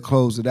out there and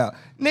close it out.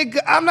 Nigga,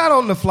 I'm not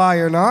on the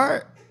flyer,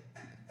 Nard.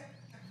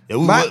 Yeah,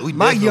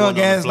 my young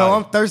ass though,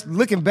 I'm I'm thirsty.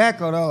 Looking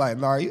back on it, I'm like,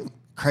 Nard, you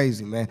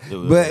crazy, man.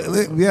 But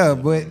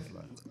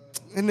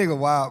that nigga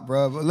wild,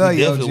 bro. But love we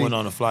you, definitely OG. went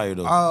on the flyer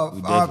though.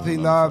 RP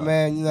Nard,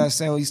 man. You know what I'm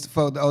saying? We used to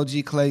fuck the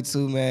OG Clay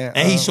too, man.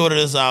 And he shorted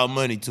us our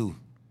money too.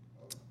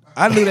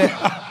 I knew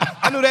that.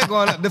 I knew that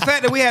going up. The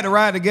fact that we had to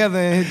ride together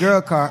in his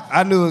girl car,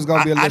 I knew it was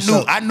gonna be a little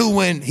show. I knew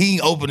when he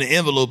opened the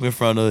envelope in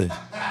front of us.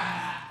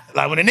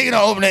 Like when a nigga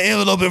don't open the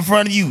envelope in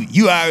front of you,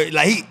 you already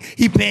like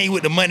he paying you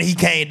with the money he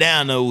came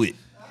down there with.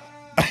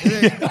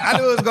 I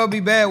knew it was gonna be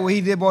bad when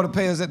he did want to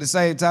pay us at the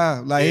same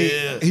time. Like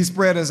he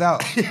spread us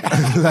out.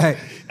 Like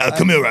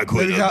come here right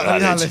quick. Let me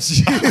holler at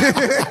you.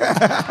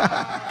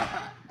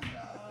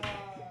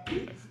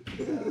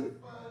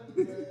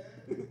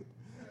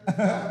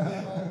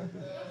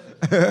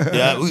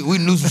 Yeah, we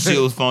knew some shit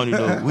was funny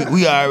though.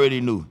 We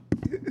already knew.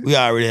 We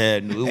already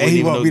had knew. And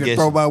he want me to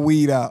throw my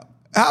weed out.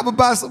 How about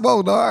buy some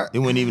more, dog? It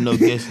wasn't even no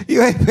guessing.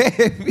 You ain't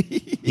paying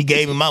me. He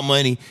gave me my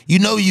money. You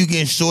know you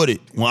getting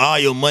shorted when all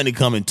your money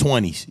come in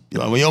 20s.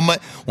 Like when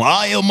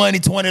all your money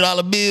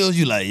 $20 bills,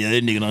 you like, yeah,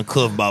 that nigga done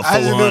cuffed about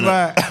 400.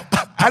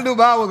 I knew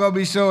mine was gonna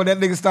be short. That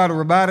nigga started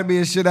reminding me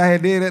of shit I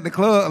had did at the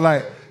club.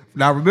 Like,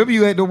 now remember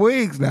you had the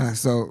wigs now,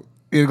 so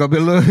it's gonna be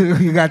a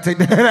little. You gotta take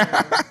that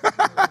out.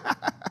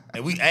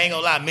 And I ain't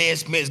gonna lie, man,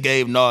 Smith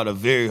gave Nard a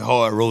very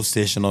hard roast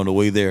session on the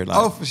way there. Like,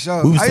 oh, for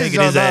sure. We was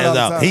taking his ass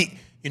out. We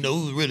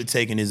was really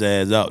taking his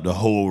ass out the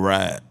whole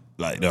ride.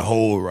 Like the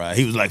whole ride.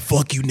 He was like,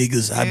 fuck you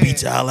niggas, I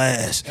beat y'all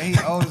ass. And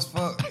he old as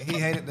fuck. He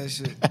hated that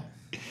shit.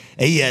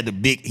 And he had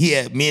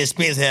me and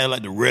Spence had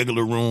like the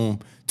regular room,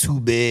 2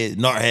 beds.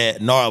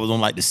 Nard was on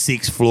like the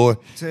 6th floor.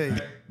 Tell you.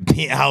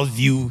 Penthouse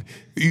view,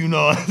 you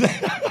know what I'm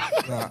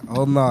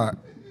saying? Nard.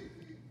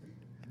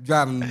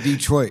 Driving to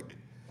Detroit.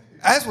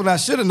 That's when I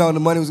should have known the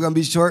money was gonna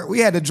be short. We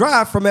had to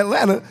drive from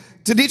Atlanta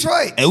to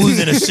Detroit. And we was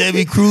in a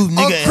Chevy Cruze,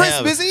 nigga. On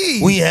Christmas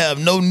Eve. We have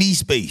no knee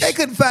space. They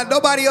couldn't find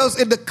nobody else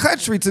in the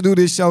country to do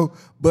this show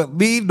but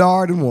me,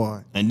 Nard, and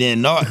Juan. And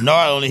then Nard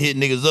only hit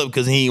niggas up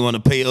because he didn't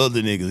want to pay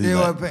other niggas. He didn't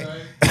want to pay.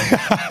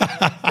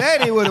 That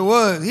ain't what it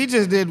was. He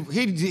just did.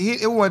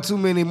 It wasn't too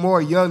many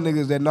more young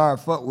niggas that Nard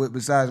fucked with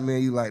besides me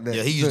and you like that.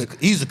 Yeah, he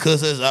used to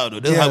cuss us out though.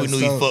 That's how we knew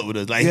he fucked with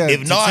us. Like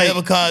if Nard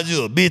ever called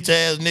you a bitch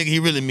ass nigga, he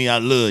really mean I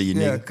love you,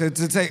 nigga. Yeah, cause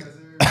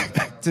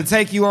to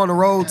take you on the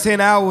road 10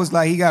 hours,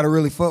 like he gotta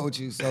really fuck with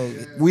you. So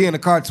we in the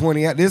car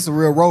 20 hours. This is a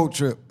real road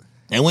trip.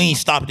 And we ain't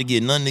stopped to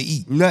get nothing to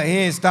eat. No, he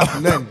ain't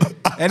stopping nothing.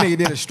 That nigga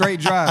did a straight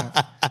drive.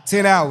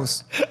 10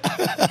 hours.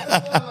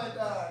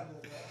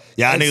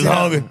 Y'all niggas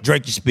hungry?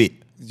 Drink your spit.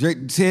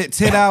 Drink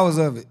 10 hours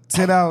of it.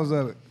 10 hours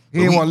of it. He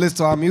didn't want to listen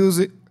to our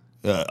music.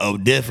 Oh,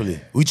 definitely.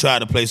 We tried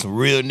to play some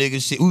real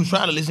nigga shit. We was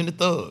trying to listen to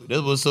Thug.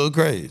 That was so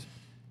crazy.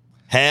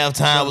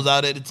 Halftime was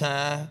out at the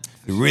time.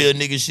 The real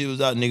nigga shit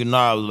was out. Nigga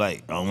Nard was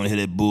like, I don't want to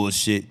hear that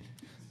bullshit.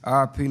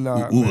 R.P.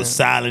 Nard, We was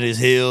silent as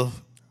hell.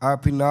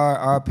 R.P. Nard,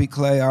 R.P.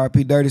 Clay,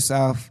 R.P. Dirty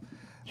South.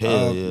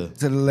 Hell yeah.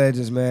 To the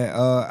legends, man.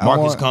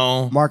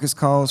 Marcus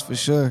Combs, for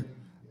sure.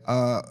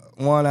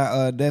 One,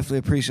 I definitely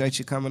appreciate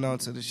you coming on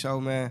to the show,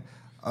 man.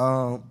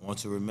 Want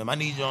to remember. I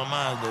need you on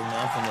mine, though,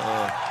 man.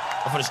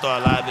 I'm finna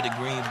start live at the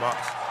Green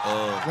Box.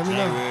 Let me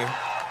know. January.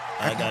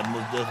 I got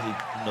most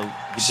definitely,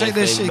 get Shake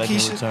that shit, back in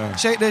Keisha. return.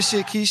 Shake that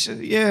shit, Keisha.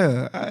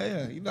 Yeah.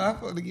 Yeah. You know, I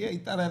fucked again. You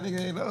thought that nigga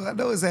ain't know. I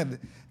know it's happening.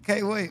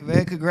 Can't wait,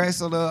 man. Congrats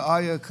on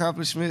all your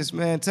accomplishments,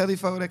 man. Tell these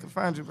folks where they can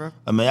find you, bro.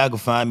 I mean, y'all can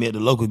find me at the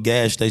local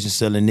gas station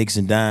selling nicks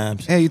and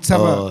dimes. Hey, you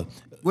talking about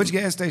which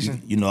gas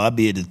station? You know, I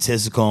be at the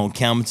Texaco on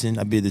Campbellton.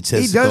 I be at the Texaco on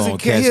Cascade. He doesn't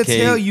care. He'll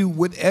tell you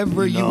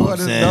whatever you want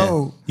to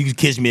know. You can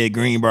catch me at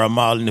Greenbrier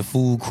Mall in the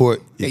food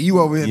court. Yeah, you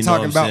over here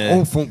talking about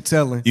on-funk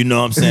telling. You know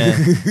what I'm saying?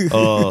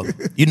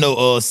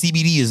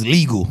 CBD is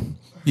legal.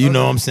 You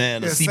know what I'm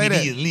saying?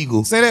 CBD is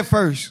legal. Say that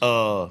first.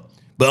 But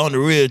on the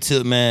real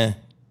tip, man,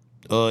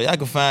 y'all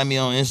can find me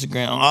on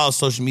Instagram, on all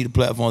social media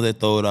platforms that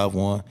Throw It Off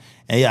One.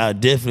 And y'all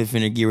definitely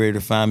finna get ready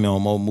to find me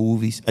on more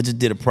movies. I just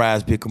did a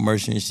prize pick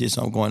commercial and shit,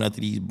 so I'm going after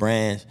these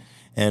brands.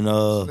 And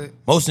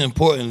most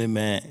importantly,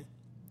 man,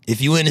 if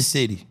you in the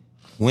city,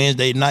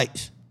 Wednesday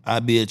nights, I'll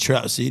be at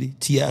Trap City,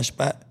 T.I.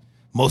 spot,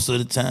 most of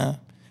the time.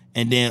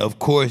 And then, of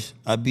course,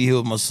 I'll be here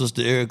with my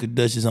sister Erica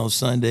Duchess on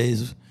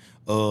Sundays,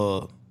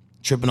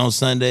 tripping on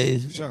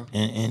Sundays. Sure.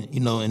 And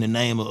you know, in the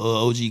name of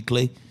OG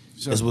Clay,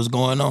 that's what's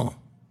going on.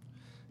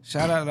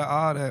 Shout out to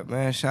all that,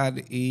 man. Shout out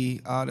to E,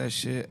 all that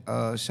shit.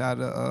 Shout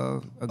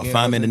out to, again.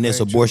 Find me in the next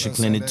abortion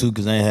clinic, too,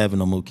 because I ain't having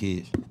no more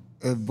kids.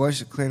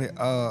 Abortion clinic,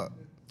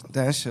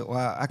 that shit,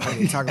 wow. I can't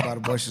even talk about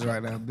abortions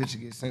right now. Bitch,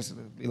 you get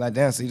sensitive. Be like,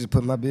 damn, so you just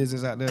put my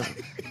business out there.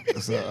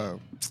 So,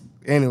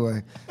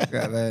 anyway,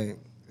 goddamn,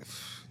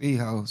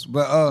 E-hoes.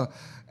 But,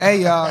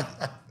 hey, y'all,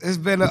 it's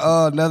been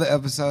another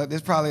episode.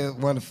 This is probably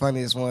one of the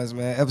funniest ones,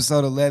 man.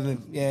 Episode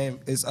 11, yeah,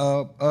 it's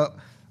up.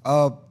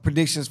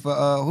 Predictions for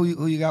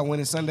who you got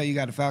winning Sunday? You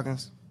got the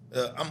Falcons.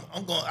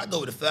 I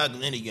go with the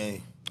Falcons any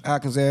game.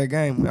 Falcons every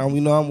game. We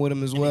know I'm with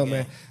them as well,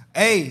 man.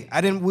 Hey,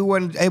 we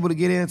weren't able to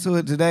get into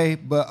it today,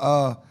 but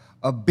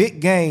a big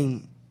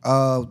game.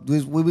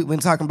 We've been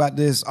talking about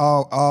this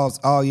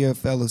all year,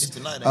 fellas. It's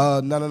tonight,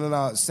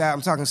 No.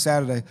 I'm talking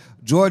Saturday.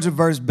 Georgia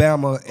versus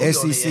Bama,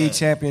 SEC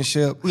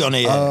championship. We on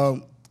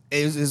their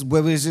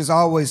It's just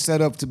always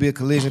set up to be a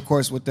collision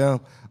course with them.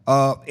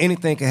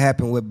 Anything can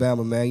happen with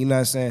Bama, man. You know what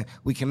I'm saying?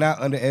 We cannot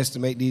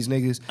underestimate these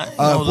niggas.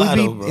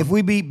 If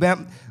we beat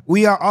Bama,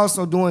 we are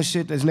also doing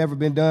shit that's never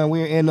been done.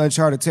 We're in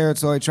uncharted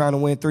territory trying to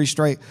win 3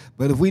 straight.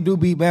 But if we do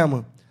beat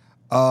Bama,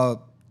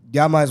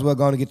 y'all might as well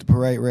go and get the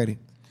parade ready.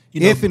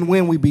 If and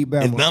when we beat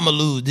Bama. If Bama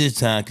lose this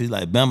time, because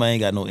like Bama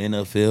ain't got no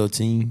NFL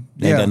team.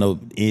 They ain't got no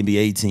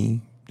NBA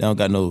team. They don't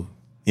got no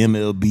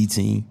MLB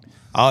team.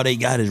 All they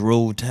got is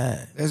Roll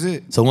Tide. That's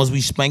it. So once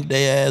we spank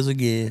their ass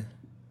again,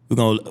 we're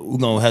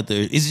gonna have to.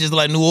 It's just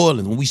like New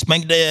Orleans. When we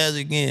spank their ass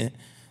again,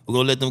 we're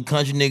gonna let them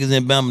country niggas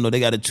in Bama know they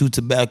got to chew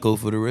tobacco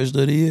for the rest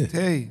of the year.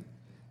 Hey,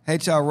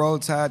 hate y'all Roll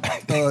Tide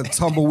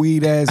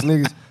tumbleweed ass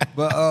niggas.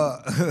 But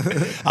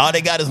all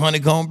they got is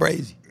Honeycomb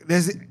Brazy.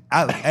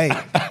 Hey,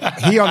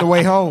 he on the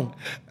way home.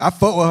 I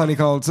fuck with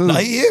Honeycomb too. No,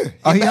 he here.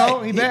 He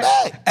home? He back?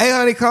 Hey,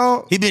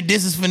 Honeycomb. He been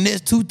dissing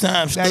finesse 2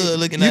 times.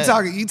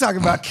 You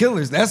talking about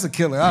killers? That's a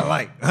killer. I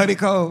like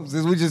Honeycomb.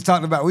 Since we just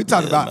talked about,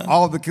 about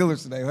all the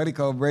killers today.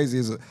 Honeycomb Brazy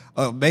is an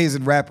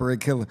amazing rapper and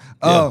killer.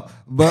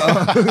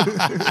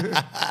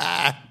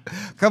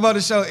 Come on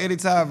the show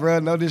anytime, bro.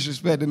 No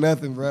disrespect to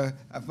nothing, bro.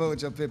 I fuck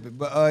with your pimpin'.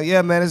 But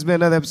yeah, man, it's been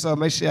another episode.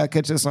 Make sure y'all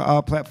catch us on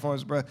all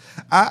platforms, bro.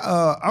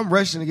 I'm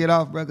rushing to get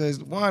off, bro,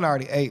 because one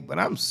already ate, but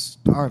I'm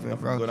starving,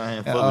 bro. Go down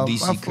and fuck with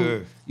DC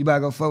Curve. You about to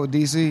go fuck with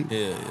DC?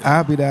 Yeah.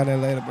 I'll be down there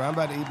later, bro. I'm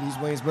about to eat these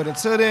wings. But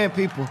until then,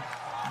 people,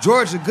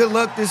 Georgia, good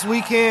luck this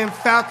weekend.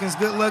 Falcons,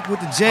 good luck with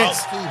the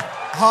Jets.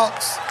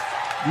 Hawks.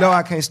 No,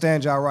 I can't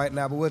stand y'all right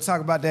now, but we'll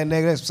talk about that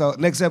next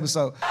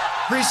episode.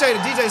 Appreciate it.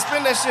 DJ,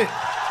 spin that shit.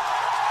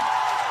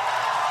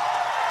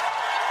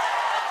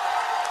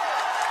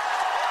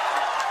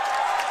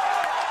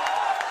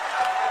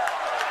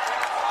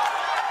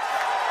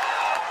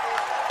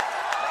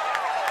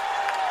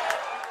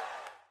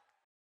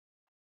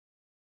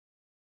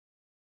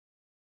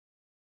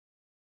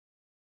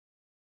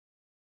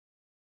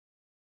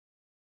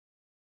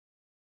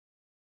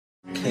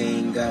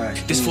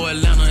 This for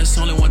Atlanta, it's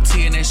only 1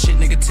 T and that shit,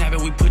 nigga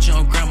tapping, we put you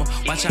on grammar.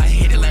 Watch I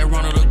hit it like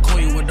Ronald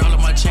Acuna with all of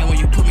my chain when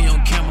you put me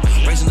on camera.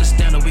 Raising the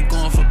standard, we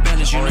going for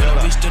balance, you know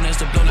we still next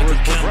to blow like a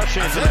camera. I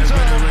feel like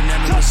Ritter and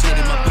that in the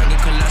city, my pocket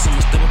collapse, I'ma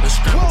step up and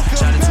scramble.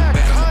 Shot it too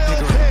bad, I'ma pick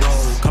her and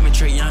roll. Call me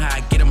Trey Young, how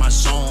I get in my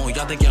zone.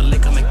 Y'all think y'all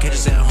lick, come and catch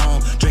us at home.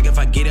 Drink if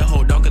I get it,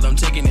 hold on, cause I'm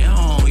taking it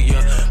home,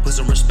 yeah. Put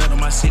some respect on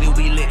my city,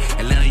 we lit.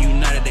 Atlanta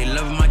United, they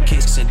loving my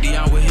kicks. And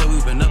Dion, we're here,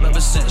 we've been up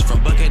ever since. From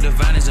Buckhead to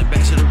Vinings and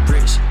back to the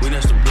bricks. We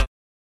next